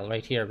 yeah,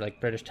 right here, like,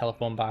 British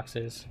telephone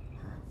boxes.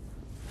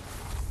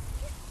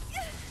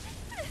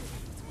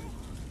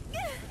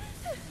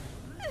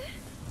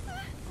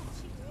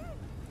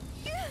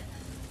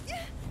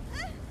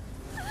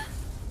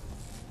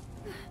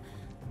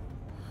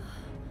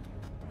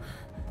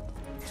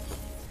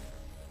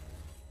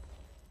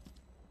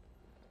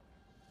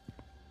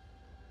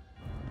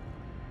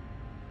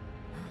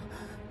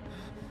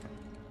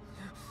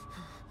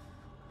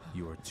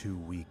 You are too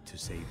weak to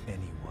save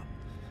anyone.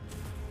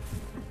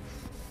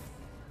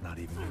 Not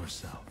even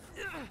yourself.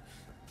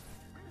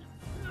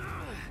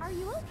 Are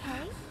you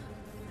okay?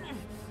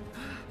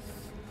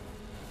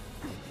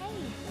 Hey,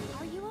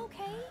 are you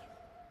okay?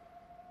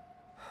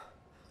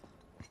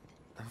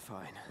 I'm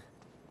fine.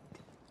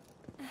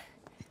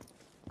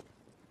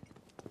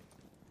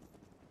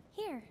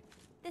 Here,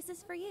 this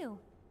is for you.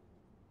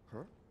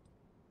 Huh?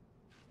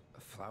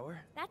 A flower?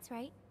 That's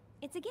right.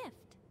 It's a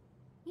gift.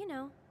 You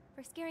know,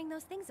 for scaring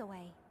those things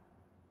away.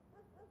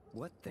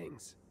 What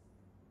things?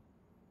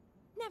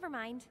 Never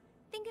mind.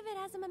 Think of it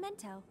as a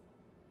memento.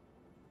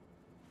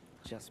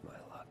 Just my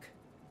luck.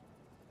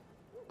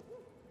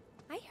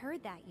 I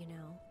heard that, you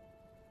know.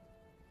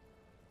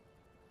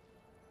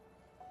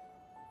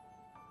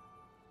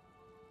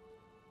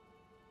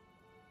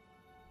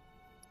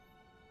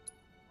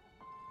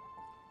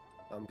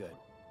 I'm good.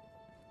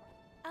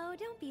 Oh,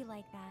 don't be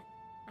like that.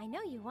 I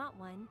know you want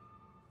one.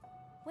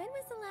 When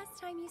was the last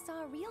time you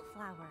saw a real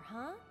flower,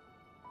 huh?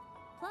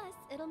 Plus,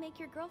 it'll make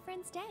your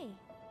girlfriend's day.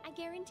 I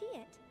guarantee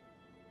it.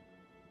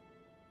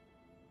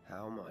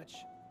 How much?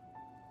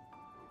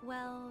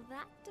 Well,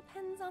 that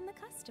depends on the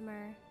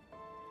customer.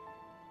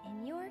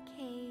 In your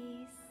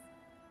case...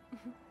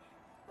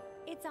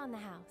 it's on the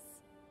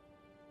house.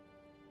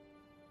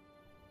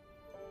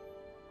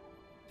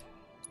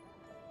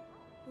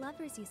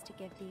 Lovers used to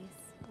give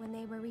these when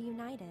they were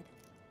reunited.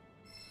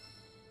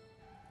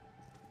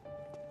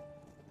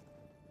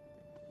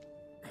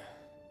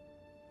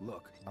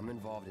 Look, I'm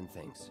involved in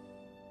things.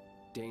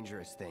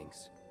 Dangerous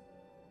things.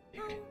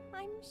 Oh,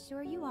 I'm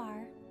sure you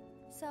are.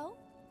 So?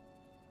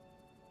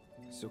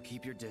 So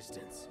keep your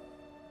distance.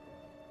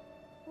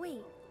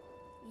 Wait,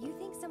 you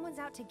think someone's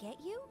out to get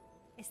you?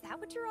 Is that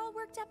what you're all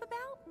worked up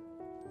about?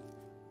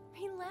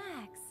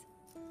 Relax.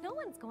 No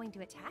one's going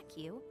to attack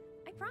you.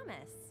 I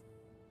promise.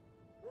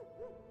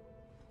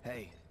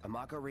 Hey, a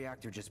Mako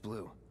reactor just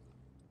blew.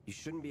 You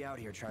shouldn't be out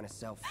here trying to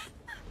sell...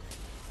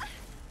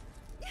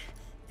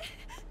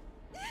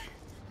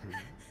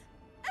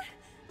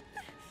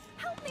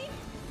 Help me!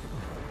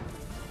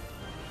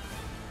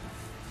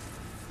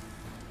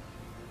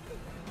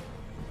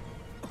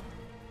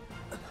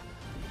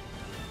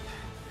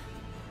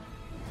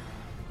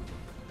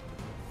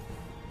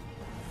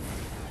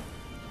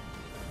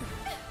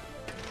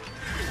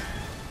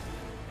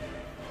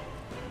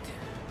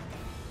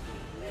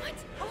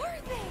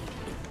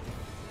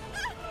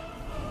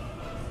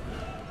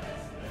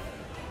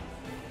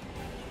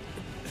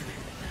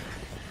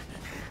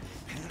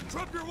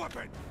 Drop your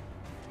weapon!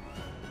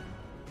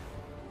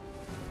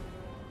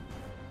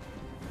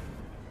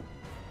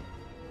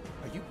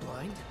 Are you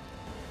blind?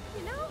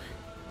 You know,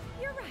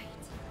 you're right.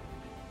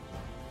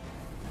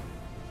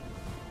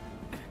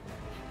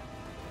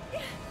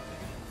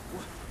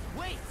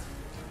 Wait!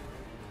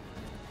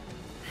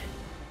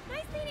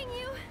 Nice meeting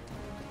you.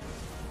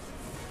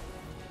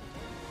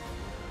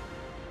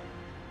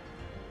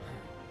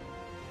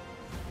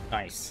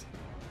 Nice.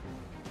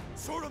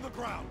 Sword on the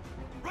ground!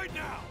 Right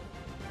now!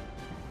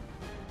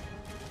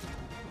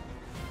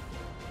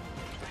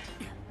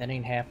 That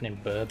ain't happening,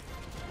 bub.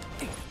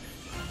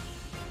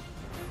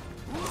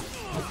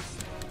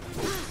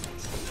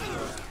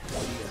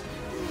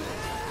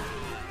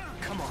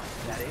 Come on,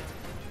 that it?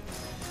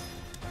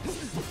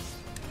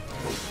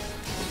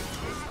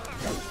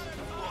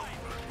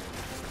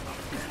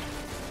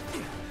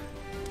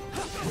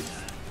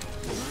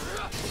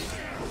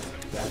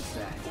 That's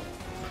that.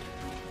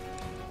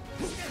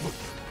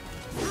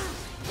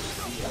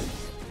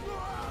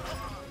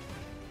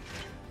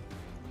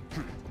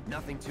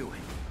 Nothing to it.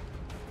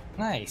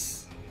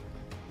 Nice.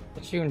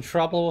 Puts you in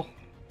trouble,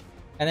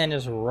 and then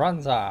just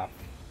runs off.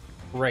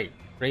 Great.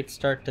 Great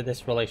start to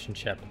this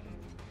relationship.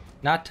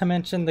 Not to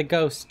mention the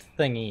ghost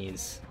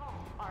thingies.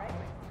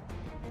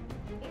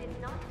 It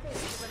is not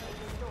safe to remain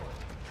indoors.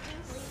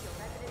 Please leave your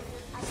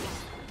residences at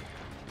once.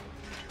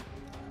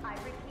 I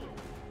repeat.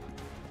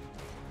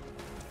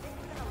 This is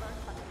an alert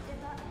from the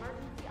VII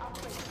Emergency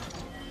Operations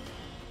Center.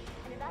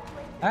 An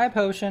evacuation Hi,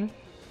 Potion.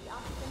 the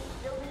occupants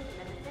buildings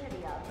in the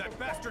vicinity of That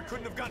bastard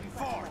couldn't have gotten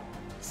far!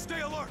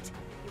 Stay alert!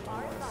 You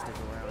are advised Stick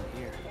around to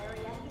here. the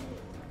area immediately.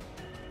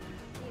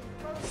 The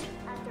explosion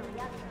at the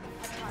reactor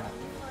has caused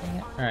numerous Dang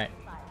it. ongoing Alright.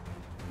 fires.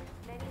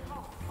 Many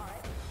homes are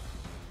at risk.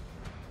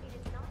 It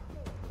is not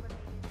safe to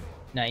remain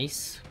indoors. Nice.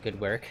 Good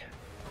work.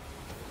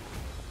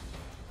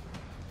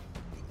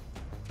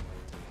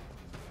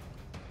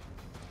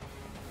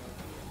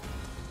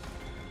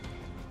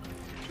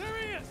 There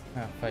he is!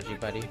 Oh, fudgy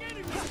buddy. HQ,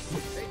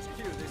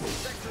 this is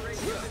Sector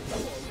 8 Unit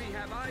 4. We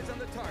have eyes on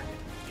the target.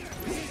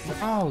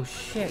 Oh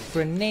shit,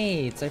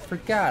 grenades! I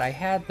forgot I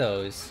had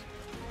those.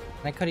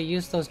 And I could have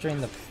used those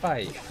during the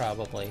fight,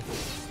 probably.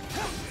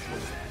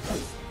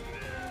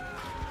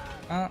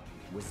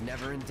 Was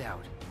never in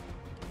doubt.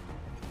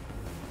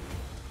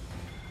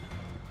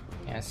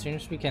 Yeah, as soon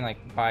as we can,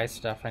 like, buy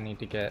stuff, I need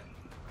to get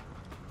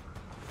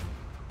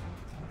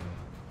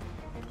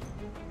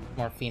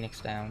more Phoenix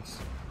Downs.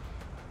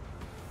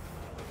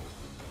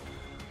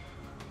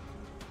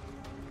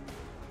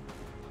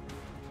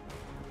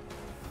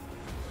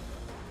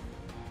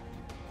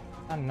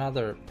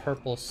 Another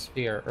purple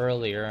sphere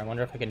earlier. I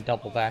wonder if I can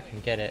double back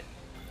and get it.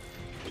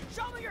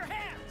 Show me your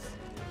hands!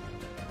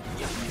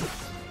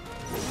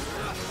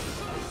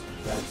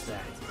 That's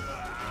that.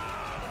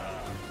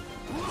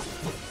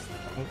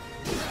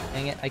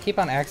 Dang it, I keep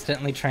on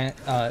accidentally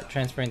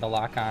transferring the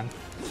lock on.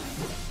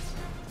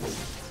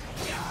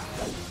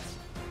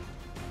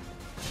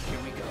 Here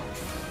we go.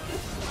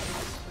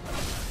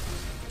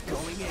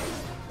 Going in.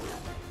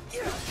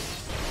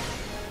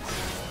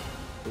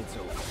 It's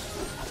over.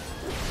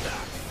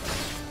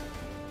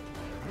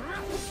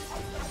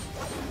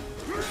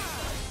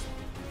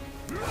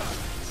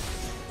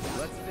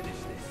 Let's finish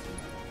this.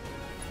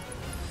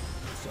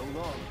 So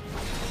long.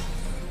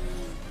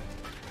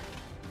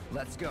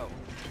 Let's go.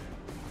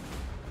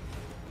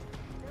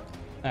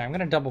 Alright, I'm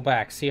gonna double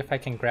back, see if I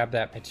can grab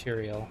that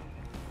material.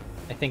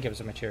 I think it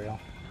was a material.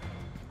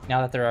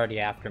 Now that they're already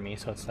after me,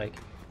 so it's like,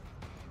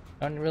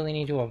 don't really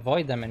need to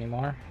avoid them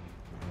anymore.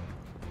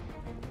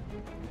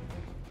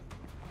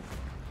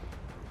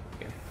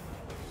 Here.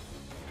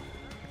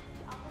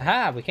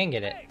 Aha, we can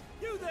get it.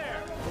 You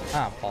there!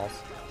 Ah, balls.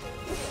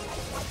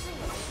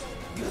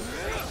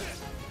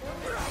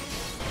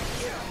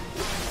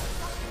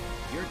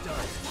 You're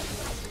done.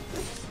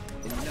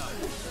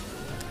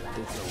 Enough.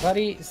 It's over.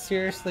 Buddy,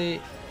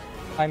 seriously,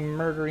 I'm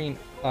murdering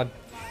a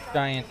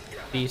giant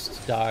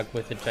beast dog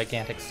with a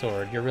gigantic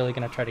sword. You're really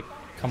gonna try to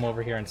come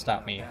over here and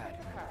stop me?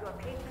 Your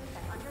patience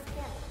and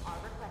understanding are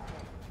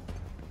requested.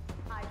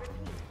 I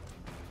repeat.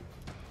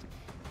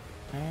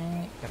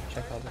 Alright, gotta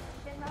check all the...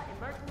 VII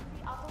Emergency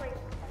Operations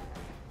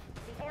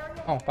Center. The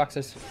area Oh,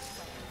 boxes.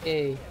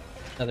 Yay.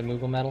 Another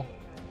Moogle medal.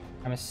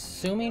 I'm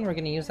assuming we're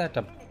gonna use that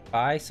to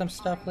buy some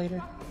stuff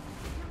later.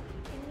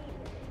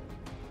 immediately.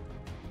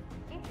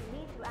 If you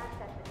need to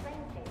access the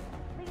train station,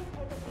 please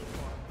take a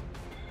detour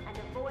and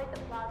avoid the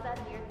plaza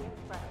near the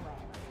expressway.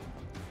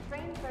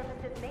 Train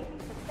services may be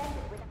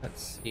suspended with.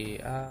 Let's see,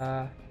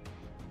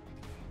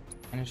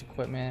 manage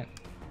equipment.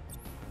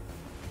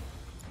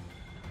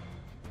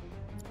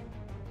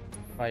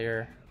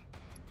 Fire.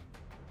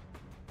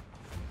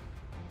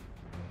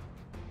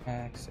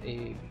 Max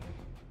A.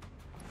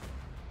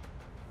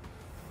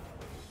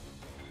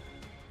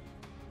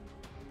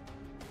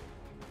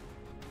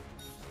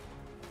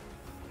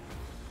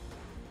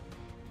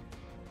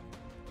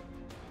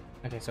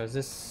 Okay, so is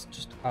this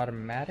just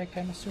automatic,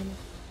 I'm assuming?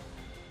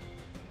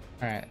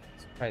 Alright,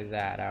 let's try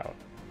that out.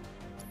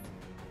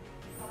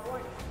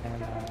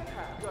 And,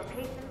 Your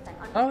patience and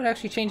Oh, it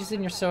actually changes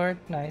in your sword.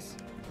 Nice.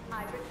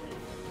 I repeat.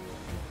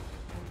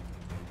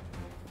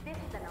 This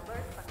is an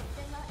alert from the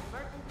Shinra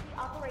Emergency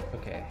Operations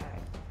Okay.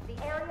 Center. The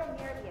area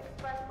near the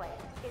expressway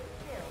is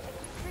still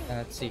extremely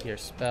Let's see here.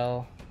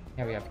 Spell.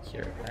 Yeah, we have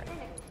cure. Alright.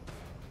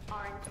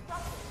 are instructed.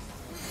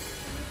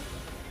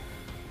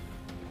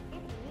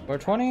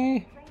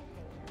 420.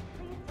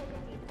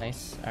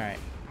 Nice. Alright.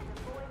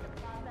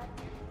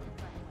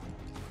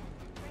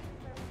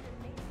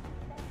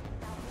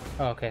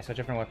 Oh, okay, so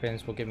different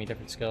weapons will give me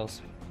different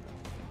skills.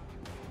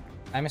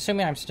 I'm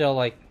assuming I'm still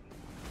like...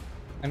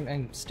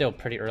 I'm still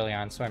pretty early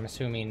on, so I'm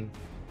assuming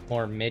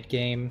more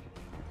mid-game.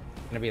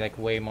 Gonna be like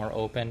way more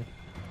open.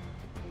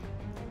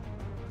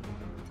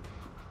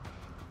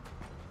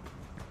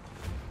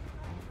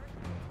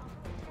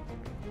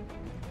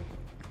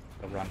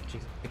 Oh, run.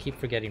 Jeez, I keep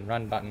forgetting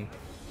run button.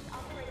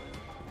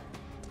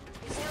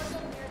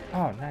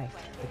 Oh, nice.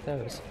 Get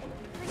those.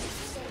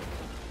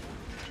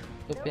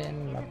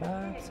 Open my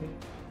box.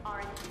 Are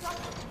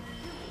instructed to leave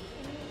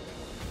immediately.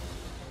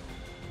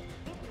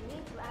 If you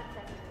need to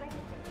access the train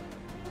station,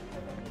 please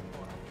take a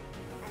detour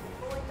and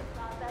avoid the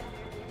plaza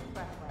near the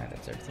expressway. Alright,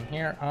 that's everything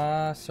here.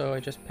 So I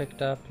just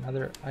picked up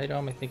another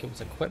item. I think it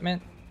was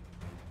equipment.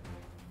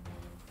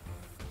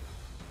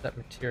 That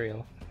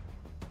material.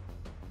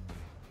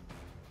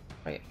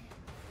 Right.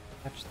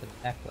 Catch the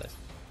necklace.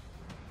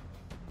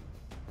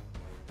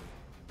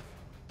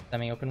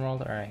 Semi-open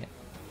world? Alright.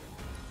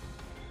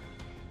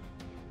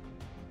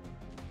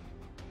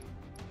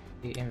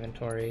 The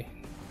inventory.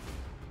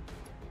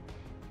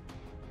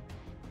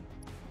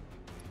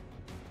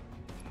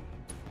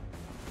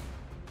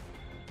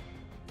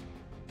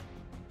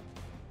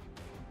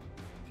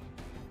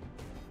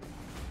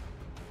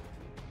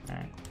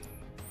 Alright.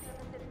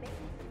 Services may be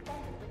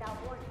suspended without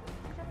warning.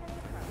 Should they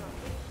occur,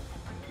 locations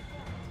and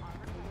understandings are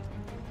protected.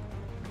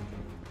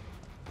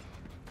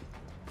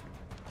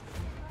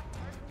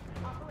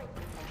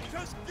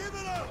 Just give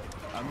it up!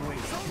 I'm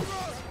waiting. Don't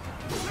run!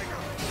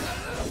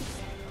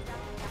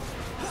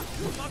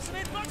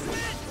 Marksman!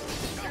 Marksman!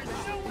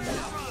 There's nowhere to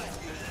run!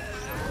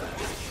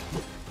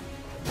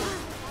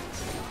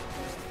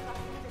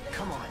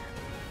 Come on.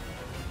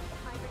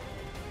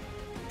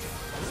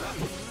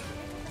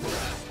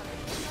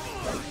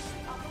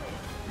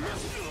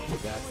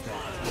 That's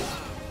that.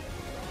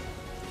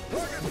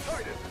 Target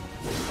sighted!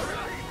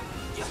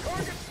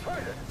 Target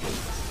sighted!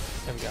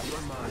 There we go.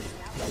 You're mine.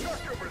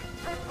 Documents, good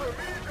for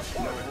immediate No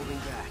deployment! holding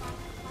back.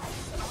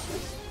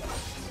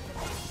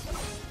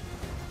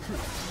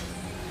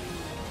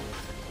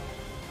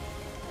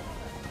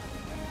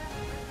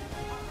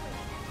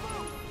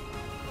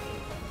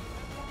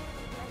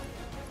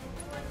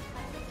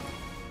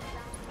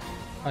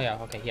 Oh yeah,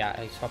 okay, yeah,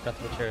 I swapped out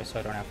the material so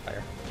I don't have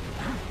fire.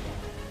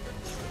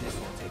 This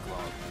won't take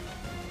long.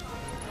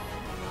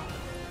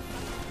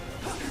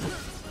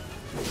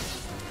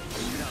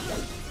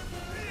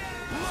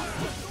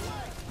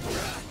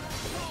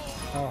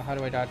 Oh, how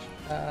do I dodge?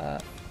 There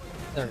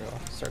we go,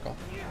 circle.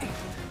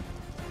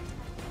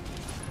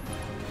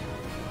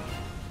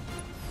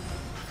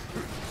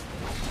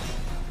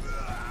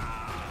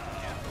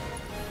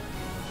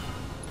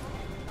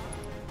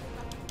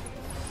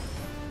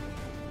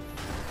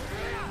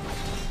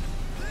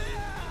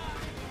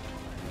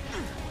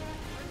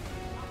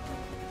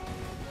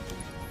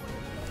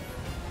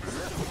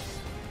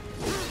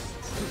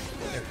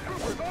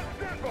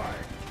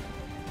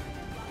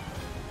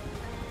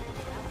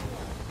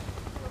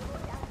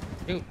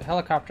 Shoot,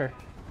 helicopter.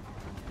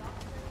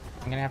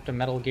 I'm gonna have to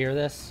Metal Gear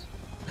this.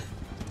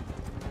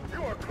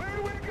 You are clear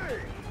to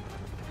engage!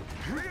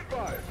 Be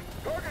advised,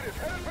 target is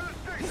headed for the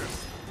station!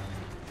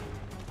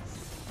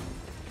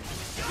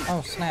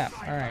 Oh snap,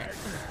 alright.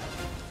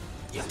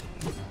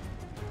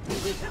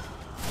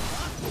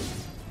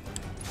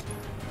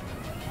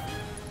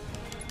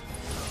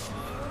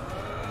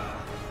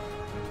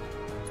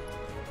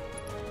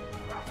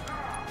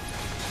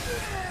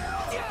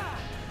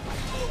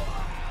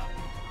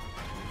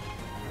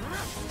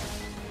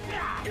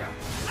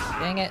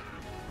 Dang it.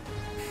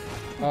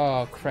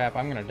 Oh crap,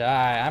 I'm gonna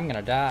die, I'm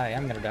gonna die,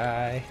 I'm gonna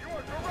die. You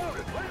are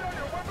surrounded! Lay down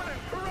your weapon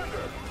and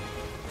surrender!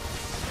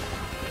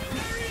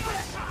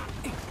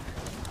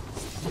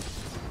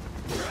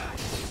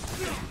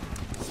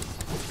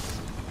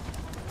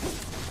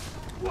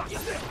 Oh,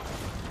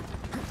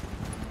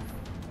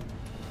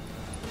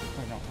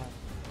 no.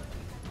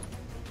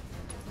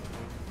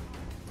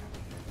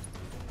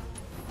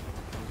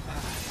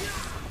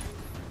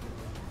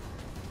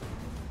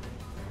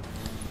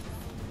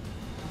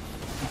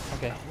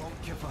 Okay. I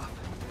won't give up.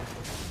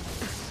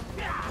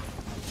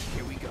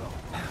 Here we go.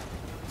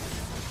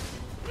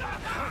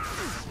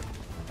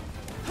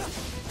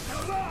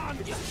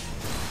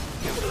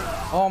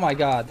 Oh my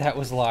god, that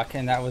was luck,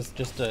 and that was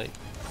just a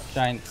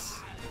giant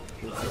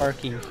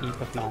sparking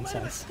heap of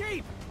nonsense.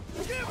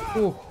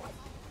 Ooh.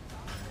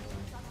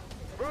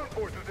 Ground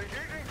forces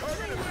engaging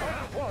target in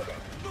Titan Plaza.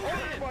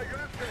 Orders by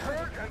units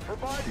converge and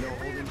provide No immediate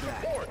holding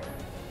back. support.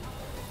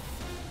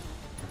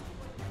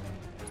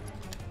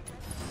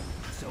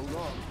 So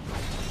long.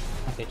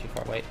 Okay, too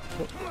far. Wait.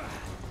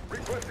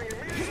 Requesting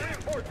immediate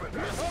reinforcement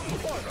at Mountain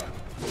Plaza.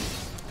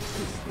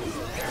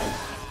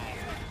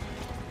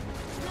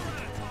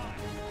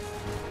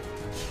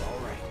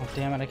 Oh,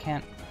 damn it, I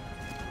can't.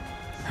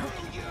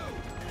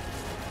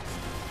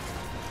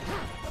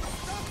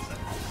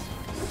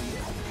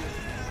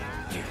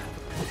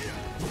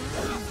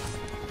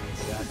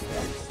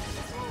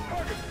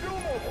 Target still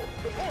mobile.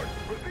 Support.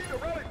 Proceed to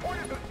rally point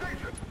at the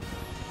station.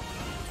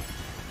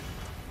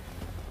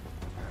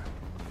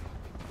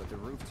 But the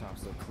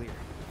rooftops look clear.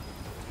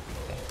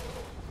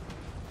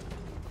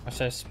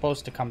 So I was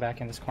supposed to come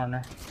back in this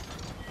corner.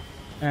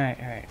 Alright,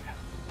 alright.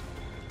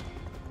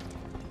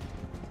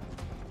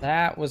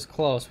 That was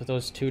close with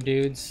those two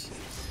dudes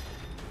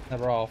that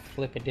were all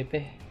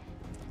flippy-dippy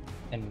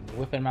and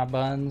whipping my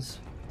buns.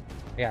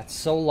 I got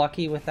so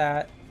lucky with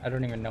that, I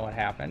don't even know what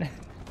happened.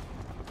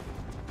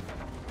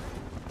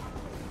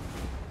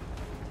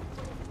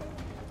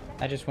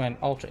 I just went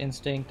Ultra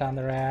Instinct on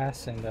their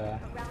ass and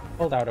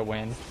pulled out a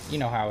win. You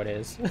know how it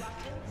is.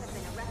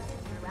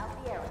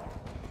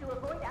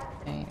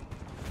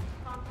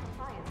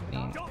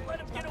 Don't let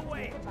him get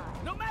away,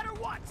 no matter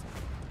what.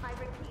 I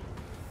repeat.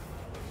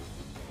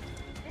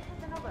 This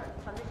is an alert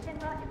from the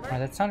Shinra Emergency. Oh,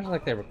 that sounded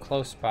like they were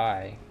close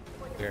by.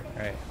 Here,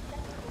 right.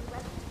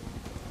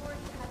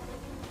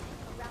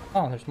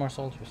 Oh, there's more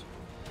soldiers.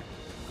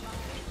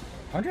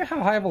 I wonder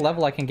how high of a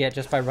level I can get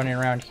just by running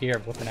around here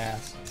whooping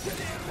ass.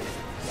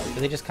 Do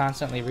they just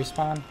constantly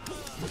respawn?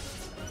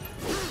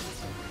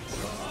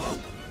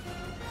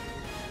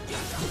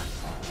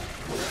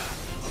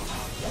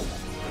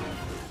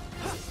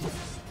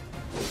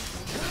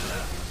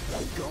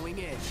 Going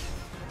in.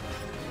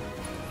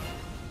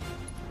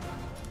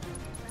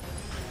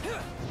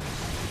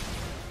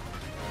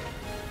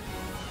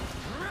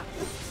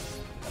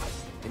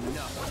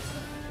 Enough.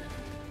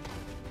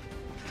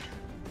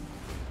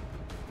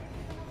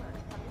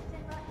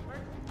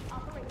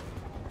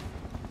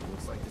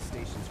 Looks like the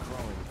station's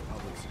crawling with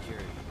public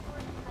security.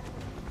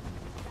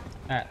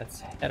 Alright,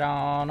 let's head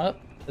on up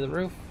to the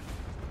roof.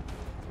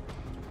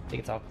 I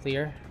think it's all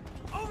clear.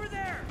 Over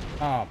there!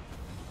 Oh,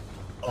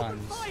 Open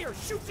guns. fire!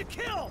 Shoot to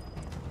kill!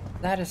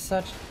 That is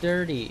such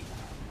dirty.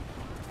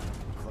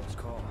 Close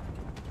call.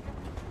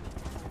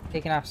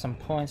 Taking off some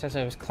points as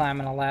I was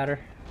climbing a ladder.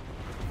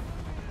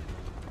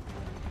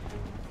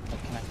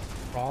 What, can I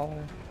crawl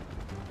or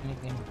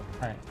anything?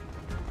 Alright.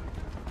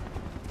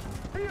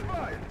 Be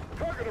advised.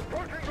 Target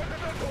approaching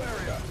residential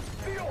area.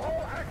 Steel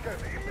Hall action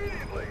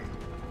immediately.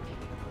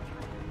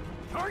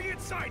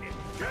 Target sighted!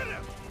 Get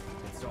him!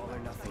 It's all or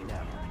nothing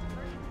now.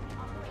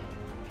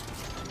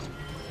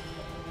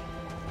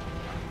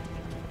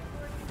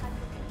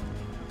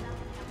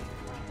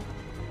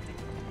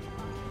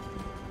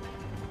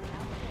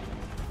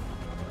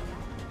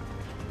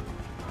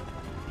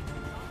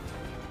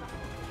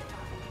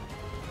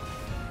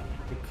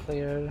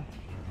 Clear.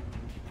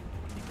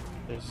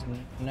 There's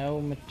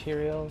no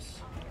materials.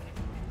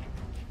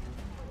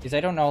 Because I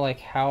don't know like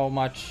how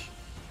much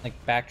like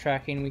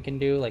backtracking we can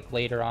do like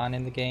later on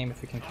in the game,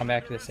 if we can come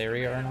back to this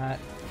area or not.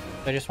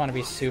 So I just want to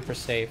be super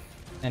safe,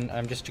 and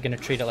I'm just gonna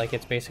treat it like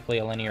it's basically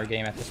a linear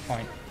game at this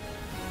point.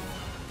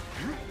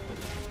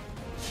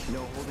 No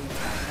holding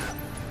back.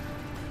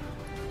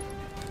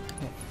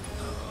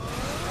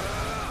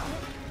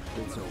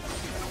 It's over.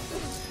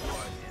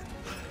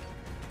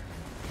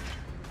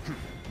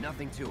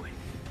 Nothing to it.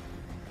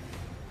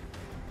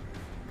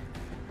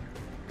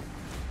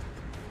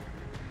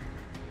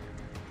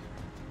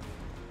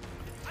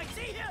 I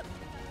see him!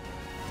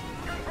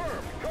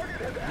 Confirmed.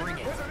 Target has Bring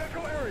entered it.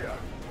 residential area.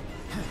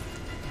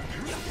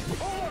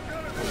 All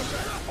lockdown is in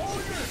effect. All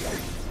units.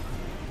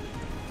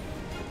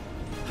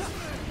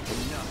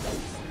 Enough.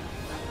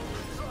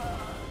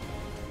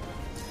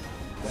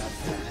 That's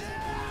that.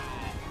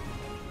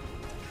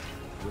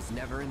 Was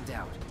never in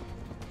doubt.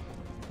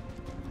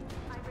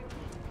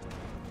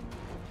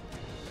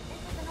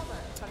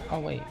 Oh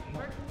wait.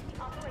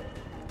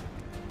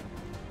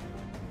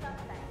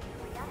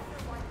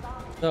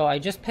 So I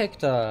just picked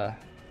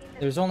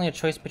there's only a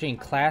choice between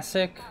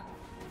classic,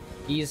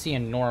 easy,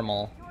 and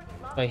normal.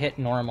 So I hit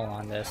normal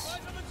on this.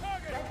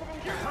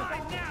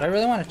 But I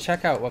really want to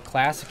check out what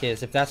classic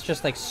is, if that's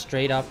just like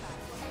straight up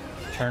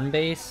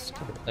turn-based.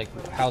 Like,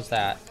 how's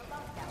that?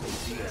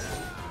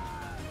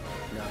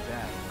 Not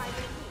bad.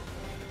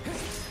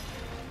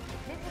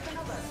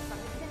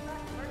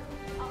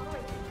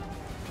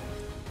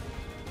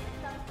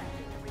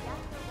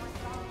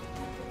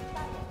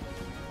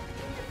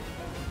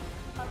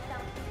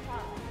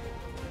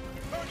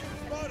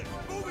 Spotted.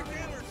 Moving to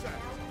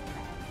intercept.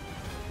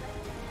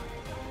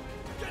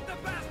 Get the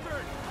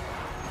bastard!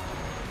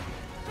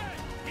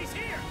 He's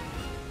here!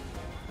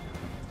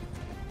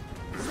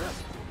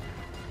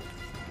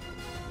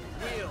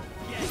 Wheel,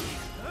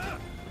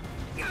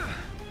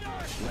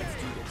 Let's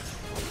do this.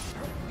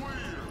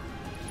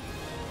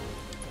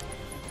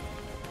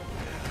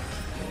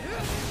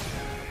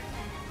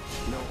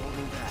 No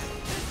holding back.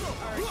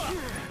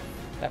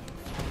 Yep.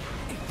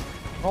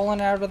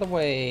 Rolling out of the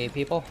way,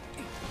 people.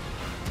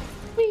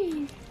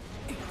 Whee!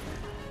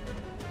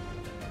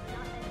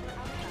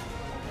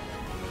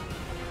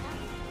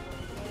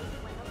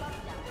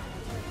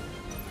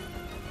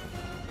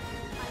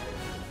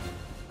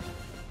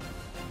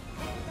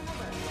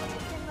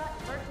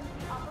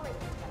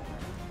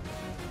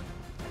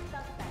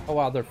 Oh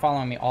wow, they're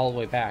following me all the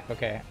way back.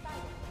 Okay.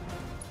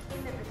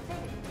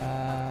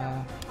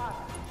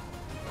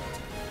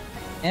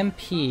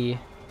 MP.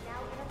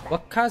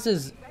 What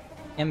causes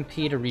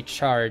MP to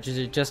recharge? Is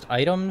it just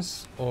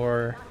items,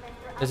 or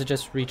does it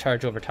just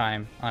recharge over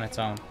time on its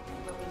own?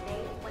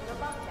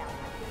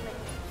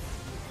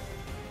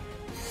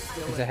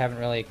 Because I haven't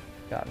really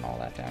gotten all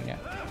that down yet.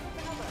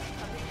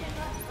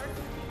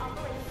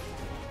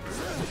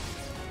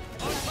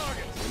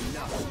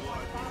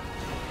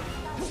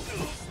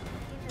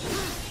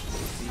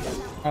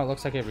 Oh, it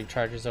looks like it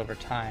recharges over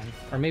time.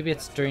 Or maybe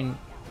it's during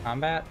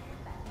combat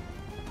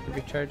it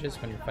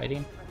recharges when you're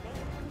fighting.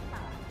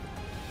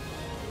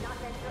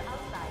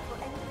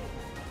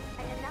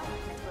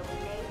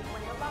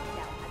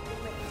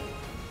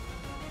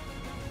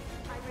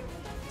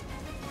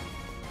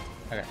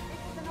 Okay.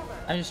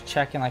 I'm just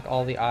checking like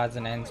all the odds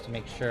and ends to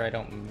make sure I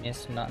don't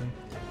miss nothing.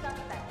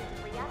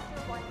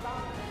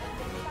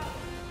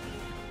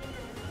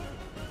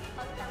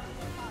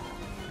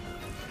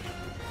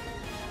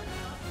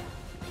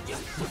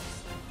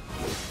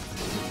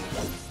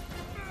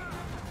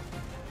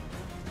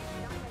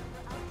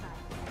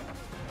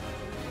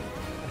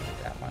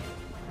 That one.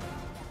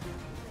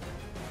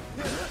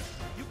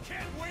 You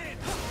can't win.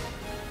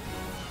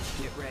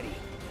 Get ready.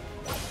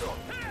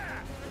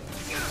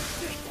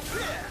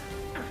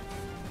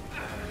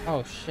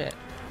 Oh shit.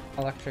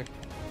 Electric.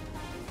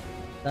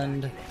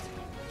 Stunned.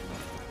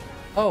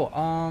 Oh,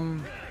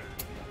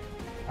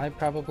 I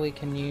probably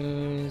can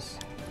use...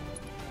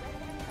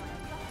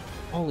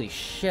 Holy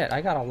shit, I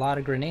got a lot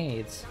of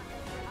grenades.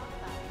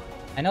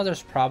 I know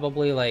there's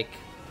probably like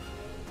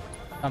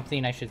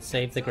something I should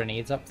save the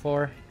grenades up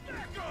for.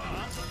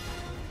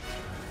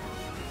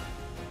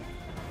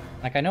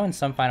 Like, I know in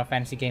some Final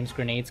Fantasy games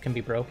grenades can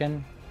be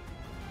broken,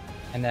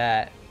 and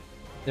that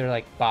they're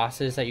like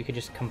bosses that you could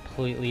just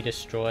completely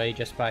destroy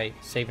just by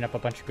saving up a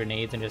bunch of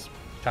grenades and just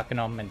chucking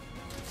them and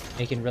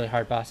making really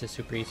hard bosses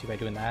super easy by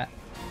doing that.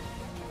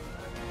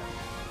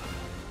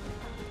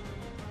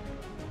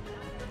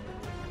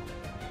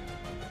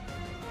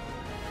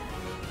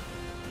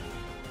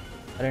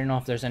 I don't know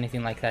if there's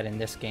anything like that in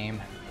this game.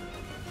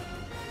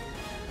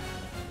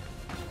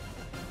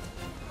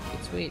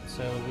 Sweet,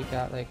 so we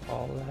got like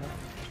all of that.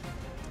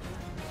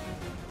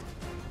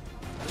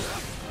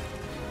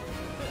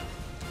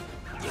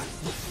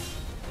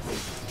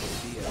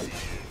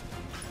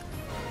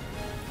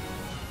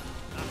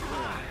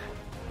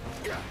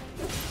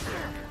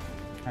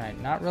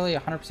 Alright, not really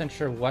 100%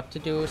 sure what to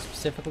do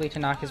specifically to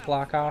knock his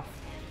block off.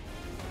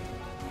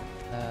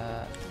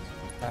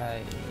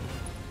 By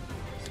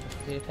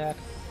the attack.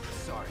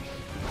 Sorry.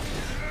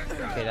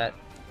 Okay, that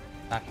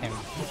knocked him.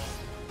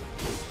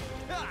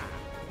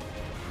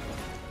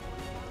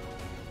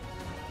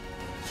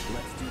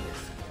 Let's do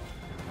this.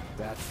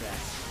 That's that.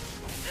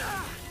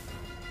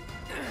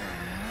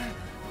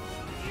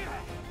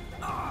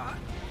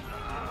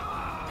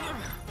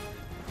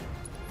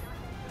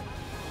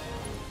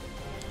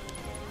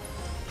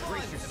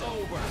 Brace yourself.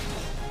 Over.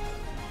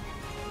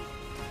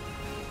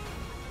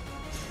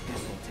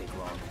 This won't take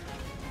long.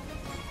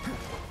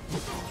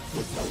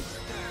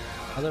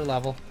 Another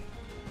level.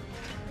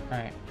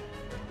 Alright.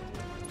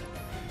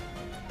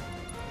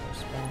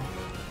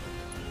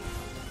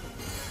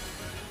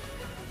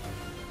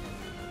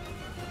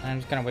 I'm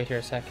just gonna wait here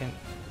a second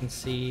and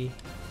see.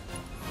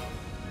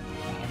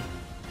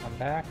 Come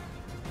back.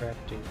 Or I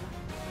have to.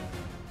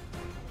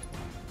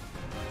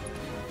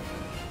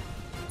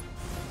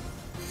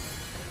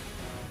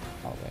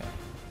 Oh wait.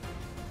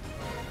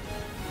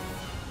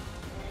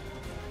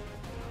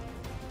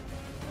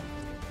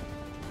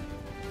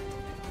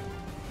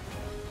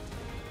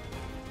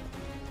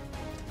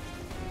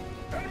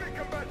 Enemy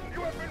combatant,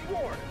 you have been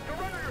warned.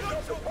 Surrender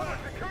yourself to fire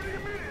security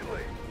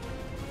immediately.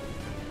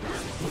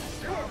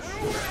 You have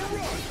nowhere to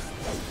run.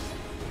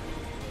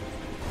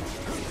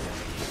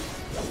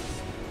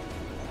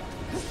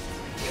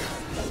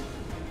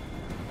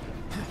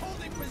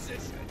 Holding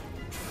position.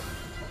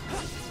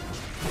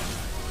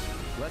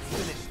 Let's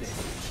finish this.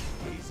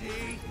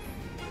 Easy.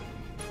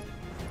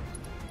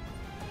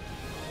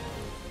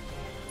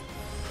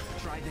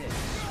 Try this.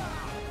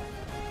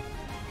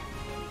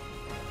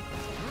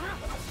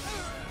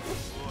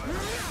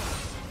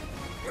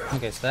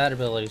 Okay, so that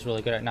ability is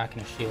really good at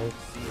knocking a shield.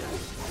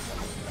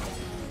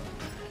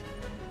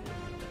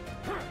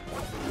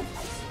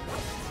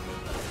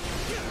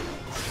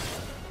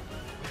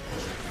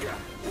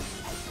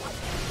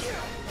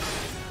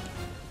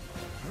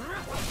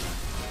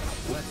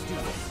 Let's do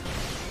this.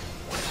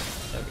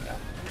 There we go.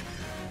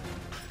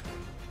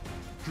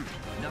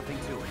 Nothing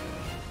to it.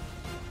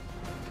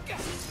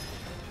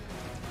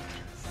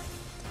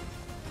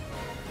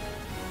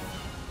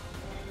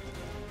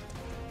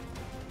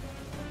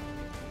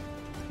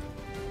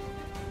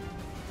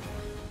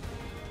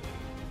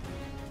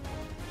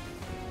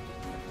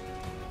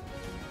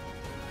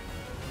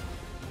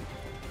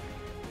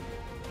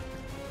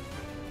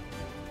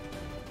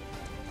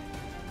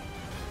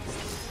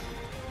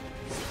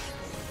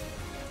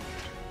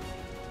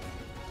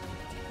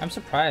 I'm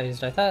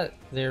surprised. I thought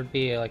there'd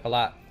be like a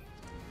lot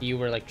few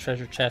were like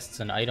treasure chests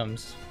and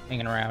items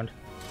hanging around.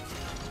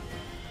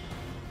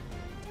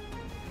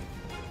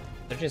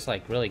 They're just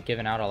like really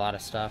giving out a lot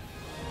of stuff.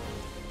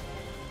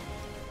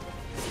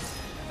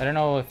 I don't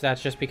know if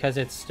that's just because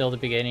it's still the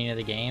beginning of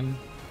the game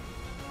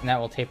and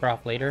that will taper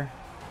off later,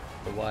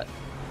 or what.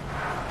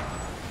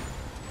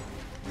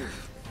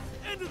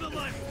 End of the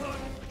line, bud.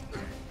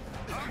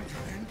 I'm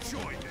gonna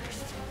enjoy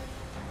this.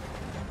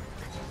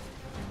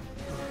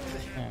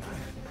 Yeah.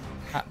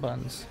 Hot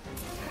buns.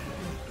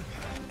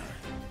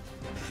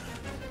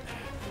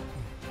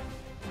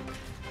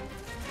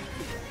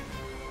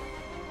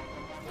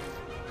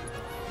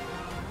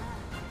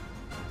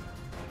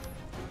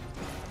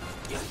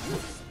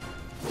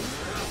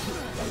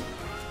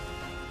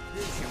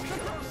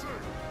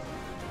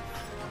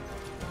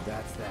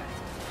 That's that.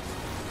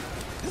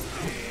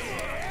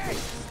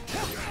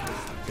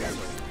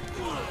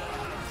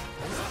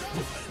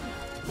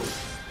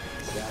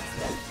 That's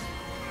that.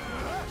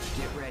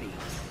 Get ready.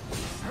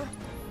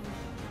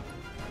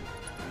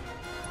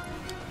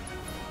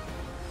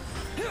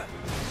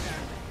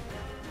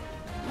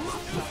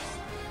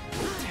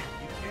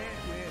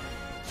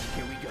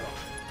 Here we go.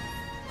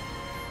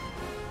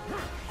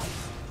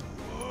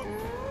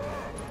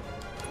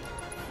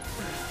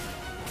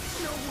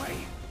 No way.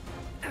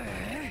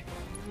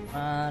 Come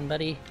on,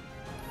 buddy.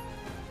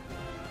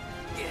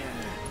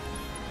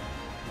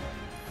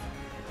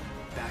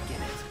 Back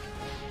in it.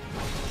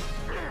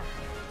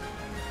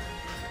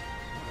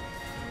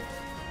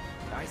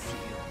 I see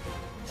you.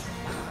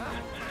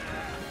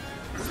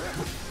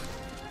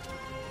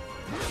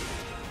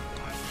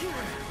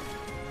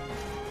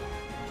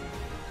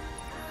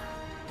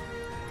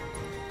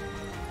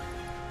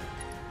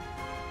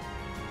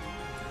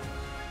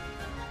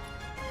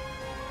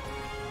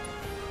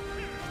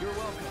 You're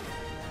welcome.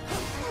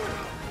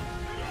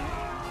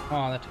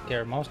 Oh, that took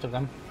care of most of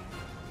them.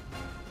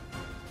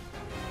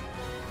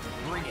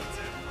 Bring it.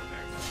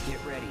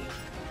 Get ready.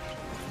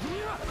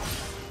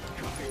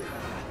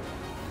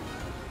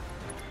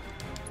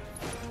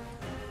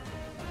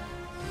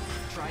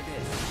 Try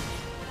this.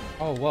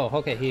 Oh, whoa,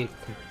 okay, he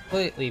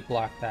completely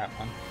blocked that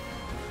one.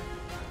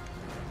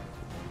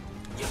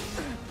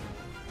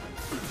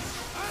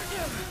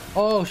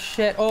 Oh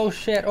shit, oh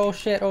shit, oh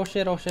shit, oh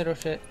shit, oh shit, oh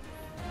shit.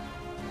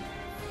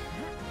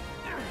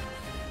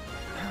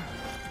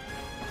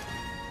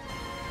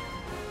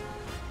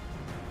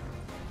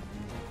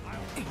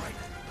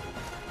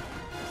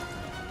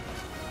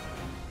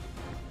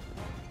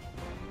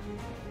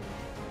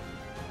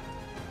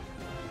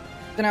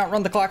 Gonna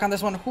outrun the clock on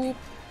this one. Whoop.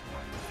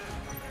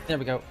 There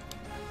we go.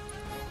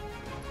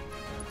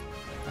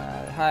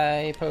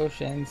 High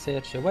potion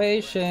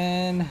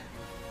situation.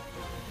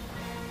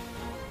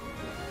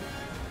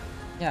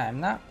 Yeah,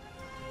 I'm not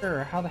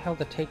sure how the hell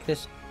to take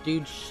this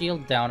dude's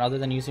shield down other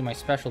than using my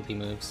specialty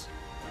moves.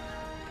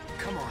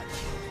 Come on.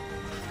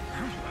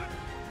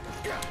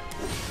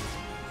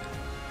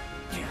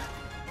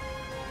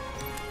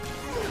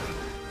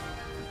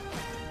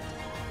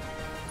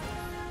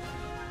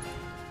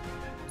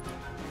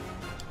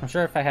 I'm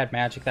sure if I had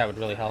magic that would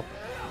really help.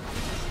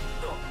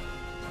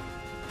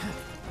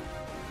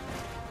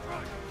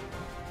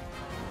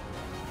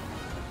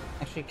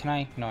 Actually, can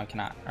I? No, I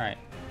cannot. Alright.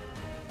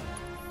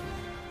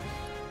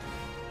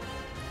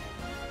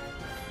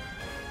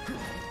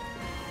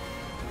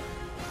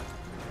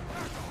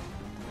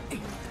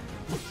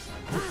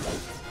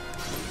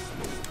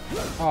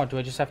 Oh, do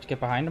I just have to get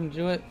behind him to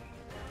do it?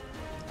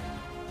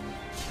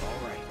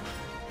 All right.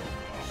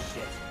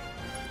 Shit.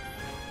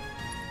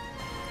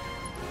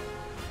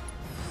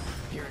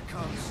 Here it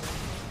comes.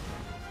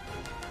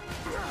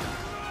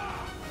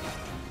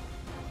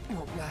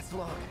 Won't last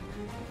long.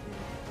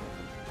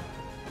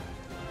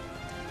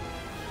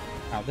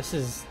 Wow, this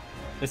is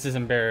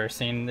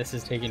embarrassing. This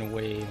is taking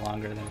way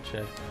longer than it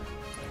should.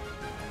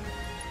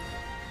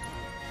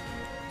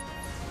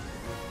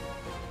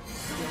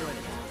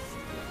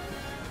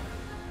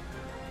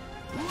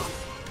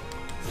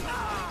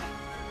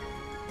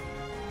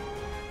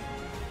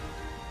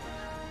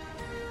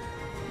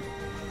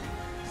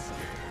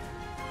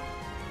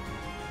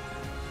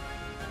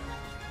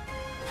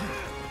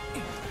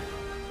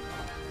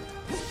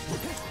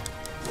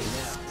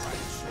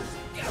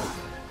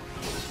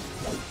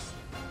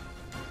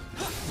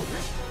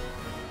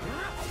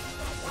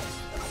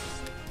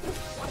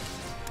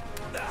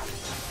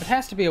 There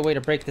has to be a way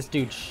to break this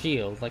dude's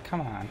shield. Like, come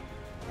on.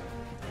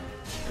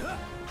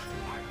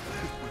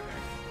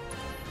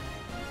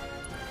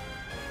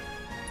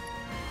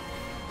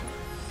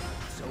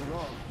 So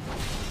long.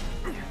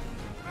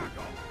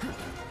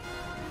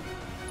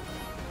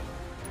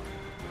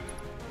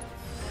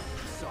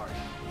 Sorry.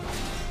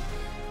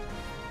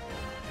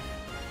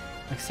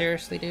 Like,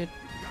 seriously, dude?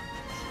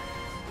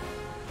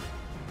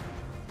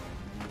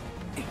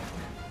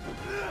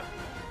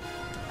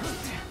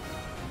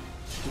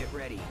 Get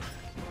ready.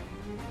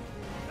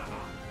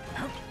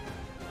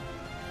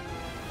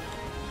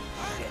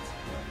 Shit.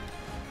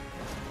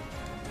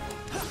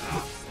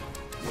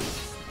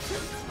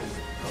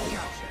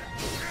 Gotcha.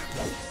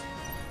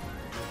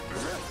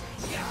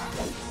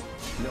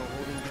 No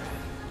holding back.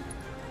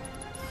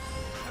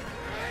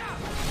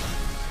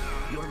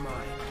 You're mine.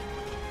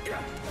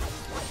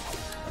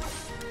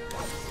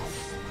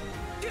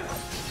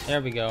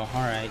 There we go.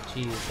 Alright,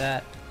 geez,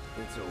 that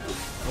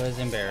was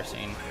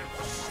embarrassing.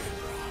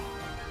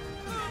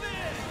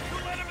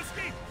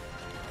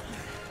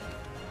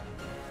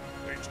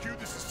 HQ,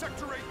 this is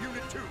Sector 8,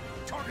 Unit 2.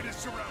 Target is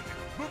surrounded.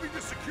 Moving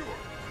to secure.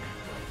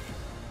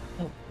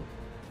 Oh.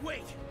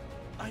 Wait!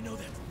 I know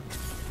that.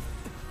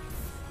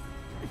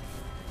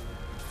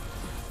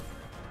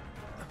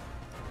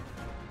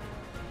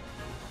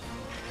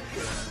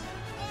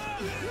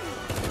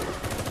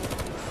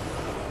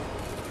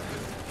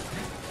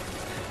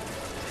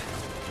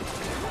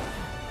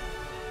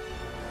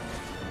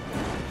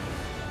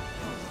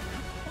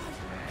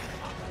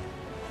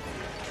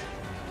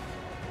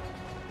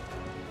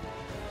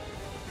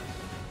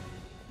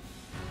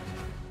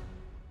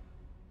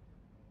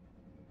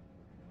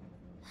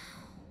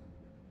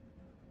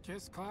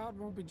 Guess Cloud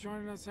won't be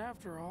joining us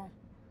after all.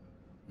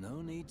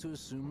 No need to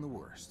assume the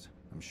worst.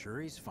 I'm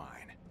sure he's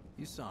fine.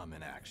 You saw him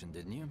in action,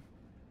 didn't you?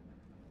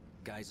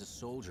 Guy's a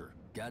soldier.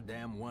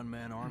 Goddamn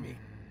one-man army.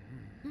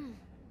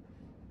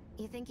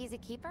 You think he's a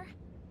keeper?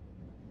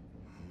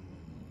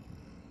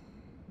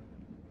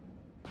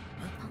 On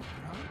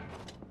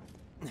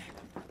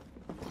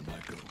my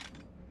go.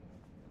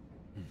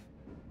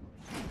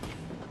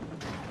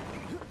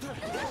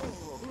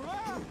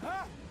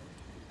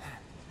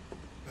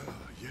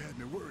 You had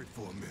me worried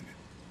for a minute.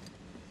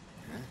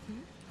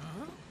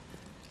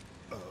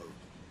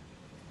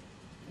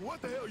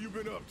 What the hell you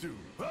been up to,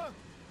 huh?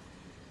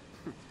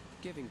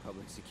 Giving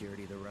public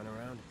security the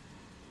runaround.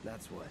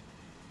 That's what.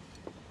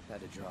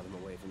 Had to draw them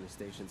away from the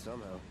station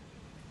somehow.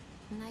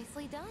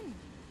 Nicely done.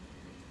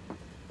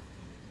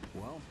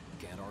 Well,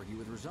 can't argue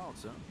with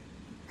results,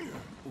 huh?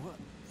 What?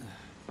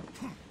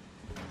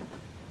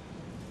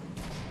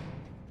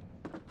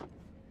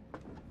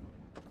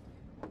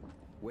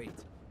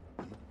 Wait.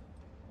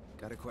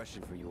 Got a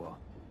question for you all.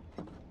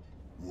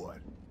 What?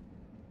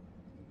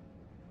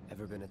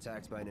 Ever been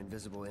attacked by an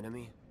invisible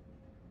enemy?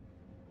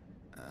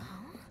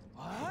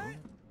 What?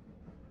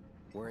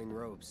 Wearing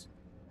robes.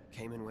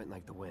 Came and went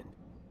like the wind.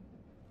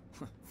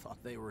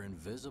 Thought they were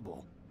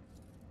invisible.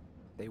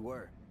 They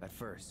were, at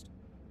first.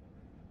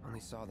 Only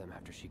saw them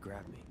after she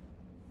grabbed me.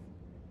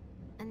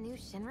 A new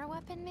Shinra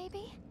weapon,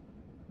 maybe?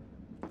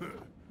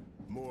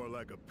 More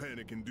like a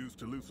panic-induced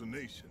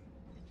hallucination.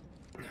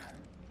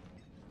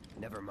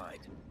 Never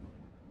mind.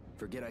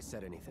 Forget I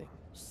said anything.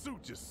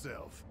 Suit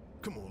yourself.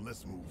 Come on,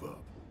 let's move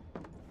up.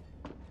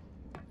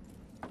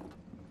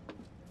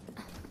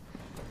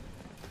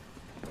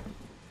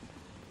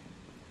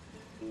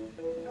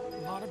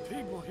 A lot of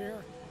people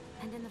here.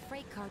 And in the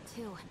freight car,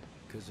 too.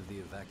 Because of the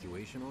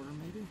evacuation order,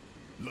 maybe?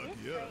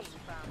 Lucky us.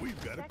 We've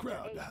got a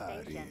crowd to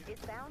hide in. Head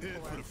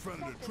for the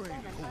front of the train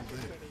and hold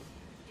there.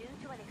 Due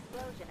to an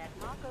explosion at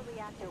Mako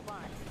Reactor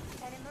 1,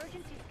 an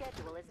emergency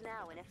schedule is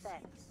now in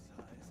effect.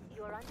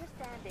 Your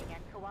understanding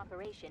and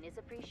cooperation is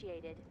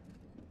appreciated.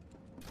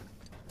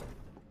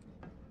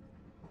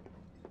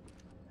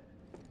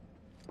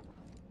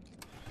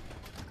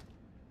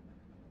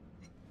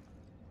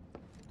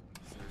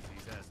 Serves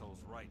these assholes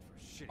right for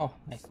shitting Oh,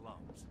 nice.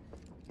 slums.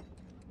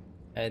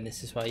 And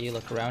this is why you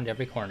look around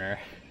every corner.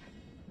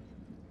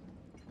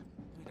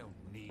 We don't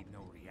need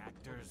no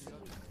reactors.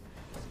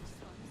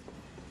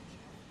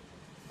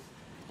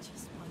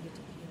 Just wanted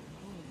to be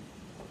alone.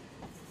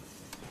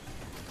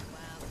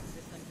 Wow, as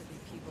if there could be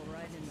people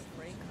riding in the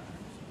freight car.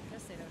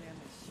 Guess they don't have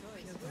much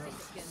choice.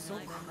 It's getting So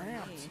nigh on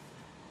cramped. me.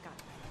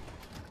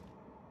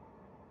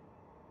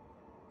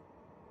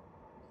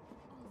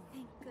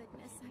 Thank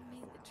goodness I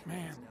made the trip.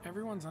 Man,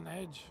 everyone's on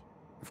edge.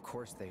 Of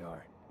course they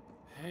are.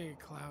 Hey,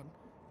 Cloud.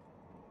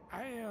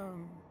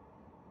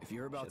 If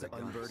you're about to Should've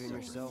gone unburden to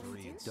yourself, Sector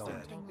 3 don't.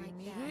 instead. Don't be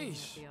me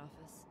Yeesh. at the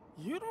office.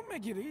 You don't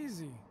make it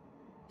easy.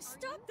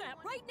 Stop that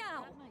right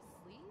now!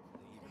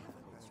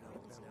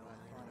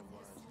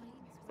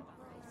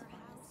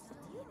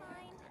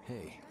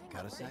 Hey,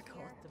 got a sec? Caught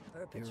the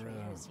You're,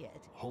 perpetrators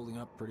yet. holding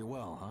up pretty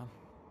well, huh?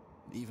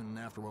 Even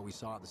after what we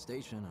saw at the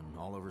station and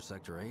all over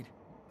Sector 8?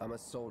 I'm a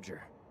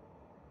soldier.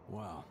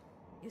 Wow.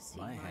 You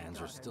see, My hands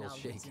are daughter still now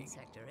lives in shaking.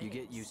 Sector You 8,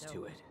 get used so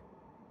to it.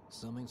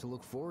 Something to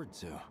look forward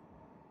to.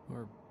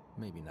 Or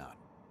maybe not.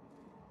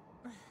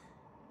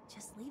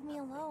 Just leave me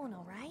alone,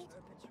 alright?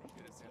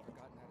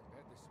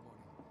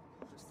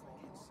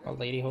 A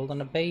lady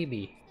holding a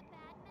baby.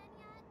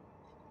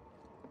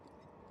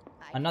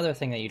 Another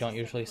thing that you don't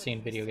usually see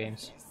in video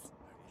games.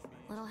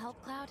 Little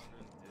help, Cloud?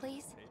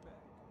 Please?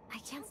 I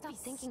can't stop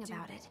thinking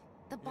about it.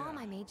 The bomb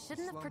I made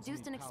shouldn't have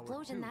produced an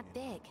explosion that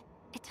big.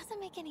 It doesn't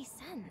make any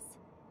sense.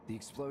 The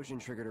explosion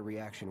triggered a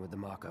reaction with the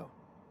Mako.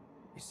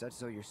 You said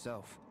so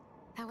yourself.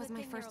 That was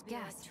my first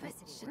guess, but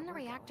shouldn't a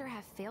reactor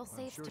have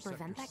fail-safes to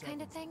prevent that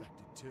kind of thing?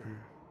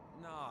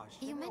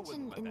 You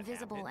mentioned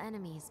invisible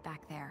enemies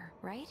back there,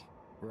 right?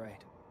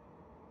 Right.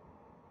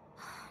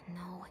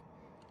 No.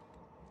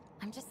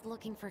 I'm just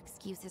looking for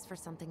excuses for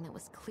something that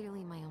was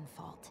clearly my own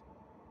fault.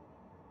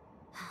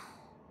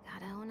 God,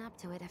 Gotta own up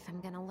to it if I'm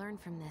gonna learn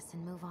from this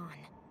and move on.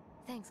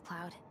 Thanks,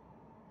 Cloud.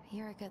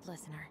 You're a good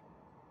listener.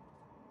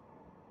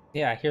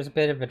 Yeah, here's a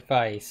bit of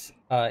advice.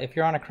 If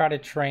you're on a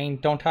crowded train,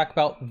 don't talk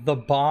about the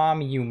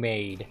bomb you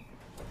made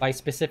by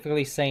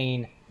specifically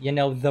saying, you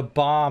know, the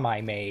bomb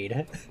I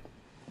made.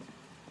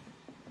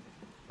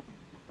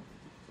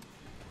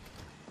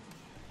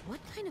 What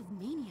kind of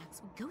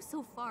maniacs would go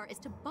so far as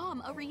to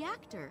bomb a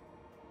reactor?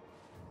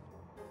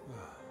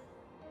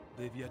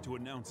 They've yet to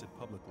announce it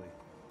publicly,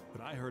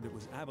 but I heard it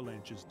was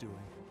Avalanche's doing.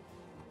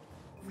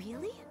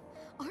 Really?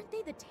 Aren't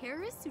they the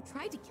terrorists who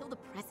tried to kill the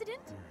president?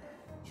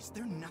 Is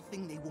there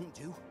nothing they won't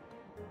do?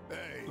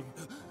 Hey,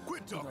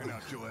 quit talking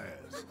out your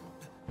ass.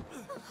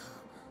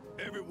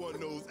 Everyone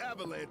knows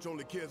Avalanche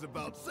only cares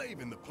about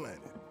saving the planet.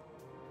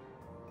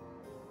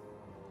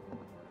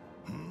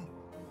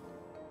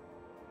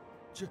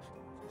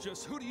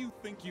 Just who do you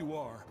think you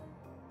are?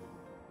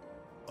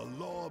 A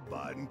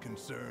law-abiding,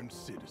 concerned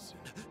citizen.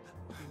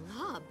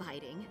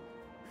 Law-abiding?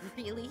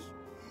 Really?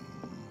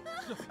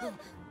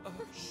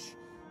 Shh.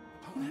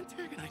 Don't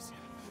antagonize him.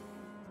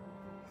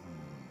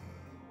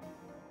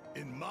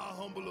 In my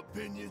humble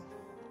opinion,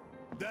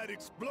 that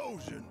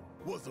explosion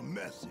was a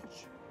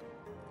message.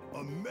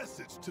 A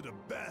message to the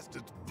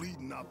bastards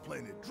bleeding our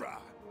planet dry.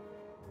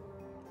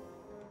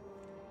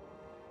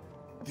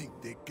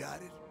 Think they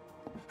got it?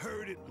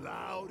 Heard it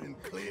loud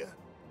and clear?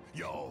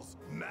 Y'all's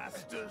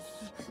masters?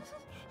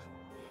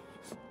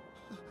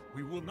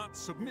 We will not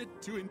submit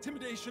to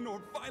intimidation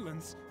or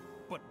violence,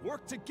 but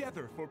work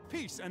together for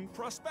peace and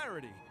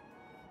prosperity.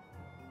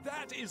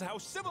 That is how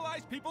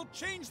civilized people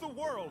change the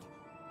world.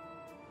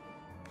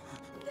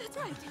 That's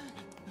right.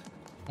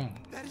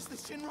 That is the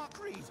Shinra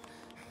Creed.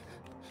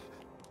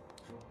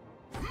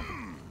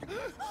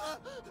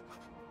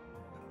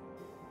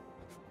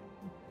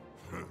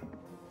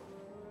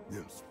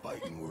 Them's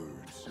fighting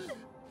words.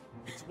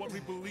 It's what we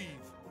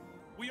believe.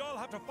 We all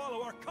have to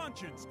follow our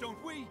conscience,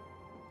 don't we?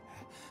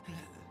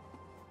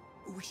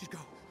 We should go.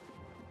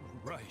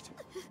 Right.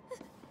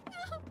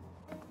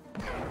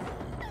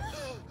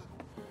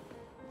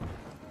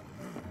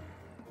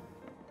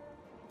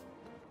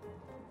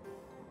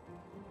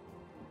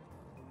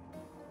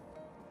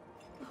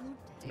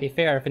 To be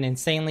fair, if an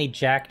insanely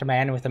jacked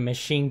man with a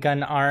machine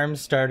gun arm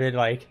started,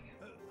 like,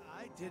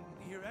 I didn't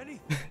hear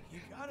anything.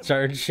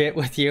 started shit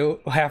with you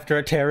after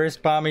a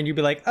terrorist bombing, you'd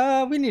be like,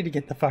 we need to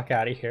get the fuck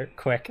out of here,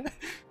 quick.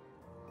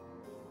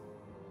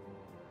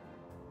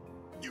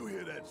 You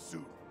hear that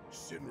suit?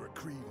 Shinra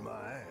Creed my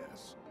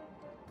ass.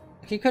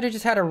 He could have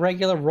just had a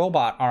regular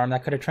robot arm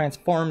that could have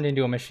transformed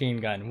into a machine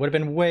gun. Would have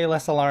been way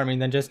less alarming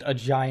than just a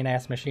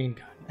giant-ass machine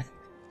gun.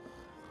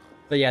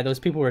 But yeah, those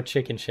people were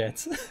chicken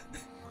shits.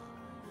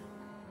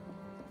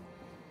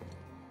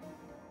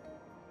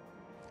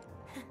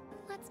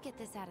 Let's get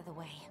this out of the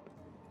way.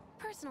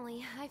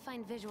 Personally, I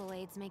find visual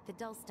aids make the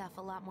dull stuff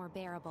a lot more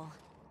bearable.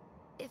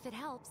 If it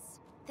helps,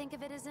 think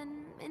of it as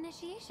an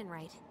initiation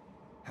rite.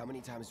 How many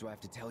times do I have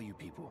to tell you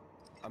people?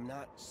 I'm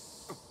not...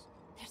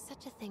 There's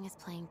such a thing as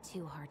playing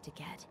too hard to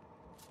get.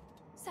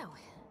 So,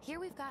 here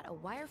we've got a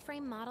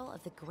wireframe model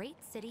of the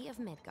great city of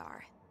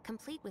Midgar,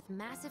 complete with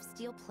massive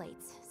steel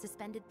plates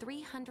suspended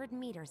 300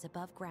 meters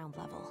above ground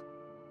level,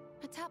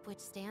 atop which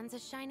stands a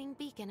shining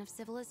beacon of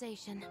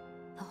civilization.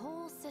 The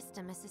whole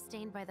system is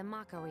sustained by the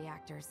Mako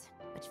reactors,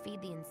 which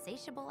feed the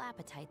insatiable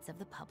appetites of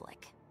the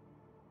public.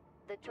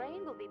 The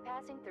train will be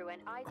passing through an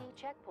ID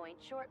checkpoint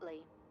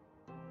shortly.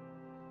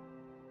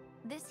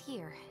 This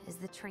here is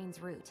the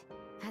train's route.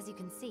 As you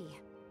can see,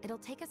 it'll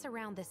take us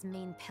around this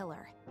main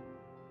pillar.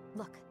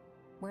 Look,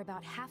 we're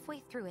about halfway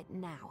through it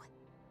now.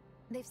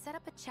 They've set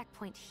up a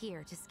checkpoint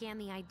here to scan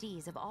the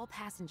IDs of all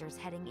passengers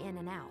heading in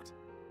and out.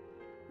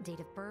 Date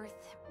of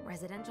birth,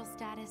 residential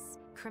status,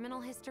 criminal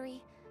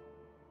history,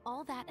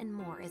 all that and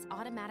more is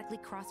automatically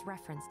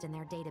cross-referenced in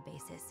their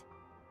databases.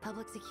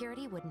 Public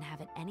security wouldn't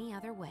have it any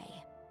other way.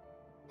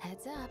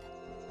 Heads up.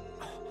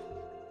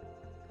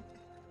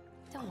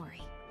 Don't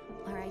worry,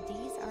 our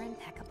IDs are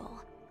impeccable.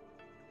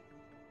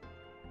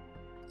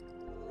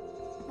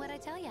 What'd I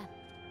tell ya?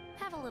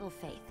 Have a little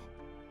faith.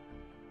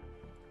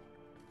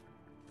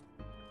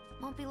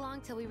 Won't be long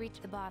till we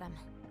reach the bottom.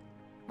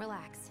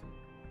 Relax.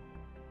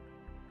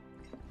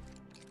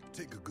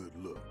 Take a good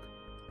look.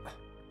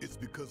 It's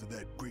because of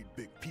that great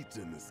big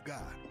pizza in the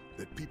sky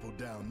that people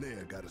down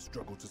there gotta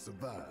struggle to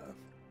survive.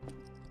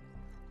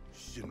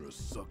 Shinra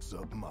sucks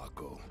up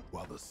Mako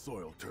while the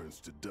soil turns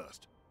to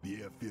dust.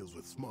 The air fills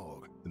with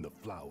smog and the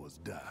flowers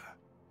die.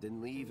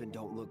 Then leave and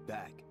don't look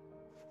back.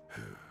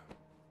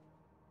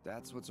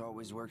 That's what's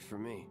always worked for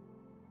me.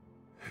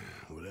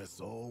 Well, that's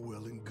all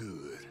well and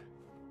good.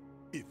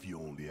 If you're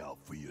only out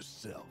for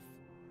yourself.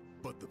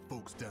 But the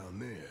folks down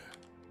there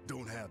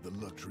don't have the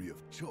luxury of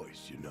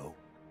choice, you know?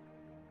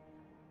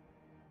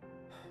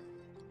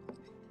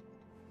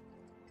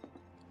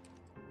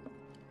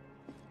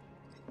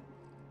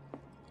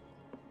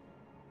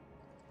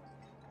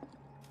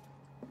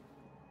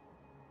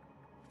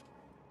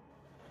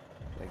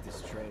 Like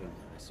this train,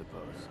 I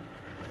suppose.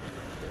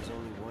 There's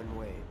only one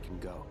way it can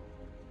go.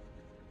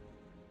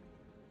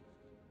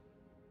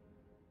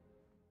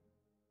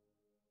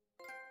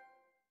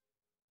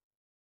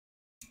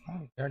 Oh,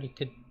 we already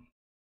did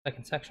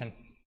second section.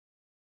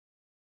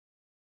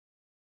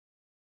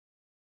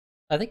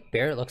 I think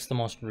Barrett looks the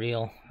most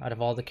real out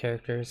of all the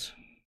characters.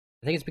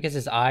 I think it's because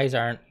his eyes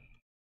aren't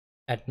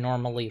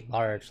abnormally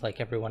large like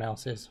everyone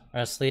else's, or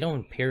else they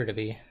don't appear to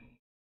be.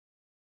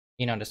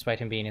 You know, despite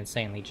him being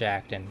insanely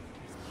jacked and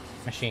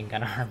machine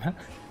gun arm.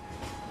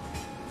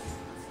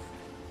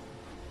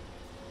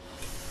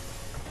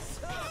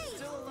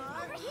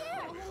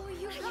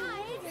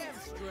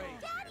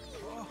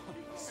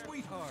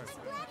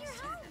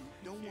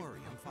 Don't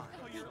worry, I'm fine.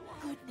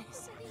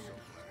 Goodness.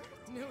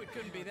 Knew it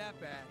couldn't be that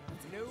bad.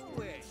 No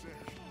way.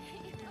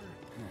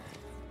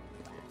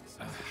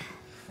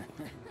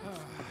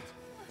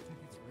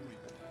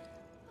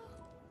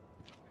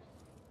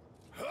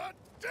 Hot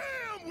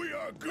damn, we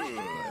are good!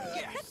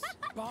 Yes!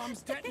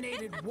 Bombs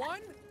detonated 1,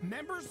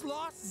 members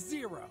lost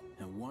 0.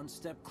 And one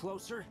step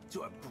closer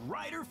to a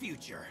brighter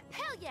future.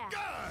 Hell yeah!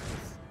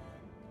 Guys!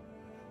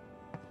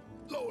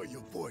 Lower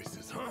your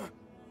voices, huh?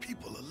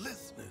 People are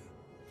listening.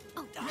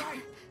 Oh,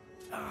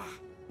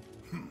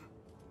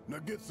 Now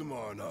get some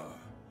R&R.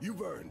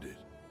 You've earned it.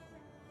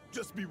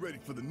 Just be ready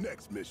for the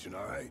next mission,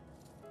 all right?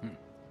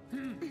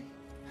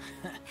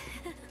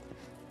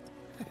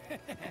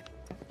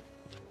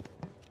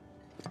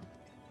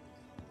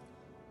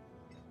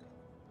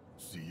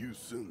 See you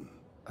soon.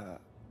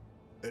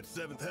 At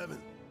 7th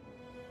Heaven.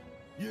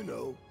 You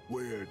know,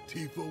 where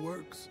Tifa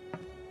works.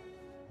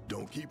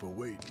 Don't keep her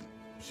waiting.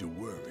 She'll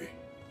worry.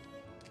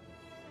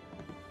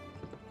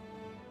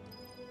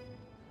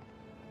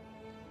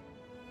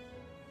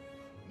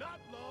 Not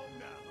long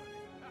now, honey.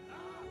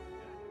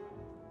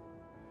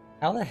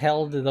 How the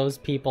hell do those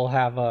people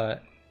have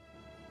a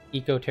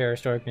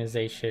eco-terrorist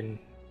organization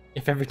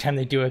if every time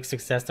they do a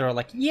success they're all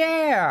like,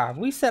 yeah,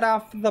 we set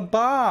off the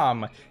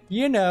bomb,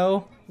 you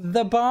know,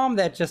 the bomb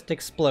that just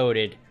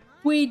exploded,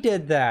 we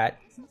did that,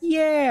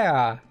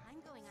 yeah.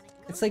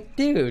 It's like,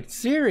 dude,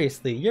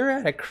 seriously, you're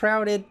at a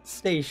crowded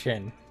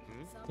station,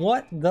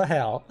 what the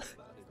hell?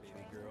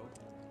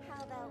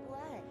 How about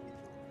what?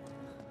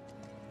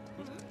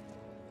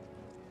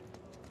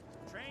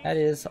 That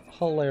is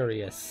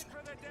hilarious.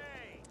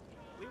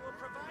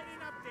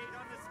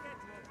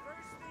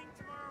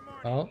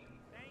 Oh.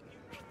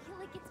 I feel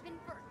like it's been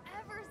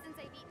forever since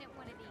I've eaten at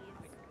one of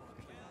these.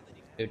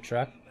 Food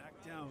truck.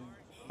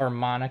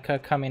 Harmonica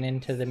coming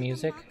into the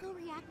music. Hey,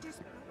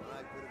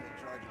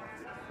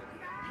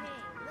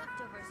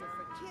 leftovers are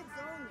for kids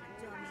only,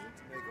 dummy.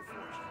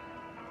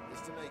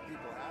 Just to make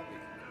people happy.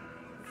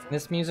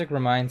 This music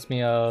reminds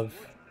me of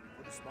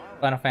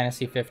Final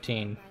Fantasy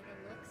 15.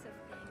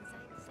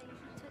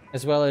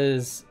 As well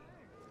as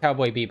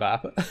Cowboy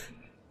Bebop.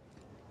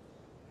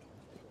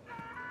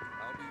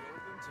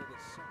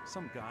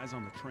 Some guys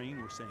on the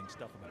train were saying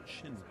stuff about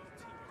Shinra.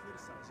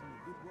 Criticizing the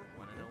good work.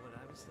 Want to know what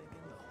I was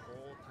thinking the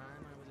whole time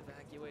I was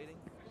evacuating?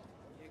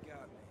 You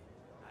got me.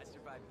 I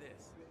survived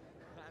this.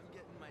 I'm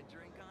getting my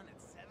drink on at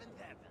 7th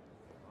Heaven.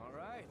 All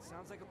right,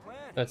 sounds like a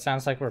plan. So it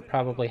sounds like we're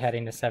probably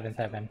heading to 7th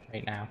Heaven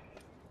right now.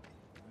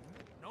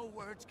 No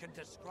words can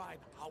describe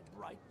how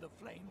bright the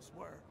flames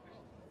were.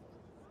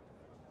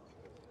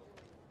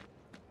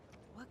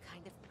 What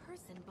kind of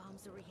person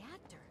bombs a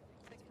reactor?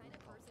 The kind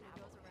of person who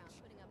goes around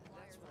putting up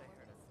fires all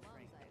over the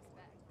slums, I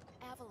expect.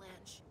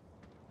 Avalanche.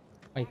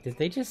 Wait, did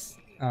they just...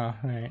 Oh,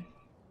 alright.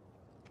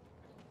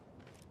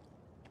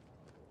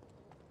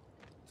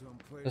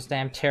 Those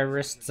damn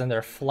terrorists and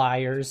their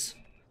flyers.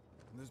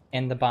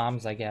 And the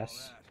bombs, I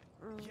guess.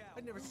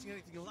 I'd never seen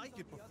anything like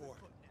it before.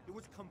 It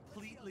was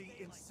completely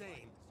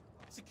insane.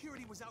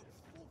 Security was out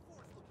full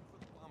force looking for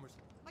the bombers.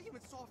 I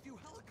even saw a few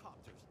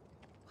helicopters.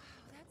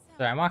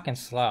 Sorry, I'm walking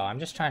slow. I'm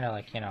just trying to,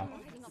 like, you know...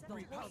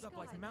 Debris piled up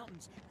like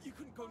mountains. You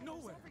couldn't go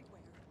nowhere.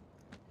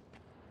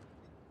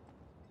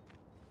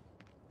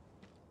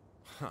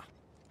 Huh.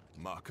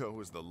 Mako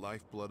is the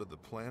lifeblood of the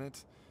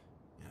planet?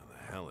 Yeah, the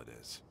hell it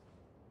is.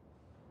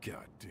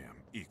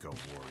 Goddamn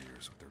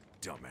eco-warriors with their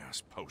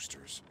dumbass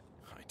posters.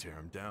 I tear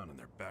them down and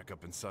they're back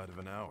up inside of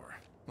an hour.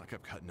 Like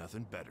I've got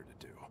nothing better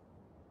to do.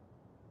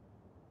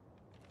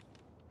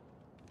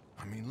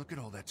 I mean, look at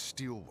all that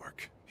steel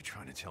work. You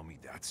trying to tell me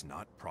that's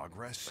not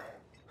progress?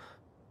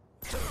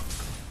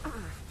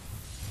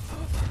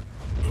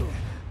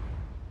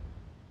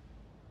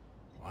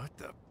 What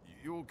the?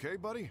 You okay,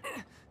 buddy?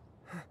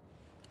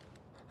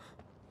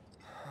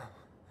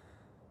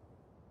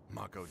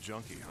 Mako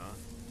junkie, huh?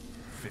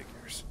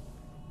 Figures.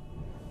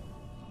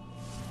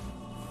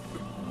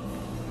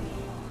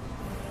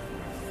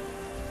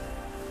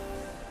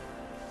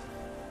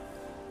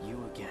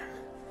 You again.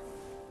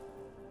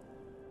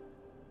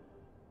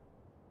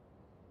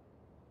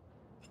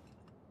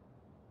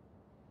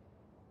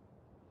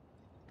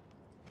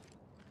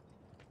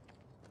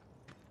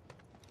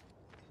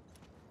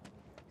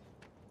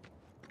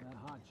 That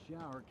hot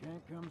shower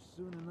can't come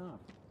soon enough.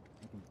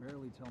 I can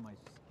barely tell my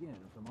skin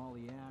from all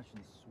the ash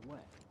and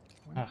sweat.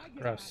 Oh,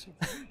 gross.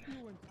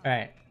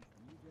 Alright.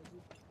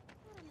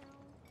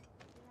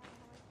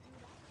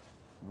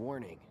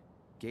 Warning.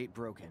 Gate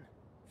broken.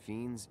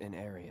 Fiends in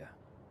area.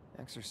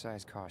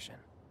 Exercise caution.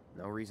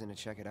 No reason to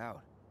check it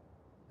out.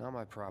 Not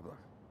my problem.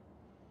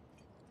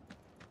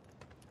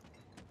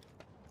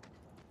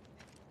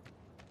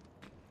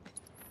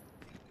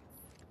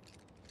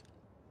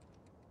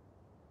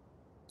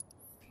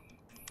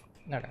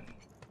 Okay.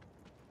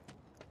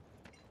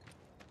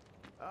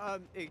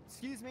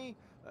 Excuse me?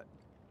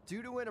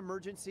 Due to an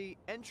emergency,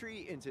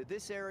 entry into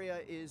this area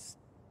is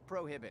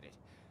prohibited.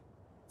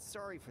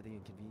 Sorry for the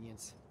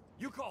inconvenience.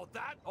 You call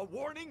that a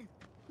warning?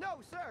 No,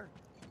 sir!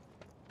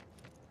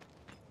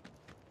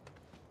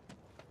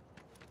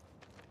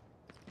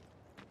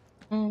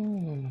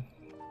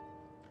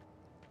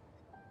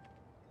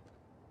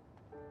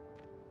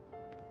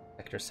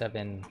 Sector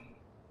 7.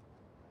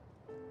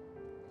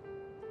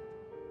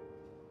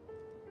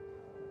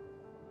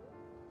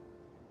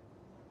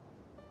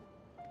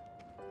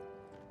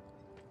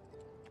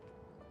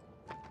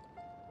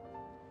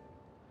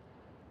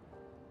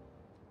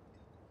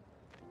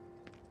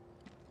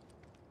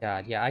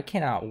 God, yeah, I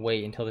cannot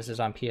wait until this is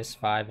on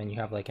PS5 and you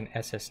have like an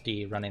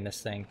SSD running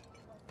this thing.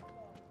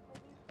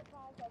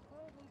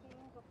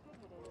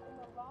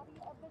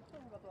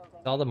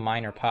 All the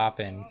miner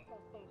popping.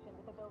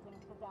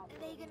 Are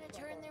they gonna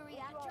turn the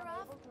reactor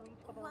off?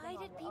 Why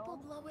did people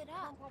blow it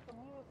up?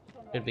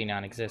 Should be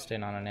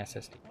non-existent on an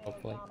SSD,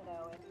 hopefully.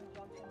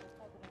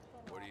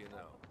 What do you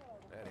know?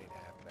 That ain't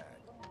half bad.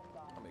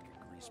 I'll make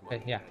a grease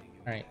Okay, yeah,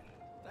 alright.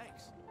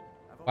 Thanks.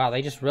 Wow,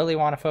 they just really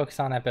want to focus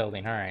on that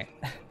building, alright.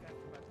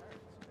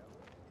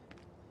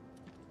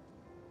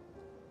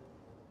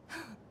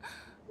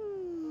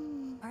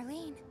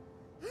 Marlene.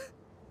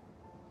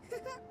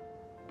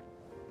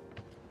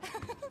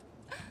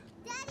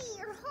 Daddy,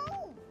 you're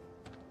home!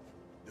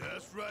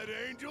 That's right,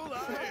 Angel, I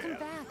am.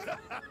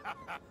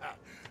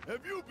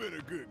 Have you been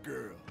a good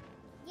girl?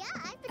 Yeah,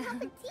 I've been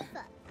helping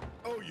Tifa.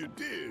 Oh, you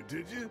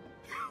did you?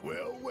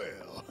 Well,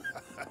 well.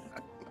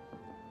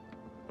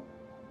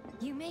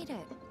 You made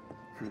it.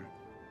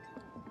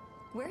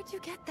 Where'd you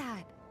get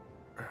that?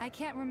 I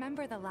can't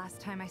remember the last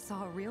time I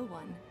saw a real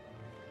one.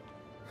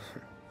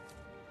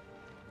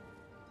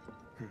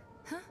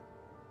 Huh?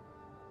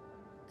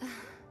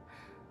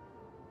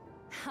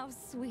 How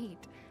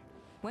sweet.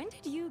 When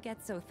did you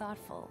get so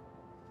thoughtful?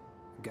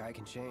 Guy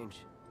can change.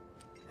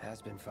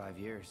 Has been 5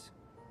 years.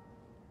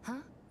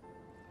 Huh?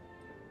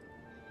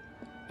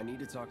 I need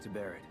to talk to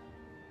Barrett.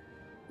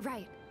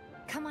 Right.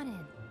 Come on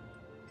in.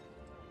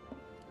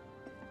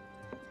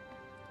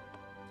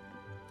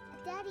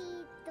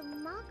 Daddy, the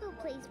Mako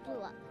place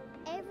blew up.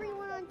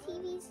 Everyone on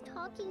TV's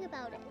talking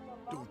about it.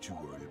 Don't you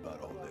worry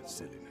about all that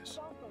silliness.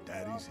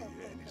 Daddy's here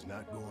and he's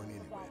not going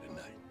anywhere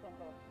tonight.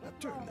 Now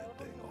turn that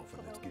thing off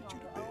and let's get you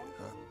to bed,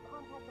 huh?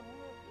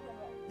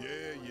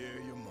 Yeah,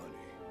 your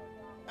money.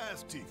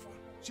 Ask Tifa.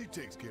 She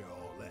takes care of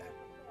all that.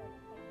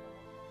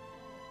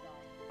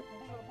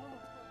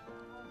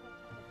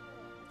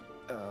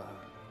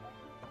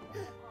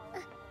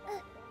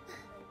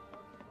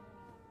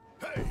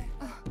 Hey!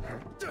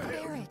 What the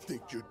hell you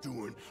think you're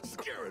doing,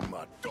 scaring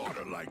my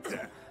daughter like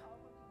that?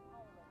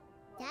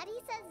 Daddy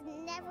says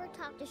never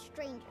talk to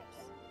strangers.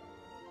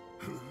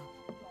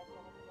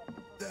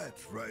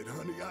 That's right,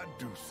 honey, I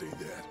do say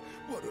that.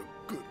 What a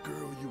good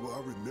girl you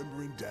are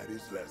remembering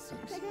Daddy's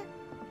lessons.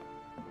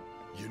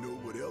 You know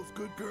what else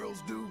good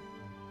girls do?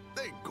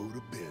 They go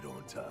to bed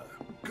on time.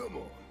 Come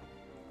on.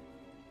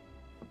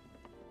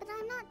 But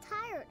I'm not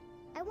tired.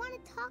 I want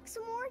to talk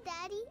some more,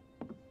 Daddy.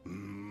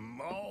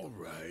 All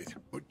right,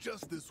 but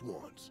just this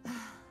once.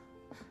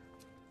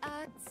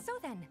 So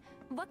then,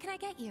 what can I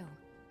get you?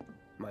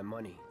 My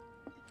money.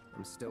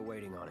 I'm still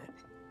waiting on it.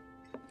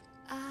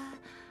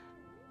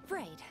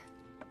 Right.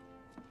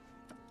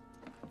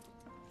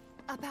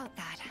 About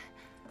that,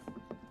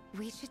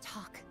 we should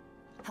talk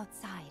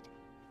outside.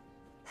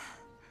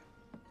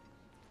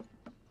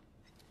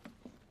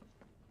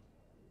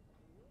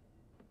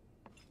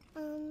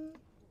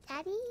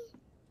 Daddy?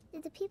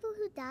 Did the people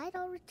who died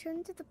all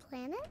return to the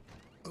planet?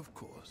 Of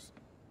course.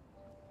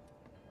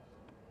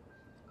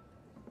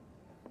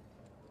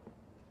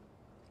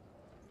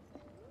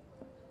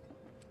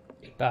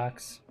 Big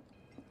box.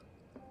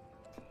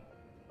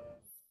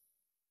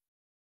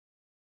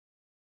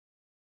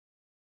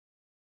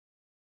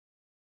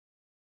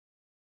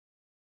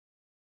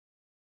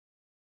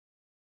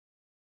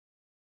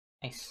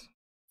 Nice.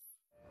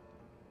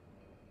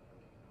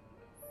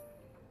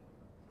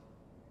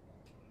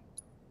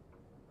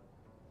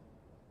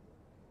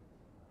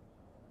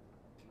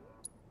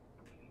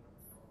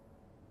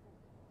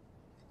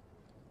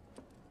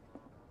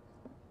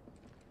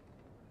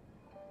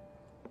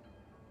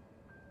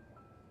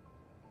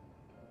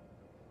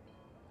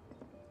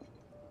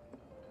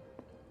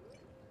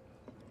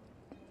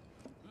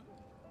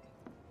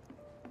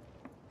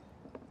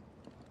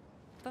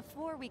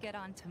 Before we get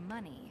on to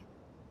money,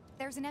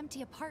 there's an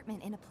empty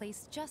apartment in a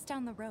place just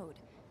down the road.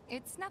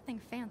 It's nothing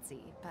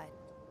fancy, but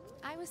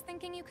I was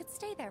thinking you could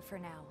stay there for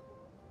now.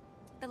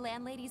 The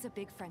landlady's a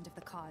big friend of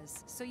the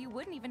cause, so you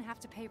wouldn't even have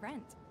to pay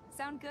rent.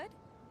 Sound good?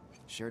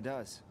 Sure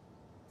does.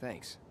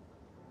 Thanks.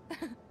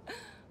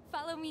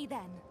 Follow me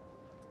then.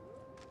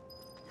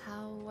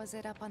 How was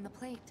it up on the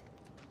plate?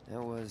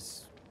 It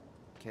was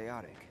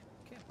chaotic.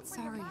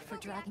 Sorry for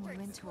dragging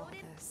you into all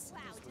this.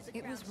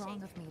 It was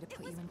wrong of me to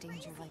put you in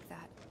danger like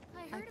that.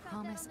 I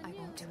promise I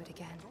won't do it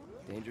again.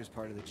 Danger's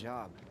part of the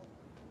job.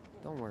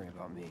 Don't worry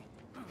about me.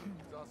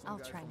 I'll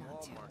try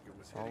not to.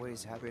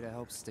 Always happy to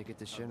help stick it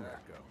to Shinra.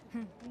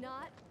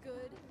 Not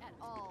good at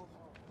all.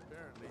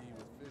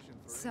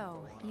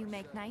 So, you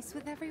make nice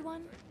with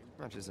everyone?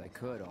 Much as I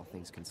could, all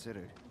things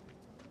considered.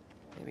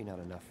 Maybe not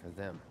enough for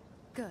them.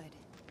 Good.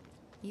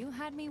 You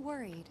had me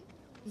worried.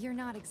 You're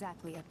not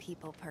exactly a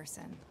people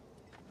person.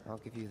 I'll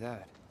give you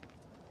that.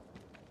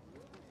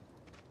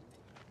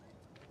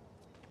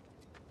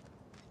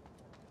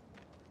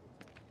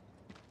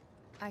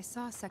 I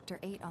saw Sector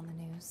 8 on the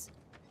news.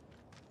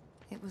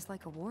 It was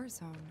like a war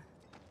zone.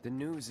 The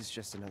news is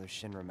just another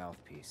Shinra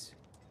mouthpiece.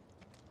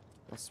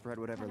 They'll spread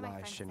whatever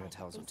lies Shinra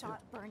tells them to.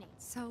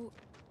 So,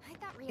 I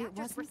thought it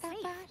reactors were wasn't that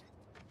safe. bad?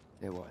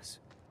 It was.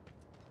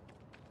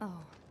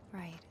 Oh,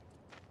 right.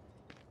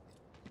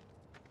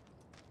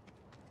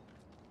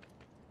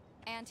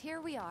 And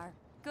here we are.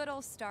 Good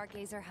old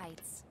Stargazer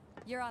Heights.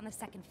 You're on the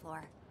second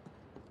floor.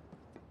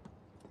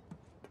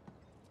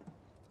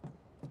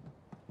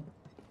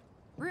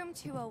 Room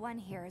 201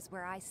 here is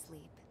where I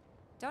sleep.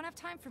 Don't have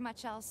time for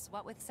much else,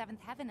 what with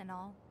 7th Heaven and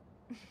all.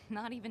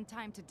 Not even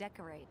time to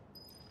decorate.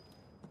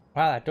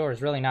 Wow, that door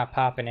is really not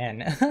popping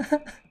in.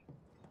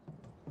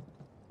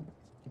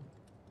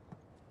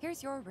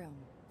 Here's your room,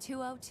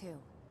 202.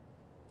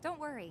 Don't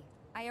worry,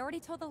 I already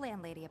told the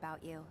landlady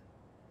about you.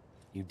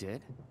 You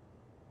did?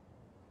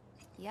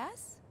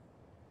 Yes?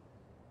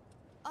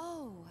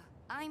 Oh,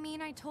 I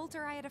mean, I told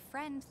her I had a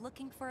friend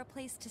looking for a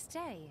place to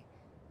stay.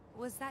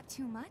 Was that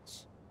too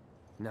much?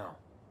 No.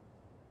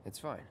 It's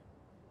fine.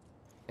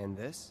 And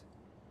this?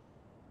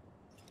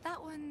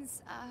 That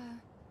one's,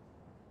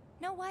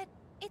 know what?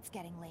 It's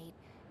getting late.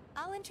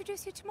 I'll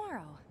introduce you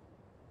tomorrow.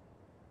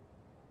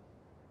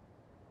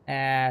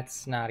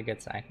 That's not a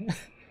good sign.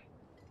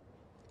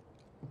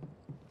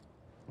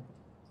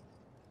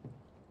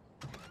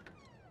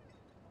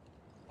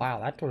 Wow,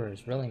 that door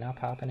is really not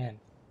popping in.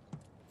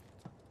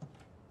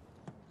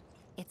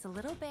 It's a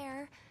little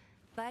bare,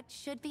 but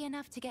should be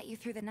enough to get you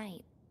through the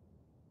night.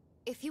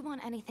 If you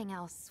want anything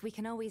else, we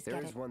can always get it.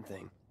 There is one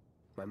thing.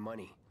 My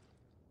money.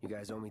 You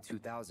guys owe me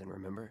 2,000,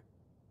 remember?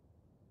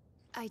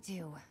 I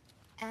do.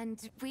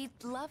 And we'd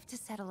love to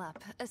settle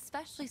up,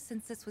 especially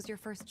since this was your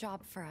first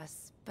job for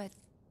us, but...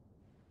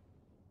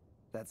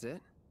 That's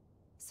it?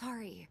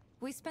 Sorry.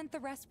 We spent the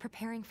rest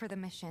preparing for the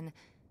mission.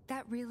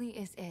 That really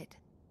is it.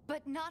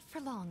 But not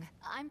for long.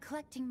 I'm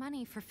collecting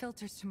money for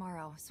filters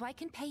tomorrow, so I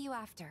can pay you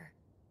after.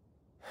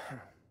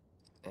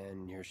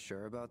 And you're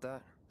sure about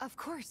that? Of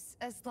course,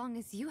 as long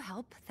as you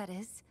help, that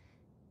is.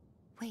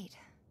 Wait,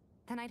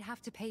 then I'd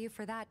have to pay you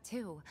for that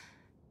too.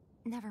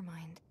 Never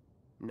mind.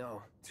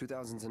 No,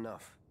 2,000's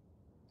enough.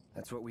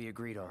 That's what we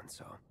agreed on,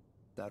 so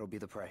that'll be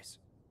the price.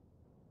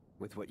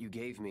 With what you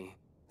gave me,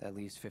 that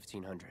leaves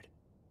 1,500.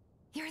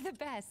 You're the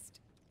best.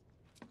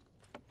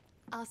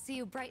 I'll see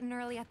you bright and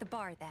early at the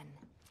bar then.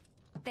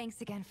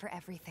 Thanks again for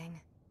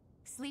everything.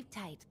 Sleep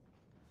tight.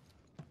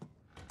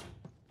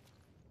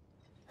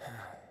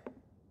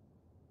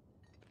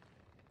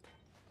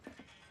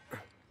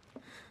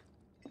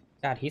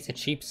 God, he's a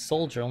cheap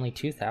soldier. Only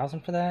 2,000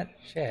 for that?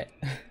 Shit.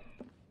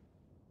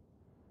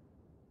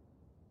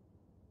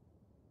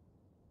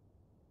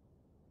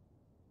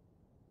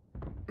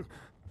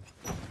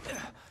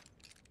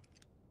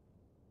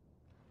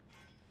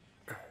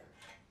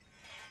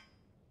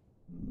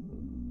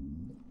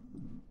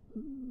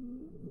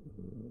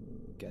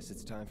 Guess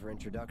it's time for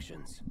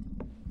introductions.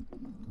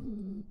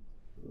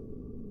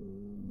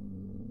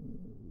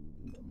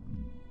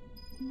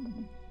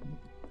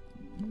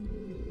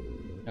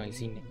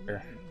 Noisy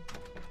neighbor.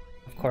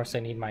 Of course I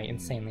need my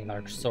insanely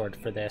large sword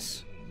for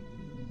this.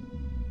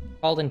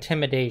 Called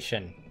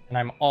intimidation, and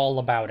I'm all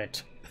about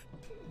it.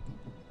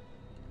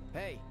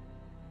 Hey,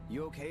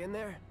 you okay in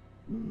there?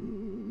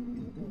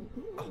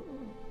 Oh.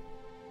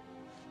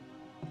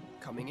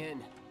 Coming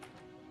in.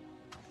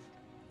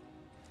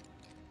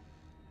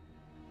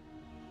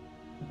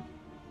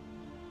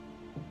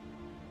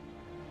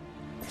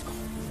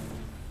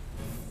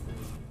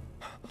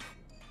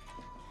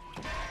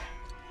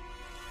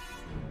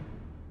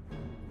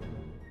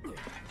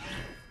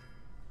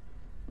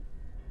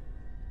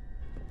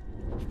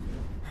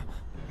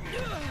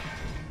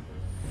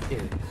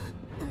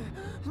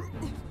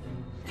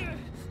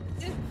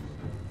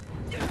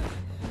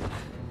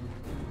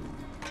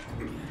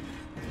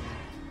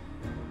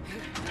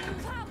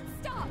 Cloud,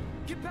 stop!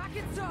 Get back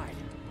inside!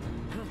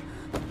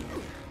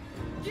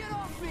 Get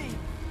off me!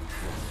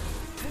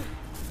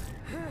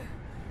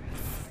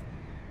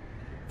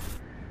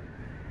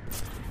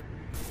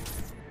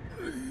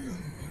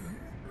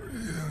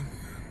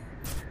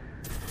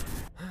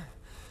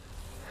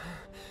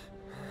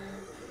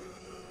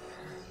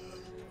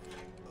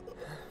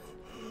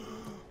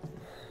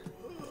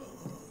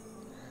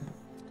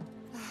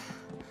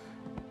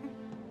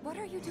 What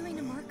are you doing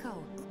to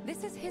Marco?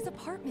 This is his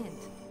apartment.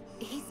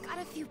 He's got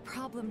a few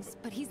problems,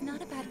 but he's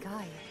not a bad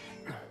guy.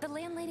 The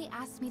landlady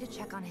asked me to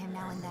check on him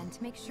now and then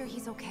to make sure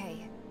he's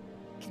okay.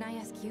 Can I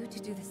ask you to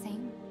do the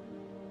same?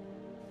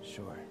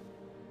 Sure.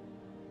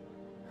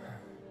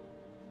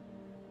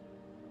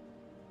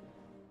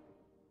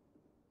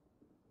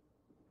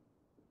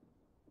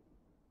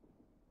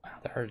 Wow,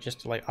 there are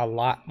just like a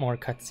lot more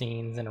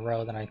cutscenes in a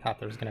row than I thought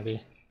there was gonna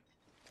be.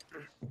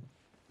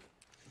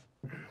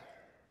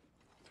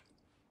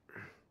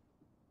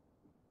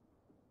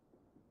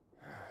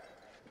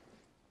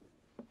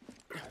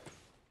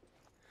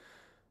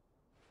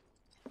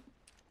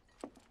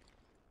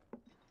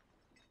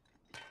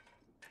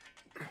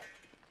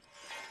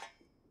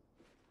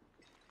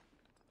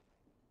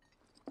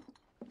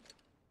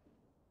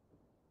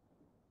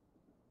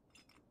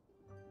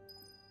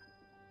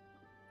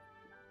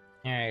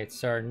 Alright,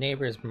 so our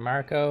neighbor is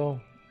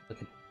Marco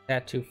with a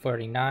tattoo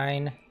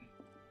 49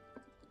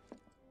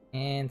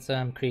 and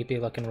some creepy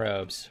looking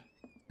robes.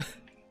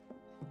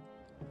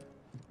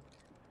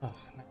 Oh,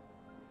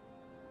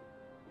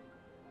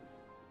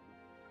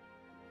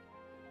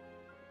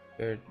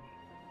 they're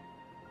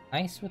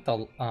nice with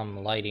the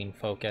lighting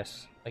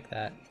focus like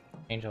that.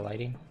 Change of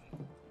lighting.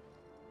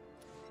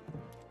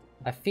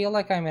 I feel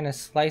like I'm in a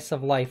slice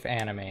of life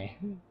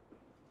anime.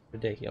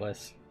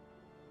 Ridiculous.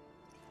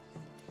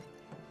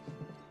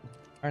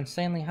 Our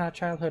insanely hot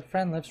childhood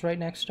friend lives right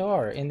next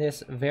door in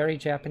this very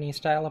Japanese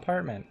style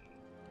apartment.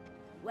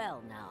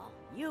 Well now,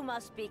 you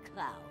must be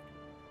Cloud.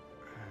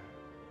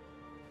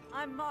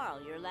 I'm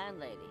Marl, your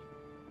landlady.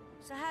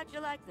 So how'd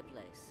you like the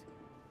place?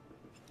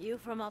 You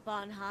from up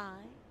on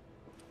high?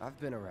 I've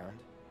been around.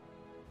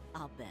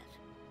 I'll bet.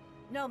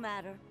 No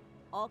matter.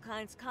 All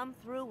kinds come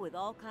through with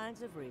all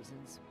kinds of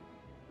reasons.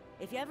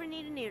 If you ever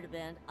need an ear to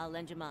bend, I'll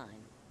lend you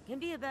mine. Can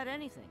be about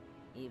anything,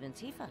 even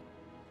Tifa.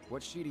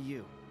 What's she to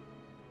you?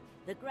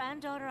 The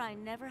granddaughter I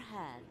never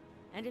had,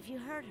 and if you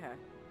hurt her,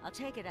 I'll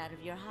take it out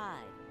of your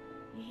hide.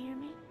 You hear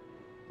me?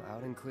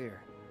 Loud and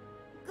clear.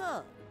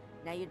 Good.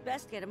 Now you'd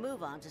best get a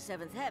move on to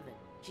 7th Heaven.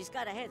 She's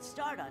got a head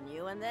start on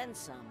you, and then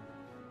some.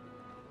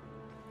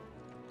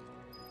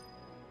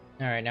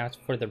 Alright, now it's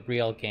for the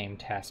real game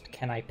test.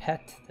 Can I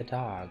pet the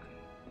dog?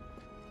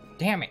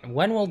 Damn it,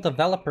 when will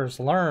developers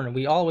learn?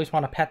 We always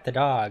want to pet the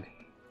dog.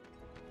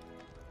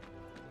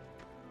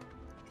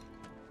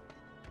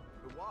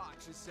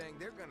 Is saying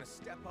they're gonna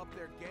step up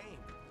their game.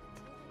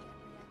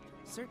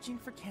 Searching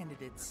for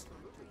candidates.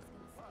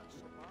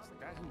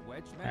 That who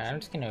Wedge mentioned? Alright, I'm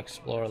just gonna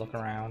explore, look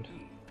around.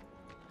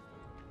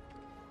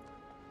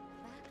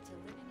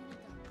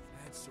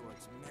 That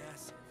sword's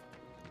massive.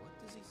 What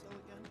does he sell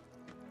again?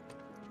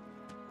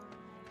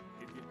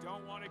 If you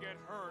don't want to get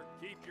hurt,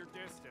 keep your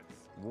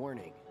distance.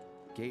 Warning.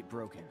 Gate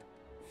broken.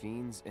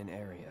 Fiends in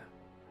area.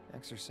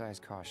 Exercise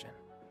caution.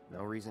 No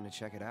reason to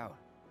check it out.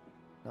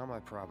 Not my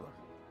problem.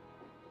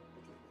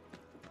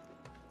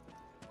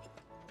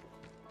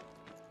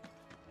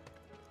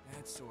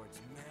 That sword's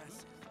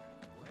massive.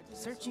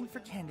 Searching for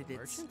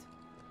candidates. Merchant?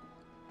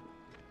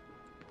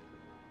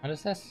 What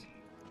is this?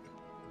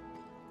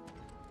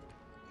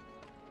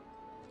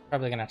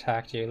 Probably gonna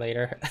talk to you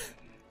later.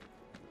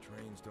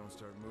 Trains don't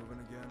start moving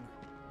again.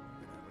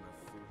 We don't have enough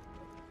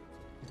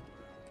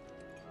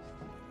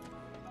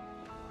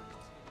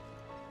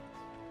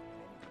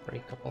food.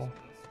 Breakable.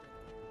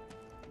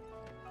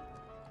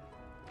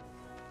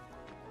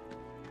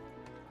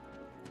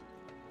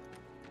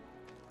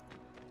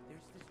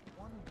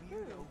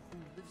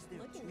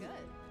 Looking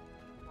good.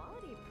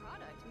 Quality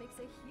product makes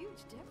a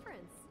huge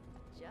difference.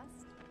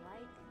 Just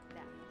like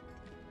that.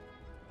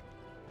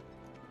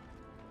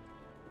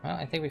 Well,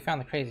 I think we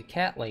found the crazy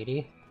cat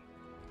lady.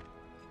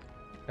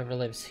 Whoever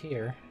lives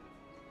here.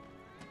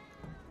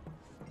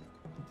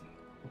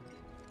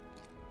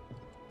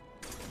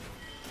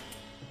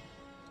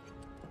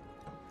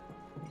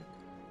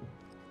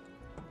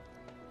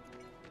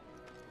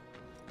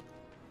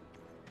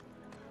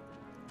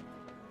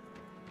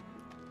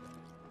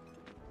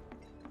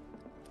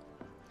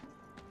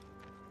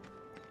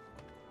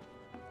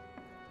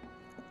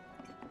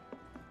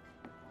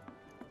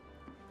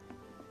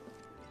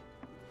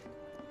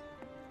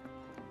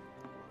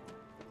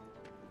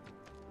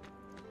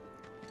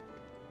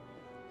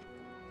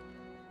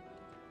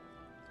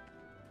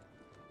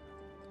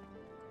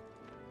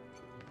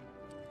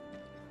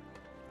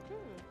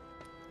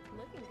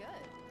 Looking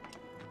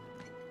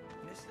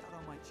good. Missed out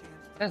on my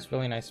chance. That's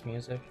really nice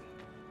music.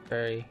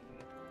 Very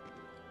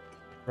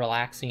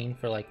relaxing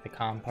for like the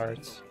calm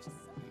parts.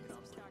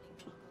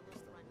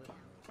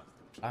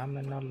 I'm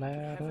in a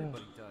ladder.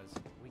 Everybody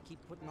does. We keep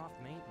putting off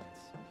maintenance.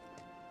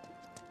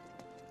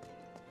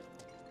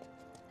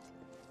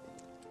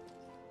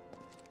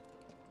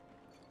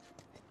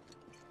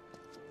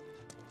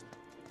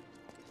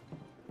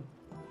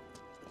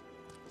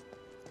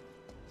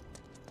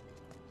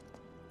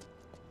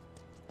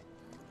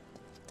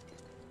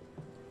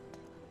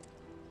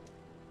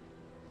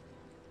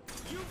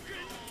 You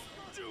can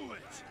do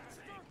it!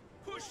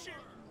 Push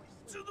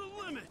it to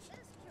the limit!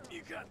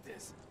 You got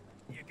this!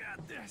 You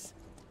got this!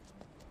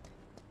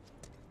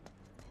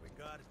 We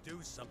gotta do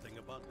something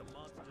about the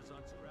monsters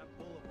on Scrap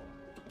Boulevard.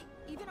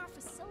 Even our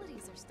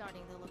facilities are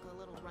starting to look a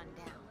little run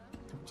down,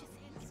 don't you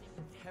think?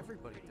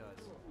 Everybody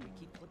does. We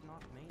keep putting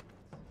off maintenance.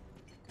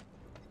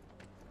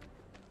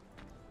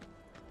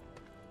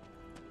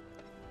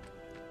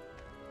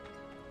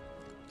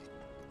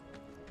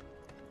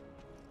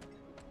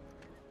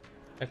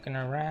 Looking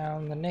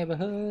around the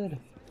neighborhood.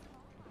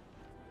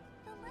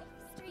 The live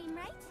stream,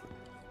 right?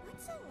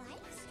 What's a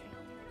live stream?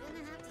 You're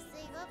gonna have to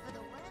save up for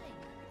the wedding.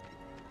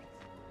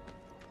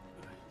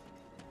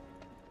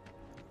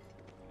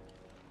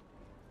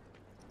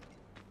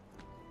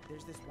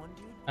 There's this one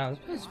dude. Oh, this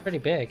place is pretty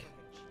big.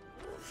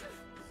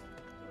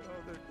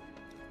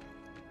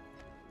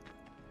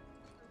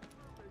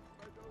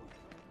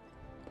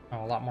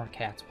 Oh, a lot more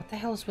cats. What the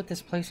hell is with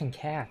this place and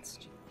cats?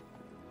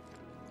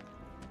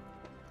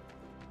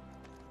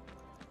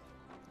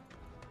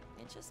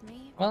 It's just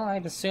me. Well,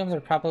 I'd assume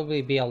there'd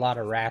probably be a lot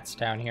of rats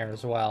down here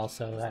as well,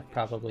 so that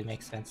probably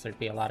makes sense there'd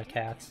be a lot of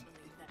cats.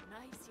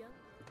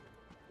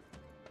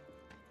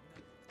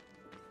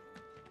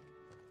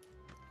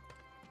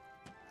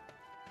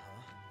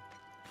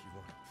 You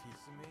want a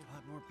piece of me? A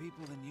lot more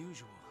people than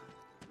usual.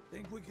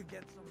 Think we could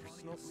get some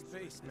personal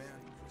space, man.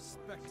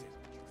 Respect it.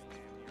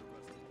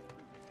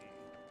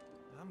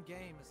 I'm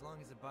game as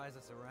long as it buys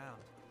us around.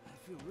 I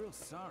feel real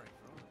sorry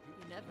for all the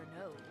people. You never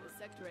know. The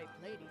Sector 8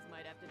 ladies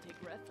might have to take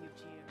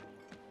refuge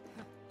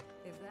here.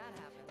 If that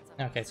happens,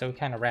 Okay, so we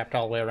kind of wrapped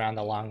all the way around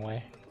the long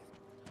way.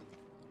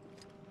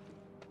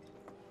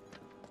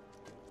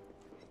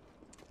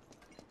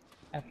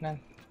 Happening.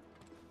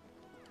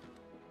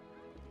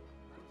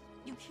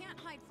 You can't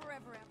hide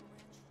forever,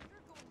 Avalanche.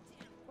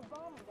 You're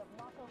going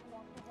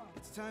down.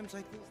 It's times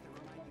like this that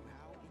remind you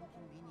how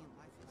inconvenient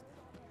life is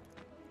down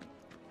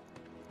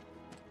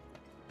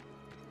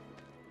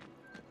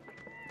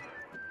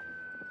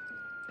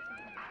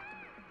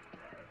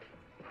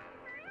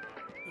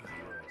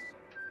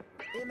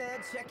Hey man,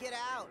 check it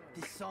out.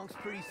 This song's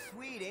pretty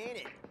sweet, ain't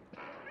it?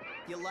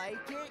 You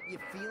like it? You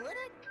feeling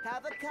it?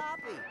 Have a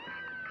copy.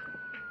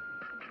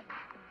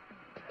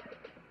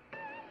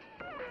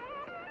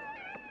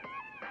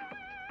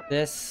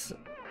 This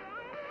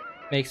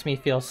makes me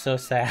feel so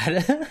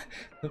sad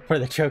for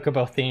the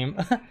Chocobo theme.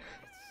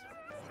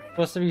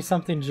 Supposed to be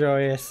something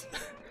joyous,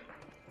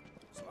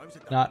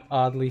 not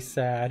oddly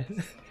sad.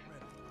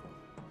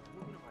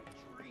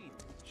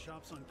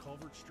 Shops on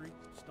Culvert Street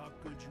stock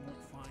goods you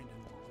won't find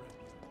in the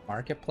red.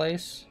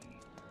 Marketplace?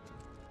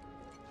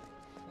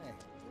 Hey,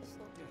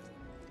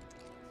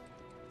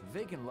 the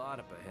vacant lot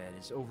up ahead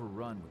is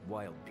overrun with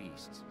wild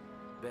beasts.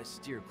 Best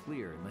steer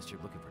clear unless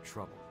you're looking for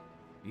trouble.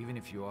 Even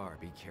if you are,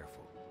 be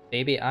careful.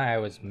 Baby, I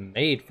was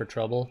made for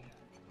trouble.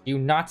 Do you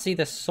not see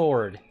the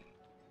sword?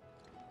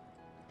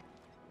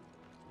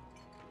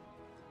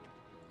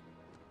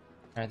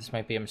 Alright, this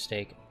might be a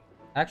mistake.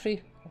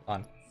 Actually, hold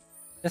on.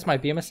 This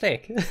might be a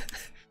mistake.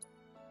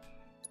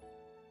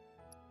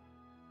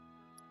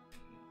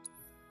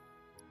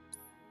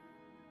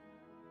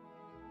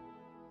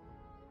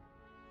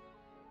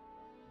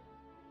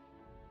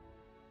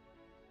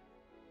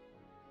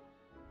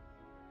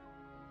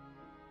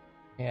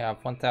 Yeah,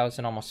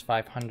 1,000, almost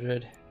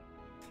 500.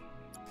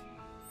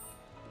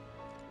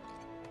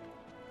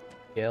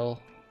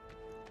 Gil.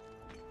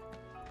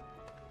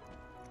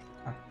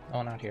 Huh,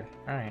 oh, not here.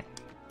 Alright.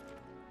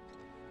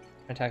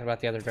 I'm talking about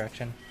the other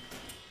direction.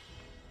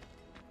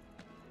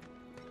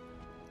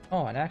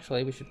 Oh, and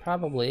actually, we should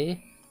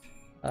probably...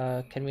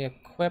 can we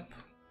equip...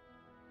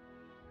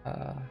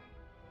 I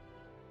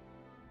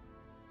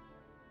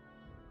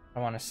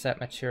want to set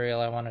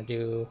material, I want to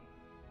do...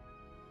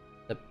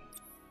 the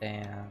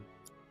band.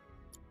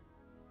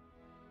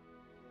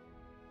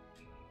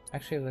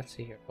 Actually, let's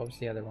see here. What was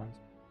the other ones?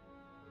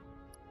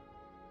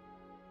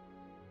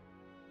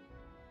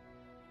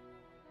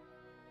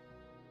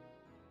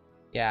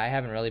 Yeah, I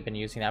haven't really been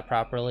using that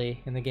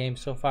properly in the game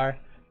so far.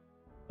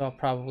 So I'll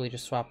probably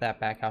just swap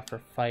that back out for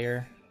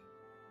fire.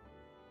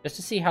 Just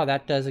to see how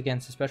that does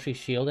against especially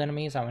shield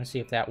enemies. I want to see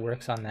if that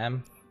works on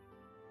them.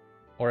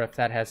 Or if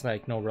that has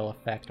like no real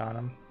effect on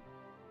them.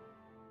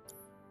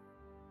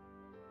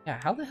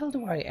 Yeah, how the hell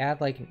do I add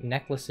like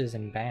necklaces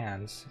and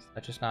bands? Is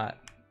that just not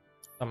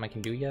something I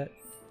can do yet?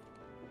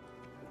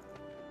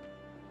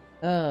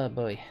 Oh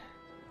boy.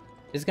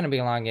 This is gonna be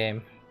a long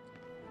game.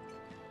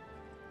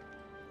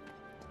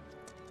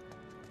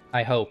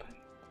 I hope.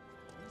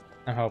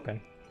 I'm hoping.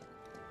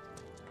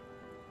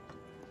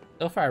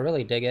 So far I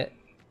really dig it.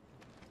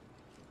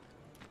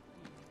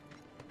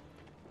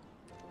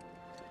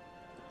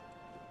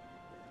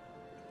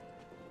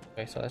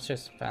 Okay, so let's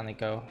just finally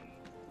go.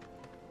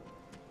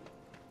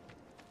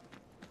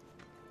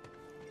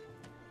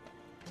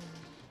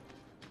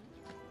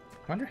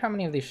 I wonder how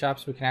many of these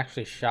shops we can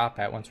actually shop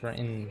at once we're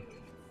in,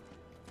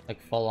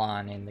 like, full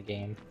on in the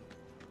game.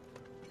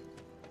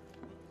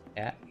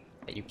 Yeah,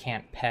 that you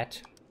can't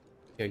pet.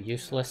 You're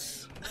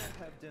useless.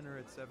 I'll have dinner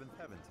at 7th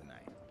Heaven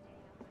tonight.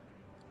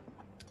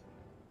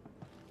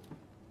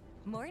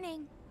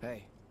 Morning.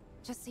 Hey.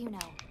 Just so you know,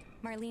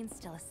 Marlene's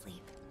still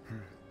asleep.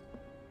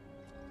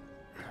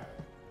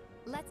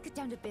 Let's get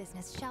down to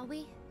business, shall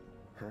we?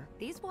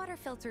 These water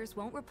filters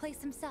won't replace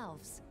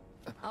themselves.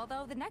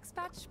 Although the next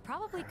batch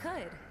probably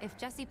could, if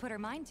Jessie put her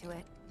mind to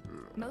it.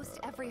 Most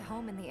every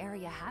home in the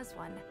area has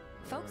one.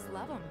 Folks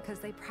love them because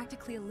they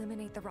practically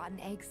eliminate the rotten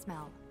egg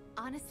smell.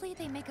 Honestly,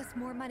 they make us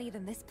more money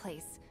than this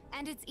place.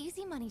 And it's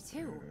easy money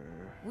too.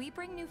 We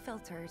bring new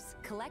filters,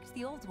 collect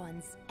the old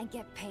ones, and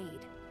get paid.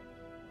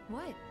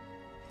 What?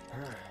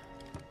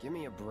 Give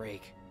me a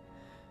break.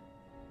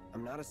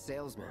 I'm not a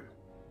salesman.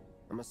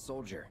 I'm a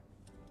soldier.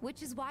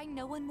 Which is why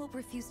no one will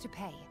refuse to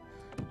pay.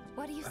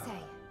 What do you say?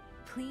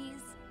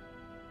 Please?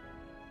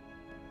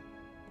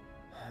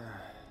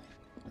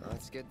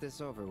 Let's get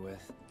this over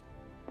with.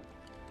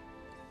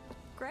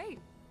 Great.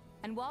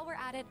 And while we're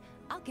at it,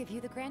 I'll give you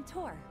the grand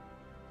tour.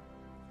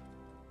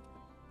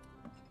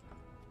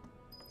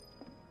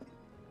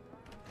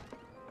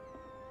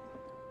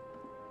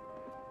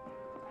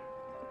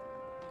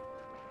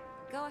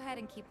 Go ahead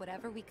and keep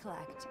whatever we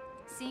collect.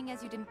 Seeing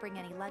as you didn't bring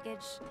any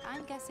luggage,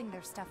 I'm guessing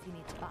there's stuff you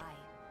need to buy.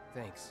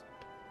 Thanks.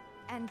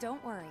 And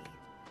don't worry,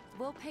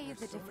 we'll pay you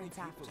the difference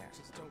after.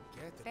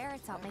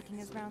 Barrett's out making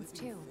his rounds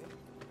too.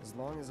 As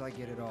long as I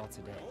get it all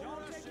today.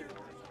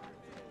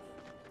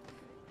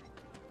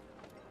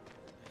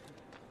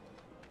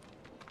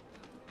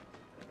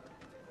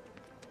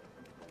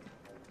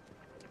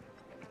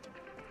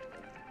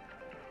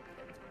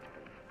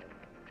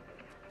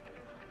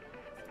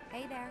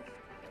 Hey there.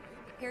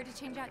 Here to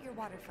change out your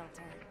water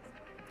filter.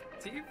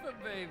 Tifa,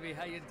 baby,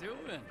 how you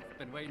doing?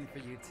 Been waiting for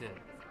you to...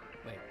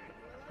 Wait,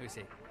 who's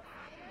he?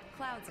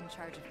 Cloud's in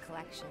charge of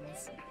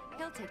collections.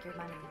 He'll take your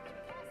money.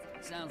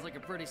 Sounds like a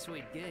pretty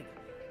sweet gig.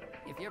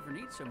 If you ever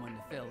need someone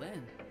to fill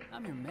in,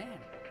 I'm your man.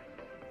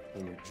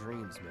 In your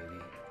dreams,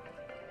 maybe.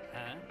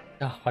 Huh?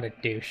 Oh, what a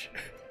douche.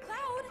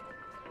 Cloud!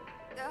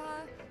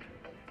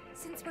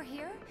 Since we're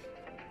here,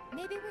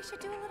 maybe we should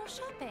do a little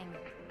shopping.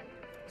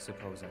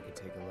 Suppose I could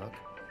take a look?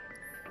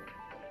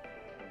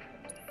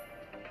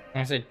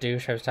 When I said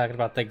douche, I was talking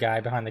about the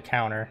guy behind the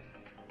counter.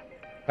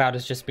 Cloud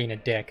is just being a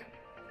dick.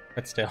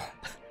 But still.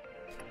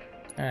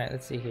 Alright,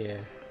 let's see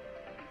here.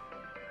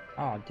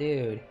 Oh,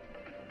 dude.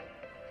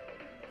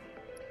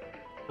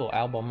 Cool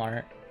album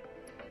art.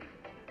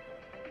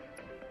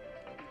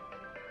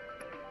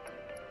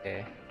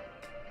 Okay.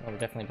 Well, we're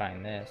definitely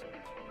buying this.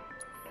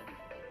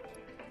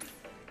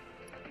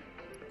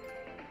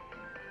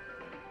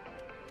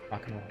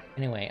 Rock and roll.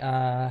 Anyway,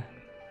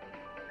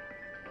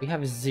 we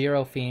have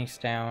 0 Phoenix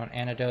down,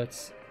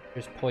 antidotes,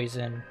 there's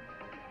poison.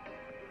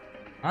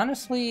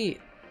 Honestly,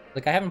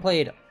 like, I haven't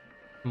played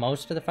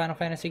most of the Final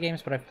Fantasy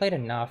games, but I've played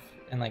enough,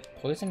 and like,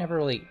 poison never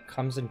really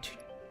comes into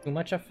too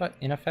much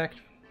in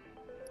effect.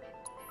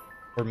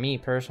 For me,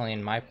 personally,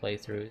 in my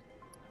playthrough.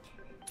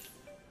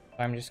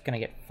 I'm just gonna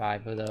get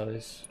 5 of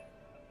those.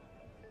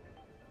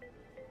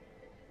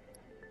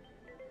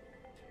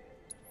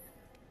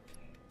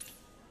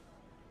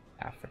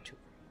 Half for 2.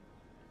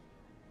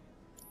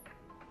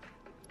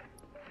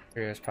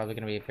 It's probably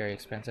gonna be very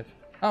expensive.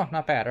 Oh,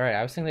 not bad. Alright,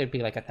 I was thinking it'd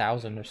be like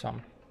 1,000 or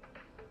something.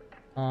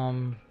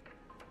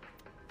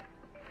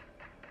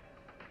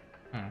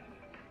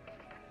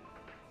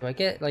 Do I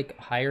get like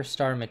higher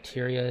star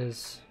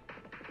materias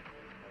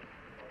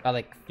by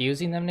like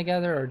fusing them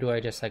together, or do I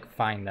just like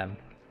find them?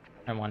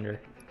 I wonder.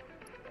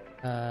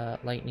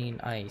 Lightning,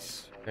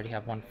 ice. We already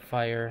have 1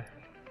 fire.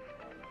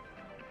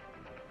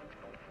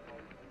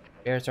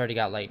 Bear's already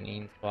got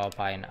lightning, so I'll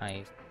buy an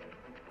ice.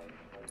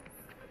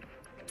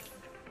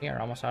 We are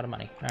almost out of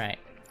money. Alright.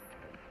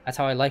 That's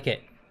how I like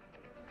it.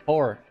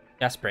 Or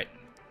desperate.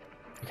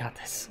 We got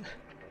this.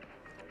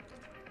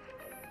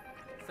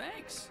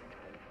 Thanks.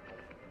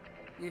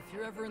 If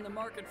you're ever in the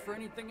market for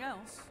anything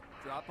else,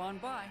 drop on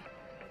by.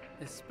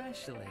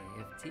 Especially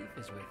if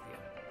Tifa's with you.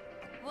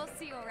 We'll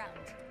see you around,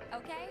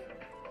 okay?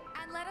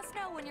 And let us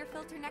know when your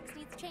filter next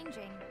needs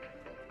changing.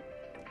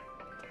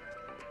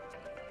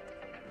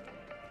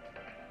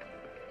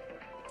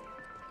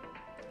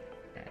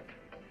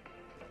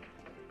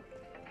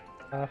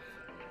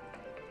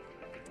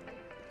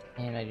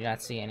 And I do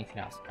not see anything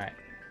else. Alright.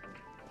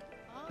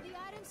 All the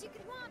items you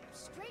could want,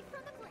 straight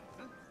from the cliff.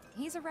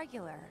 He's a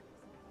regular.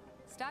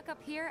 Stock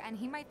up here and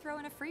he might throw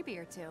in a freebie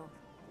or 2.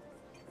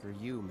 For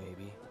you,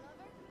 maybe.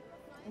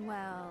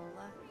 Well,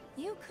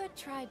 you could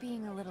try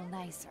being a little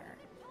nicer.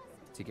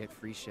 To get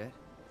free shit?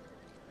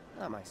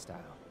 Not my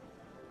style.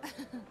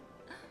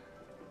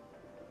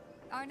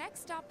 Our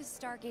next stop is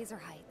Stargazer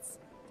Heights.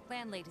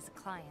 Landlady's a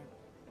client.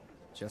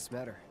 Just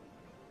met her.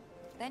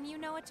 Then you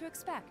know what to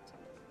expect.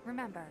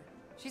 Remember,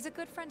 she's a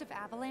good friend of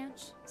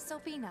Avalanche, so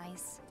be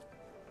nice.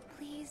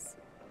 Please.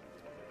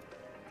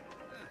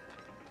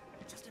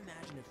 Just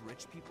imagine if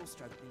rich people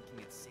start thinking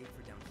it's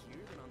safer down here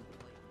than on the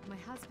plane. My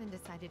husband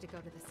decided to go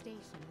to the station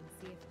and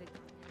see if the...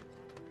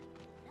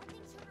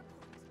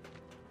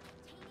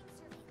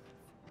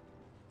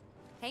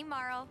 Hey,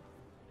 Marl.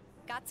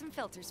 Got some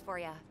filters for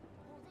ya.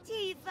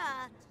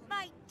 Tifa,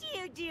 my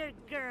dear, dear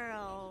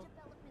girl.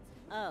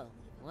 Oh,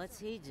 what's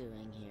he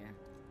doing here?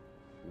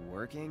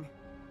 Working?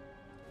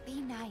 Be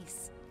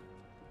nice.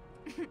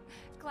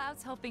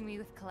 Cloud's helping me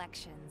with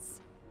collections.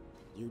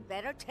 You'd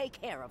better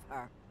take care of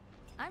her.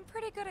 I'm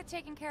pretty good at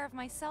taking care of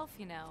myself,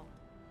 you know.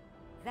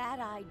 That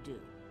I do.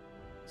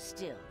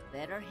 Still,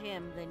 better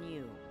him than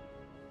you.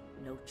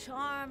 No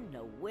charm,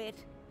 no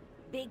wit.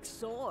 Big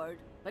sword,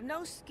 but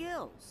no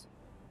skills.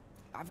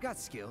 I've got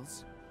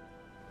skills.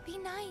 Be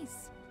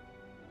nice.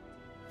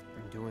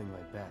 I'm doing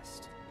my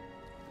best.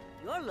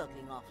 You're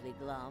looking awfully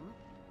glum.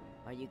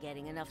 Are you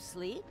getting enough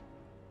sleep?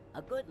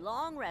 A good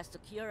long rest will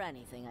cure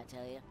anything, I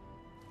tell you.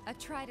 A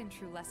tried and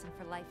true lesson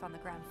for life on the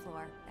ground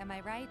floor, am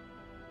I right?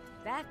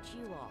 That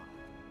you are.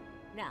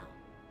 Now,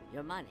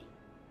 your money.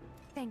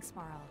 Thanks,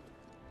 Marl.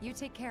 You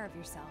take care of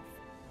yourself.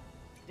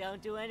 Don't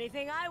do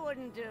anything I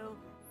wouldn't do.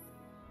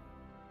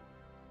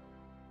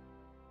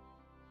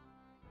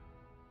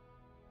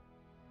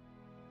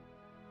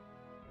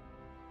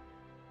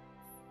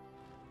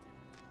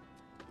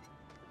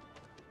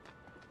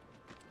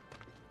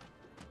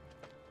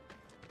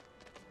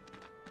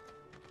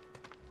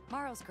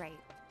 Marl's great.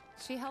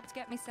 She helped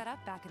get me set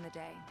up back in the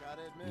day.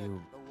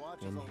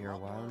 You been here a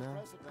while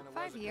now?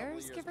 5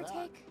 years, give or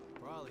take.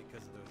 Probably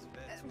because of those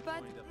vets.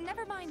 But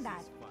never mind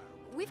that.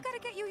 We've got to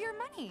get you your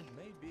money.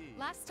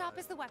 Last stop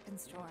is the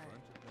weapons store.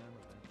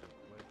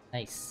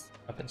 Nice.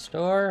 Weapon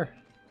store.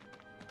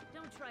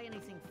 Don't try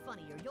anything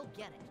funny or you'll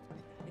get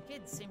it. The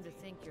kids seem to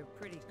think you're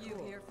pretty cool.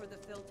 You here for the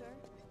filter?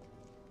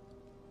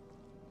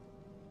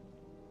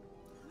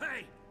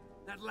 Hey!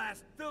 That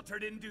last filter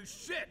didn't do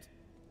shit!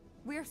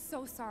 We're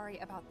so sorry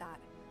about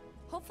that.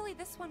 Hopefully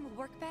this one will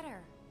work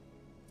better.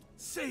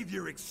 Save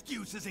your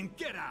excuses and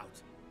get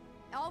out!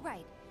 All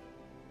right.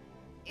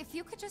 If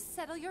you could just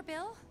settle your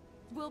bill,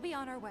 we'll be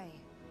on our way.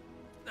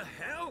 The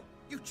hell?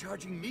 You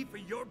charging me for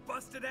your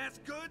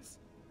busted-ass goods?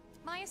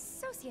 My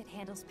associate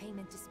handles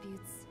payment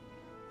disputes.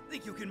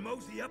 Think you can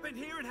mosey up in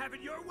here and have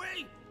it your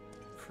way?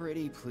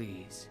 Pretty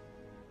please.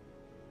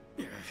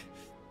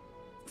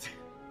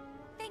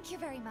 Thank you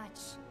very much.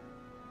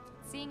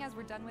 Seeing as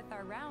we're done with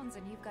our rounds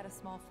and you've got a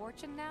small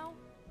fortune now,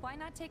 why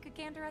not take a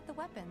gander at the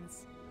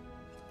weapons?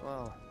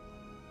 Well,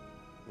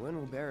 when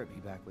will Barrett be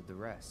back with the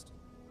rest?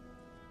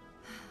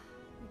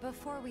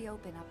 Before we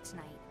open up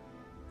tonight.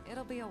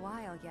 It'll be a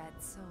while yet,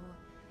 so...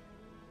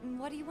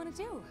 what do you want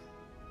to do?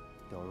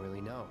 Don't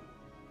really know.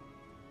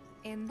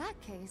 In that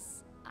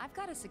case, I've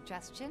got a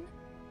suggestion.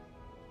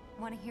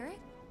 Want to hear it?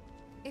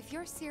 If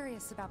you're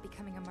serious about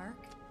becoming a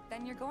merc,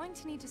 then you're going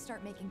to need to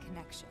start making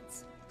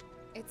connections.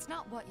 It's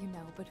not what you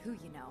know, but who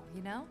you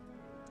know?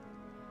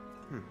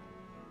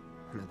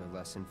 Another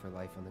lesson for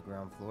life on the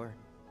ground floor?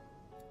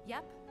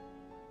 Yep.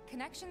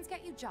 Connections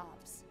get you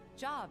jobs.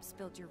 Jobs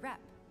build your rep.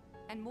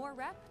 And more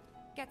rep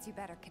gets you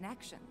better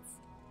connections.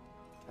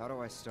 How do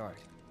I start?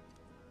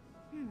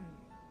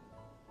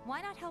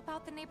 Why not help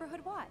out the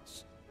neighborhood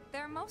watch?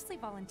 They're mostly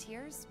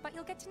volunteers, but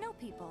you'll get to know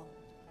people.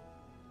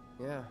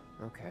 Yeah,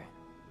 okay.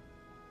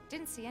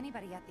 Didn't see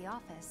anybody at the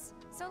office,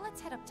 so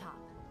let's head up top.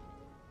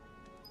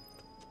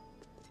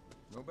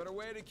 No better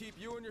way to keep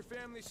you and your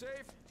family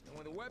safe than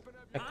with a weapon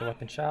up Check the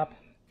weapon shop.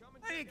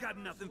 I ain't got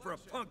nothing for a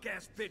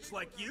punk-ass bitch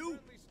like you!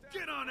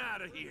 Get on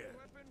out of here!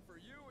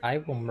 I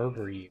will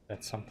murder you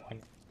at some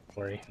point. Don't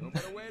worry. No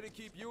better way to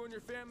keep you and your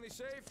family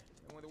safe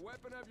than with a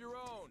weapon of your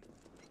own.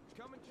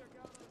 Come and check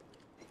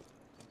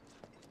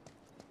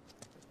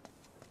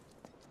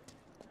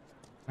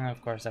out.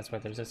 Of course, that's why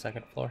there's a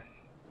second floor.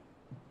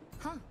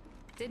 Huh.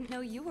 Didn't know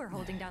you were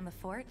holding down the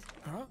fort.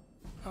 Huh?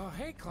 Oh,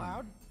 hey,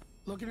 Cloud.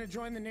 Looking to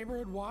join the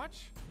neighborhood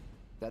watch?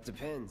 That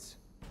depends.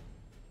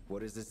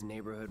 What does this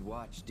neighborhood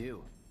watch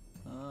do?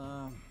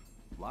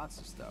 Lots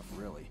of stuff,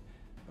 really.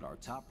 But our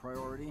top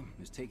priority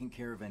is taking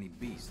care of any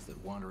beasts that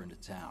wander into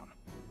town.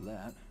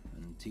 That,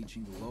 and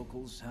teaching the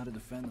locals how to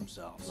defend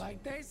themselves.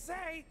 Like they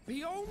say,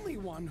 the only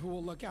one who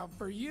will look out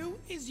for you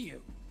is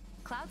you.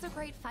 Cloud's a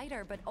great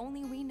fighter, but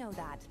only we know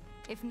that.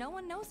 If no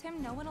one knows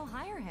him, no one will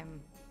hire him.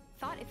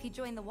 Thought if he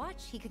joined the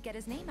watch, he could get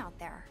his name out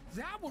there.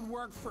 That would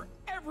work for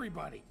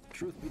everybody.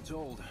 Truth be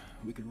told,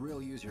 we could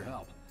really use your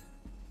help.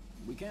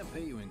 We can't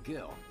pay you in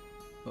gil,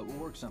 but we'll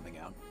work something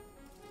out.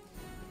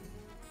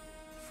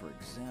 For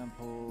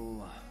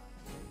example...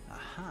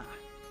 Aha!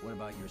 What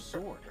about your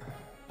sword?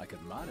 I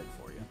could mod it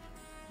for you.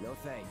 No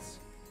thanks.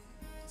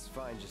 It's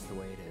fine just the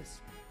way it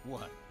is.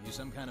 What? You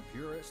some kind of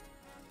purist?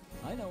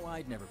 I know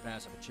I'd never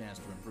pass up a chance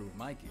to improve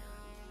my gear.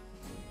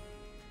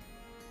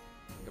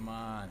 Come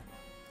on.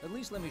 At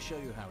least let me show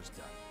you how it's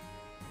done.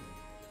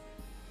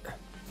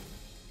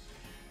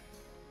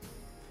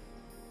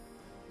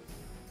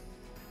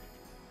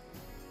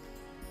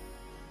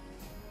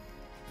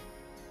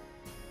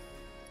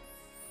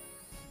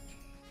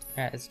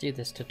 Alright, let's do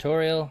this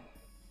tutorial.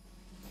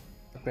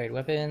 Upgrade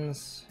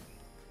weapons.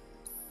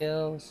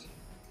 Skills.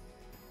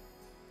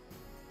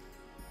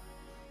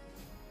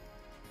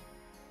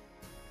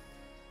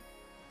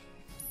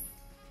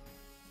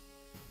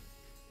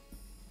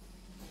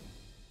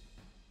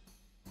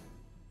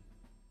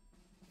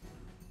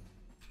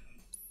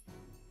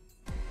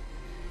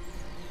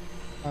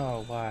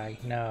 Oh, why?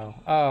 No.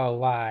 Oh,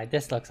 why?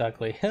 This looks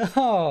ugly.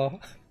 Oh!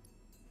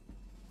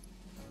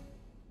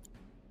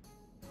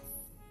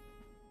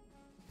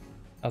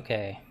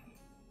 Okay.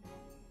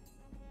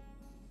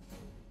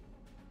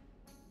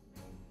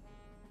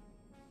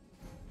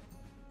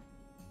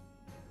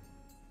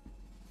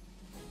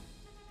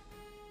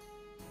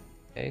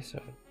 Okay,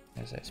 so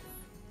there's SP.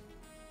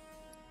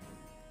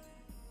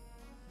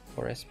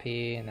 4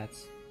 SP, and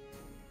that's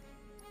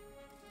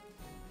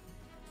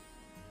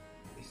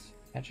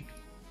magic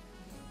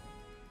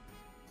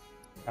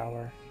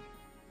power.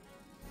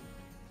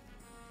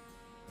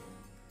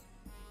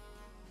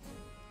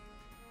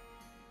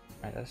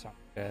 Alright, that sounds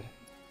good.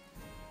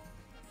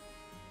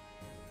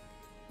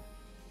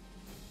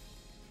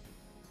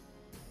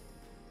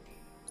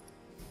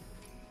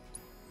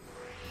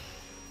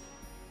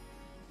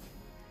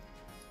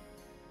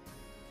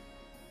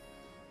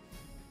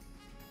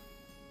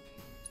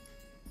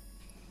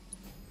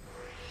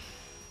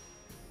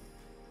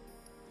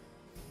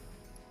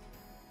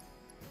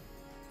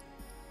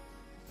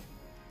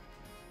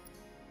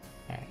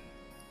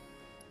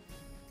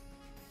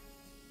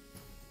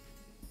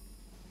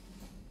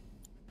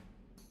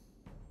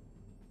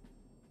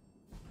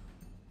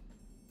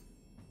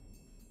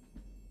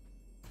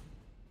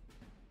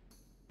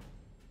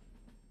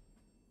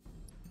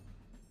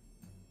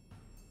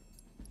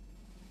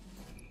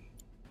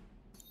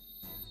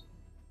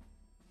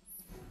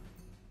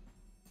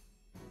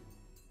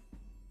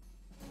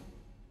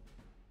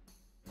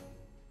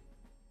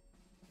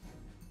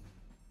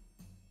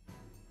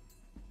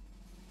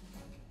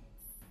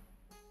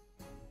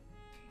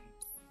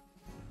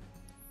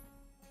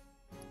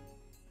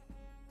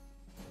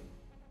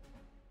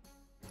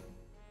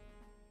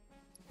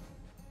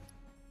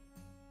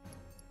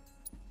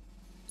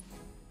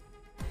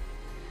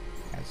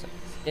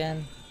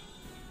 Again.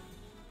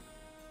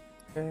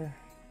 Sure.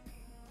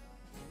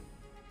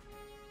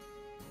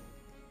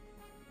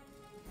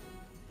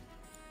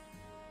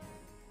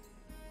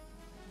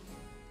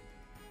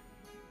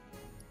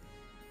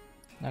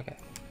 Okay.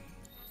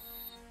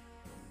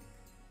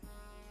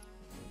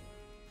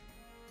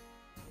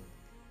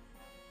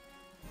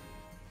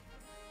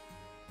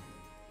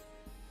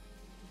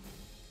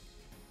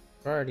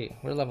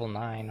 We're level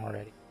 9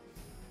 already.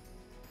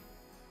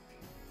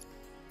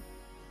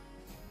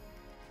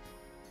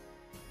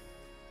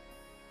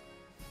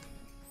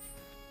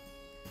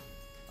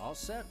 All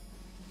set?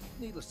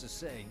 Needless to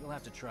say, you'll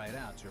have to try it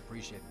out to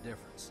appreciate the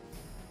difference.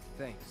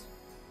 Thanks.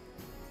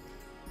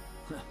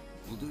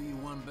 We'll do you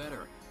one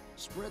better.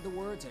 Spread the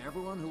word to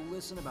everyone who'll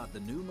listen about the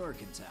new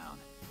Mercantown.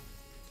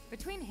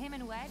 Between him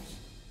and Wedge,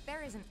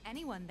 there isn't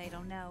anyone they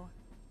don't know.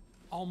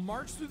 I'll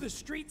march through the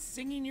streets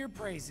singing your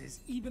praises,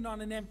 even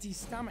on an empty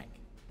stomach.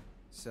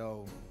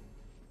 So,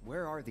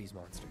 where are these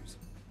monsters?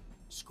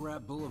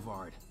 Scrap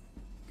Boulevard.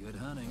 Good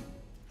hunting.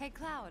 Hey,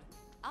 Cloud,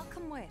 I'll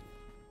come with.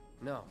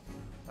 No,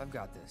 I've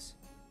got this.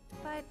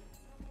 But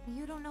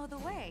you don't know the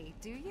way,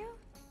 do you?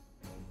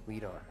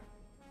 Lead on.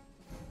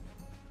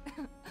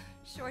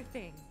 Sure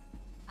thing.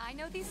 I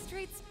know these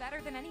streets better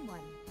than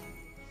anyone.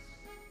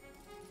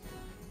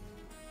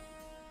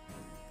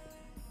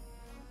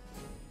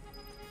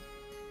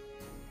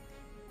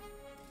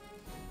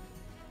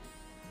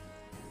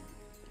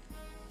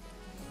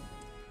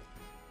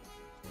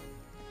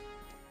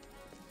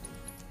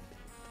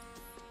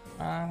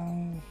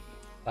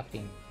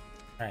 Fucking.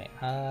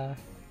 Alright,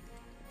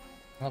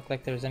 look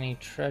like there's any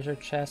treasure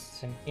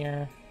chests in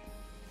here.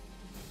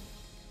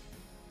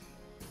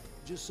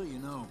 Just so you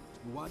know,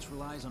 the Watch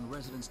relies on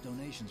residents'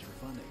 donations for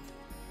funding.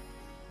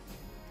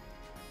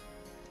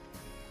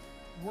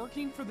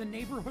 Working for the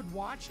Neighborhood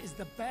Watch is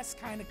the best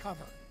kind of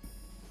cover.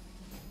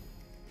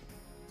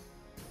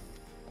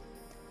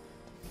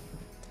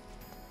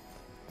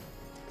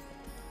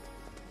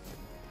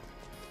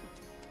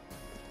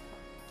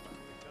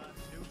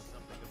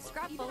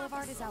 Scrap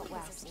Boulevard is out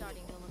west.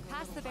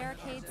 Past the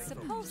barricades,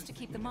 supposed to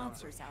keep the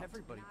monsters out.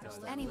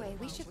 Anyway,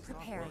 we should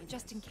prepare,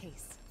 just in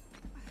case.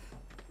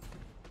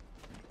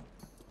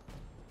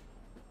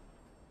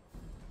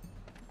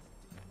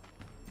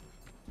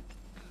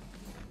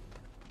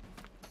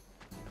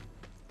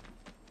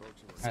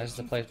 There's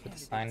the place with the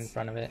sign in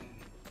front of it.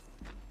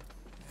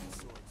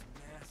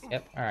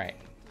 Yep, alright.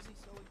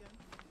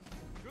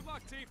 Good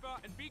luck,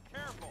 Tifa, and be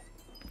careful.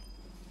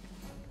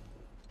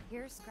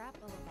 Here's Scrap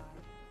Boulevard.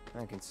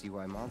 I can see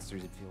why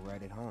monsters would feel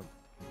right at home.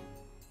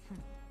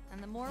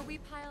 And the more we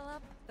pile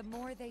up, the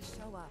more they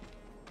show up.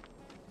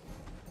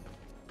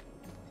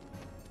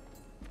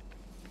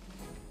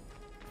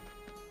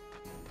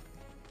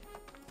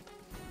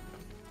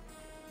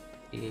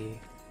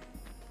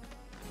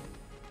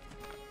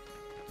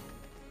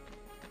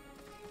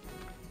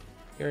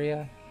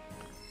 Area.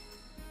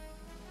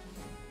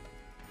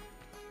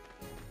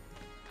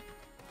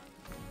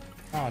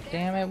 Oh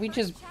damn it, we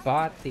just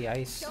bought the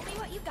ice Show me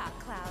what you got,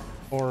 Cloud.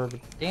 orb.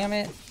 Damn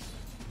it.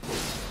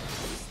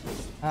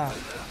 Ah,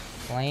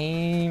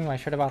 flame. I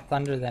should have bought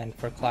thunder then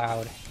for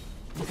Cloud.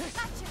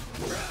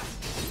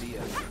 See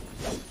ya.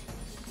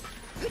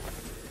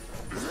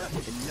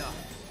 Enough.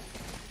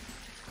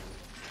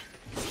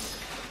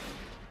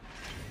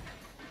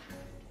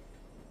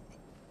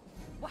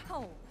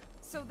 Wow,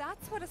 so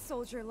that's what a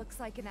soldier looks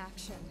like in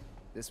action.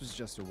 This was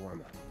just a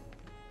warm-up.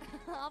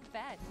 I'll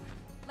bet.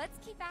 Let's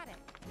keep at it.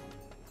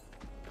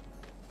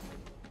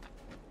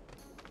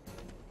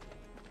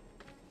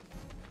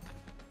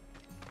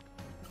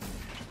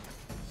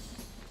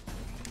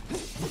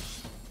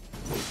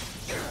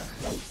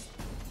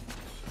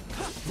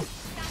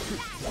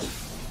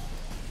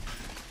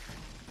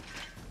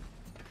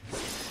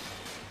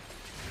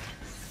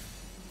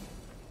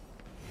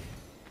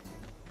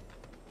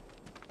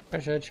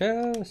 Treasure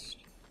chest.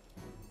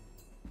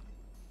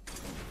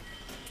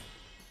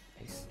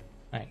 Nice.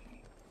 Alright.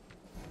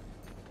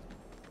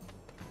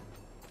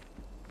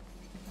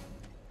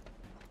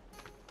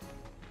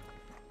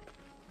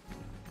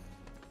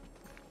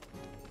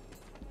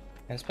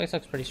 Yeah, this place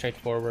looks pretty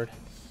straightforward.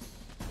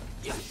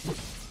 Enough.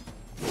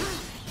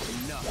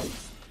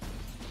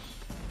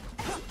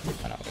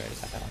 Oh no, we already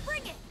set that one.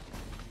 Bring it!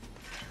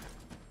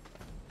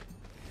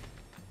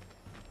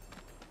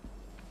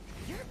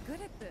 You're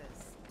good at this.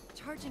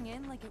 Charging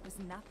in like it was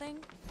nothing.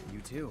 You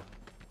too.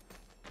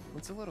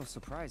 It's a little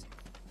surprising.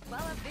 Well,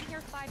 I've been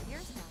here 5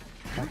 years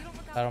now.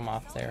 Let him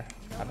off there.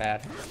 Not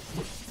bad.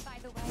 By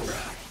the way.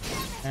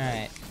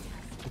 Alright.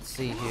 Let's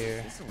see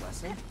here. Is this a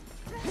lesson?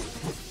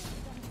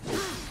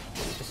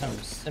 Just some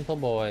simple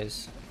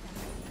boys.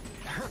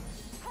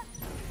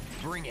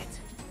 Bring it.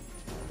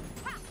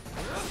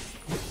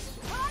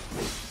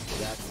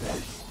 That's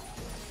it.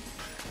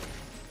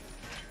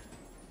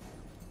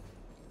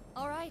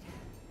 All right.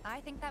 I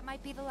think that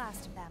might be the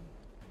last of them.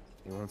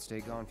 They won't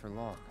stay gone for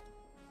long.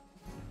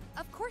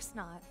 Of course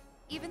not.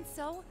 Even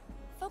so,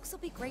 folks will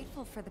be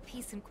grateful for the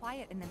peace and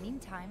quiet in the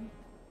meantime.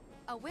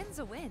 A win's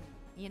a win,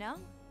 you know?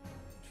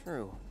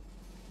 True.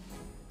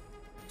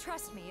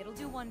 Trust me, it'll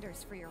do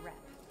wonders for your rep.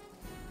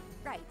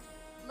 Right.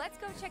 Let's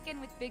go check in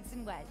with Biggs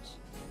and Wedge.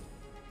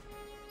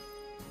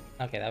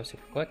 Okay, that was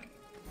super quick.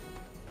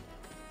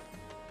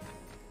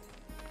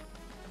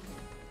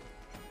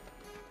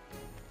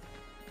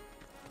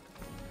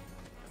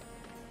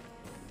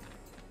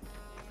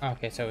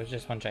 Okay, so it was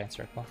just one giant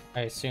circle.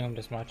 I assumed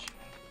as much.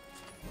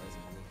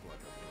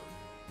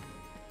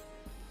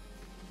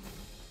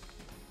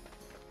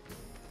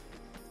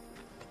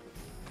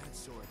 That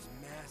sword's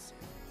massive.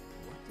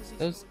 What does he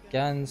Those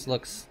guns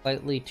look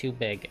slightly too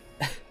big.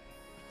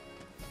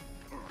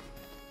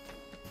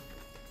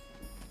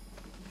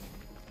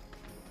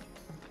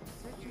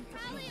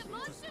 Tally of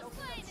Monster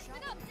Slain has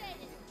been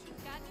updated.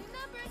 Got new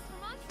numbers for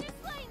Monster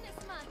Slain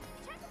this month.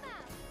 Check them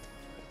out.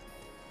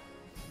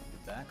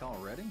 Back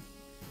already?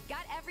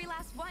 Got every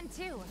last one,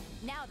 too.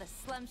 Now the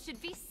slums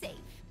should be safe.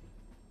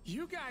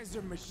 You guys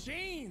are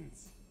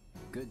machines!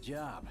 Good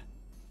job.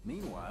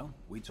 Meanwhile,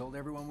 we told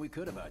everyone we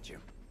could about you.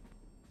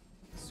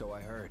 So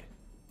I heard.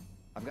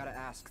 I've got to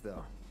ask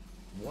though.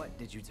 What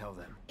did you tell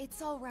them?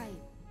 It's all right.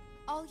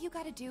 All you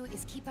gotta do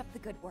is keep up the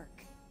good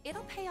work.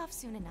 It'll pay off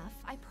soon enough,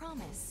 I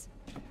promise.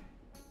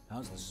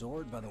 How's the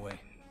sword, by the way?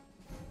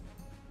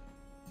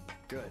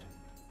 Good.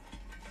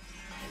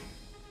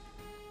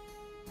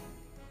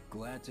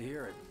 Glad to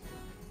hear it.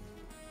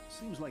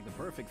 Seems like the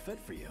perfect fit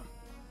for you.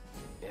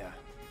 Yeah.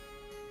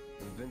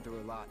 We've been through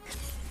a lot.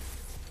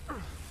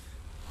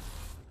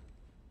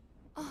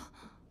 Oh,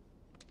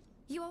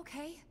 you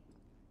okay?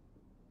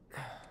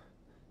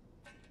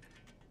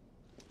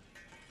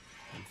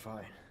 I'm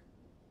fine.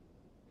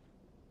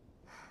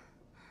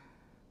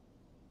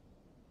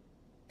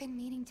 Been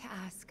meaning to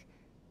ask.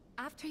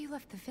 After you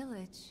left the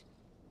village...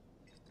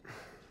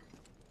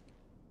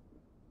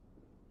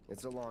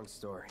 It's a long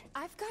story.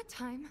 I've got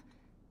time.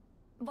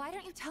 Why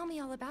don't you tell me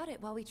all about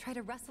it while we try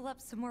to rustle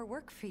up some more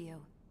work for you?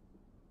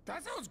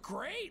 That sounds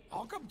great!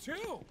 I'll come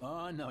too!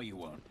 Oh, no you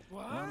won't.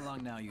 What? Run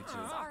along now, you two.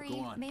 Sorry, Go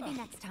on. maybe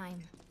next time.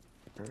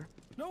 Huh?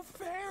 No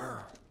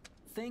fair!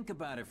 Think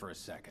about it for a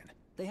second.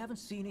 They haven't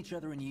seen each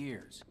other in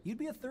years. You'd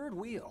be a third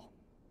wheel.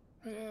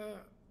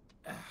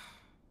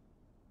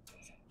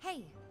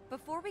 Hey,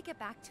 before we get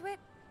back to it,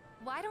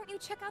 why don't you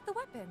check out the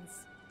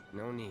weapons?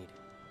 No need.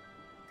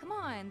 Come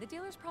on, the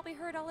dealer's probably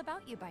heard all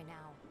about you by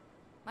now.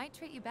 Might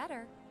treat you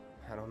better.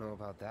 I don't know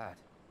about that.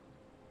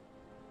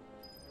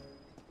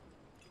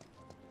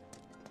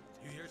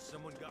 You hear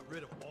someone got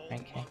rid of all I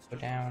can't go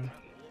down.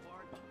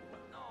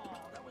 No,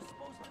 that was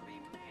supposed to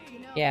be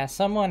me. Yeah,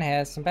 someone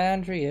has some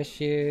boundary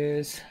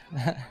issues.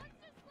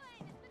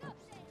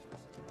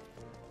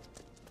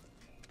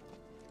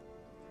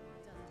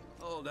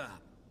 Hold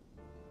up.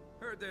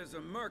 Heard there's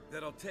a merc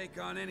that'll take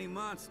on any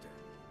monster.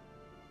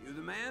 You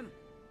the man?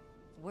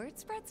 Word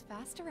spreads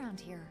fast around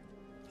here.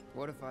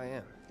 What if I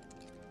am?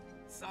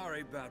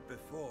 Sorry about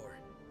before.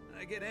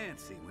 I get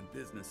antsy when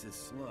business is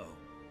slow.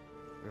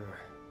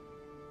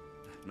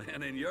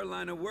 Man in your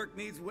line of work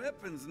needs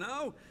weapons,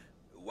 no?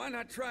 Why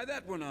not try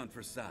that one on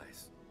for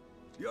size?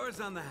 Yours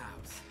on the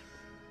house.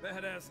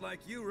 Badass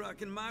like you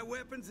rocking my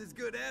weapons is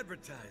good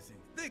advertising.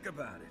 Think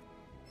about it.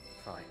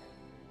 Fine.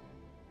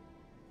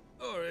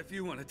 Or if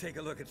you want to take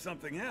a look at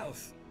something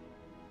else.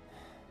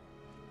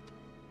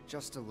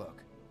 Just a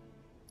look.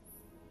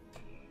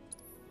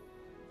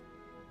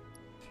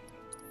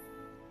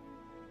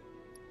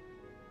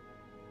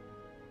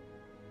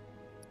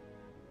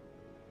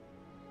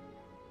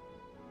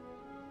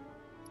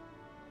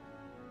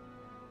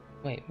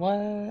 Wait,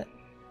 what?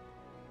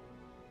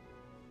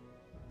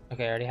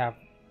 Okay, I already have.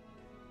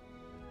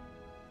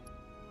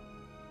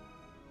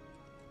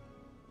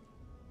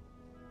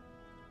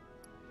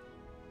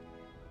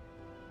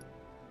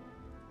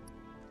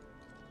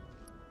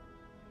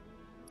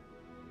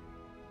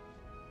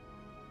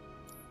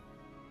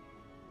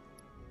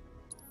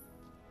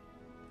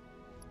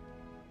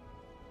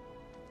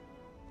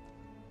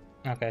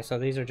 Okay, so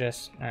these are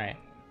just... Alright,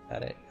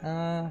 got it.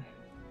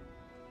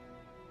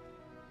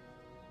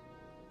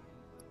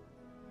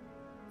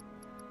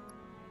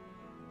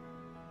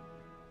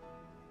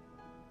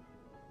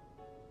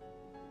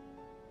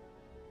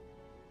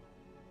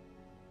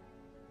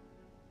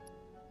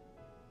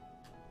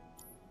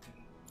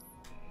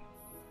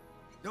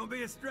 Don't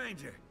be a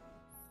stranger.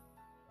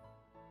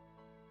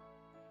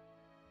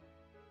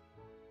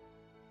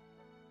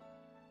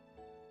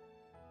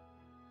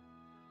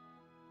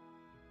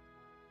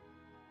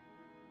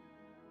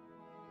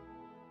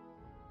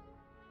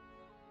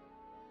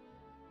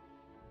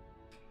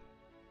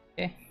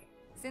 Okay.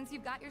 Since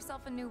you've got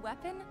yourself a new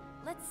weapon,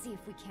 let's see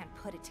if we can't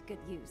put it to good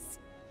use.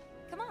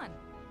 Come on,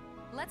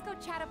 let's go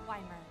chat up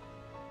Weimer.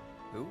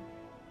 Who?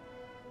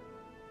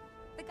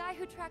 The guy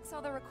who tracks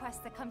all the requests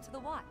that come to the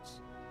watch.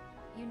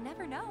 You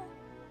never know.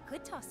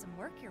 Could toss some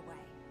work your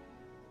way.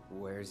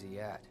 Where's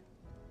he at?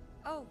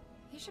 Oh,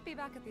 he should be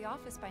back at the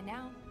office by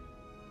now.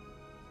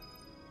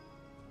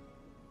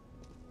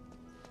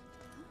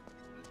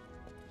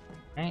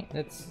 Alright,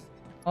 let's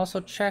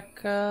also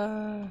check,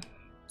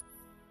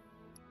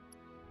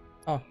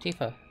 Oh,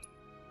 Tifa.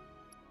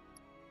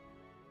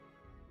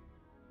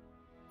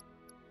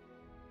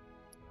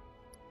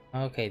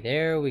 Okay,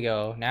 there we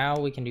go. Now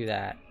we can do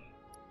that.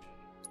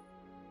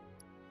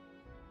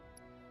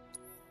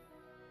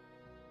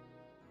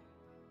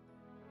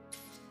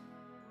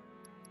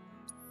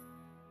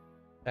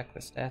 Check the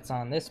stats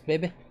on this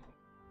baby.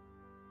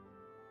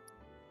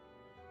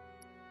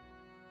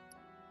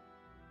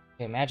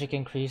 Okay, magic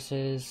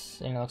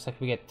increases, and it looks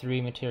like we get 3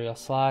 material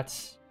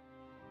slots.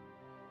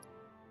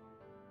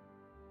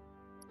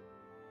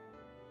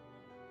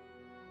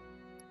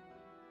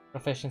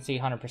 Proficiency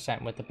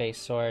 100% with the base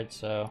sword,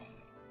 so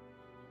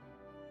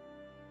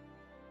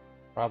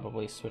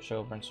probably switch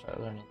over and start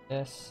learning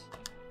this.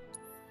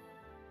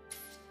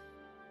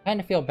 Kind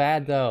of feel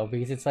bad though,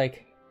 because it's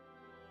like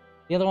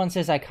the other one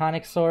says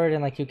iconic sword,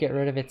 and like you get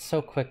rid of it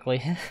so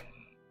quickly.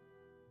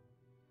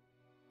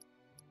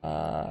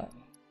 Alright,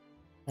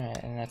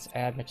 and that's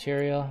add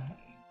material,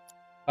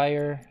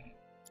 fire,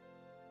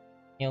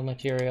 heal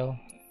material.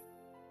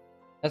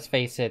 Let's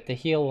face it, the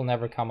heal will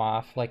never come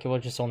off, like it will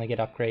just only get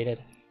upgraded.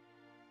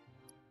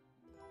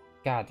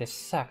 God, this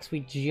sucks.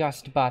 We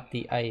just bought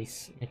the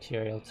ice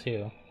material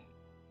too.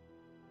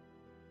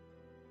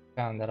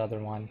 Found that other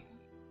one.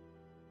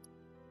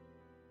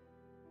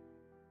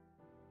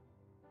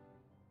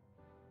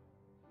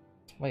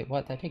 Wait,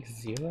 what? That takes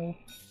 0?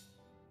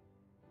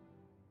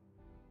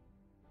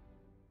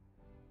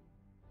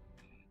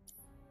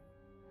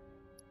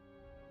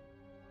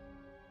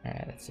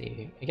 Alright, let's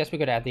see. I guess we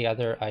could add the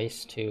other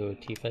ice to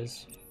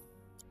Tifa's.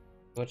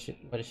 What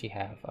does she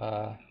have?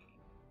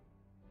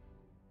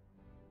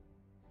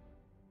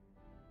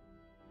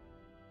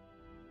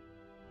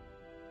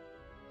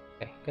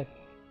 Okay, good.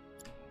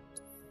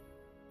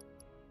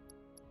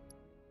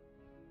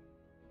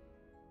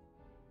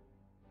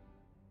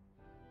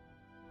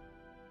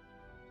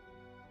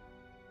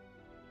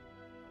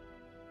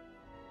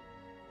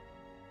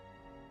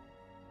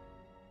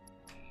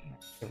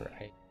 Give her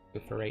ice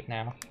for right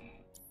now.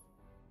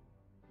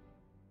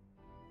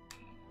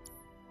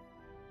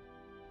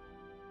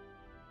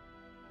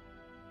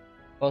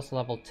 Close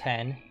level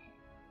 10.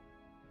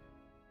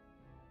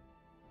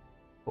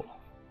 Cool.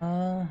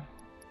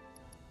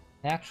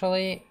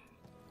 Actually,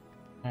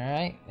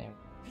 alright, there.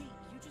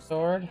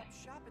 Sword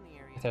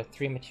with our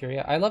 3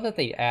 materia. I love that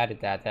they added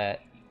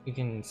that you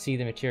can see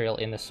the material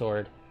in the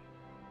sword.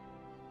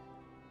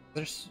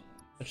 There's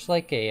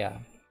like a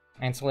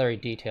ancillary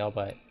detail,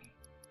 but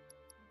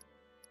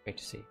great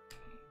to see.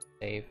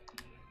 Save.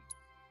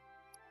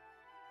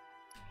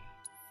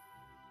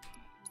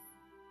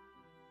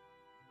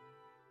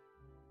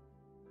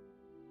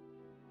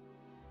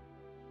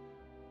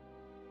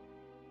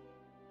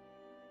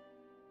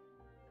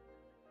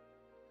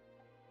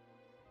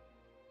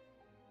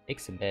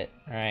 Takes a bit.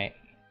 Alright.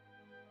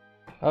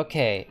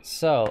 Okay,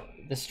 so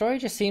the story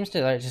just seems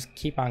to just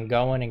keep on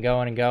going and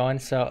going and going,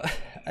 so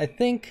I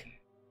think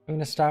I'm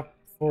gonna stop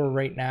for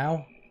right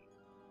now.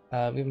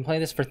 We've been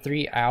playing this for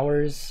 3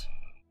 hours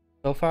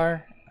so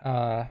far.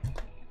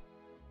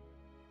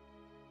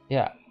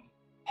 Yeah,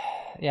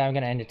 I'm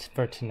gonna end it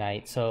for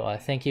tonight. So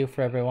thank you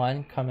for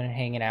everyone coming and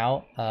hanging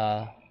out.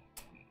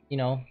 You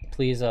know,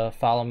 please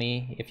follow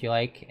me if you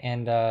like,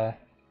 and if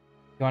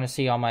you want to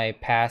see all my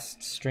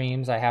past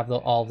streams, I have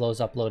all of those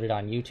uploaded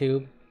on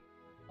YouTube.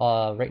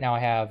 Right now I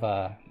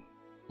have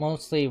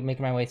mostly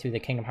making my way through the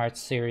Kingdom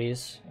Hearts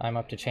series. I'm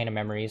up to Chain of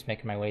Memories,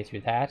 making my way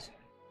through that.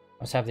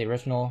 I also have the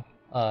original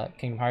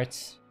Kingdom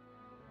Hearts,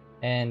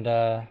 and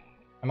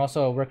I'm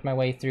also working my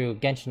way through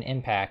Genshin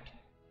Impact.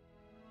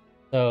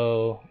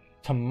 So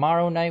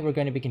tomorrow night we're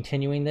going to be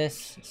continuing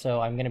this,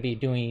 so I'm going to be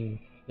doing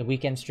the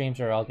weekend streams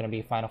are all going to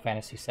be Final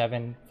Fantasy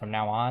VII from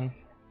now on,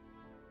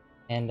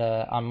 and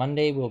on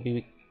Monday we'll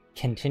be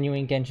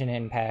continuing Genshin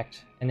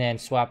Impact and then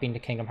swapping to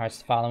Kingdom Hearts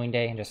the following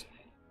day, and just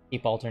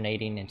keep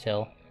alternating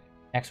until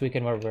next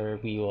weekend, where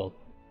we will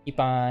keep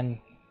on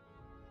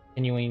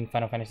continuing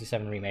Final Fantasy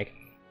VII Remake.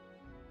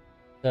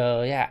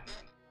 So yeah,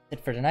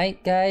 that's it for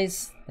tonight,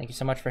 guys. Thank you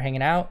so much for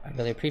hanging out. I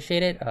really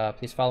appreciate it.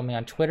 Please follow me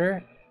on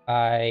Twitter.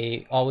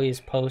 I always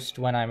post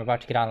when I'm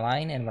about to get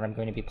online and what I'm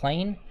going to be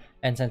playing.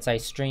 And since I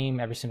stream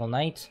every single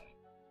night,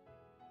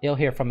 you'll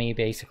hear from me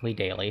basically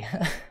daily.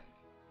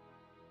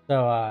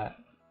 So,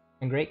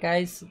 been great,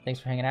 guys. Thanks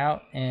for hanging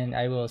out, and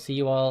I will see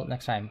you all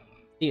next time.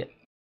 See ya.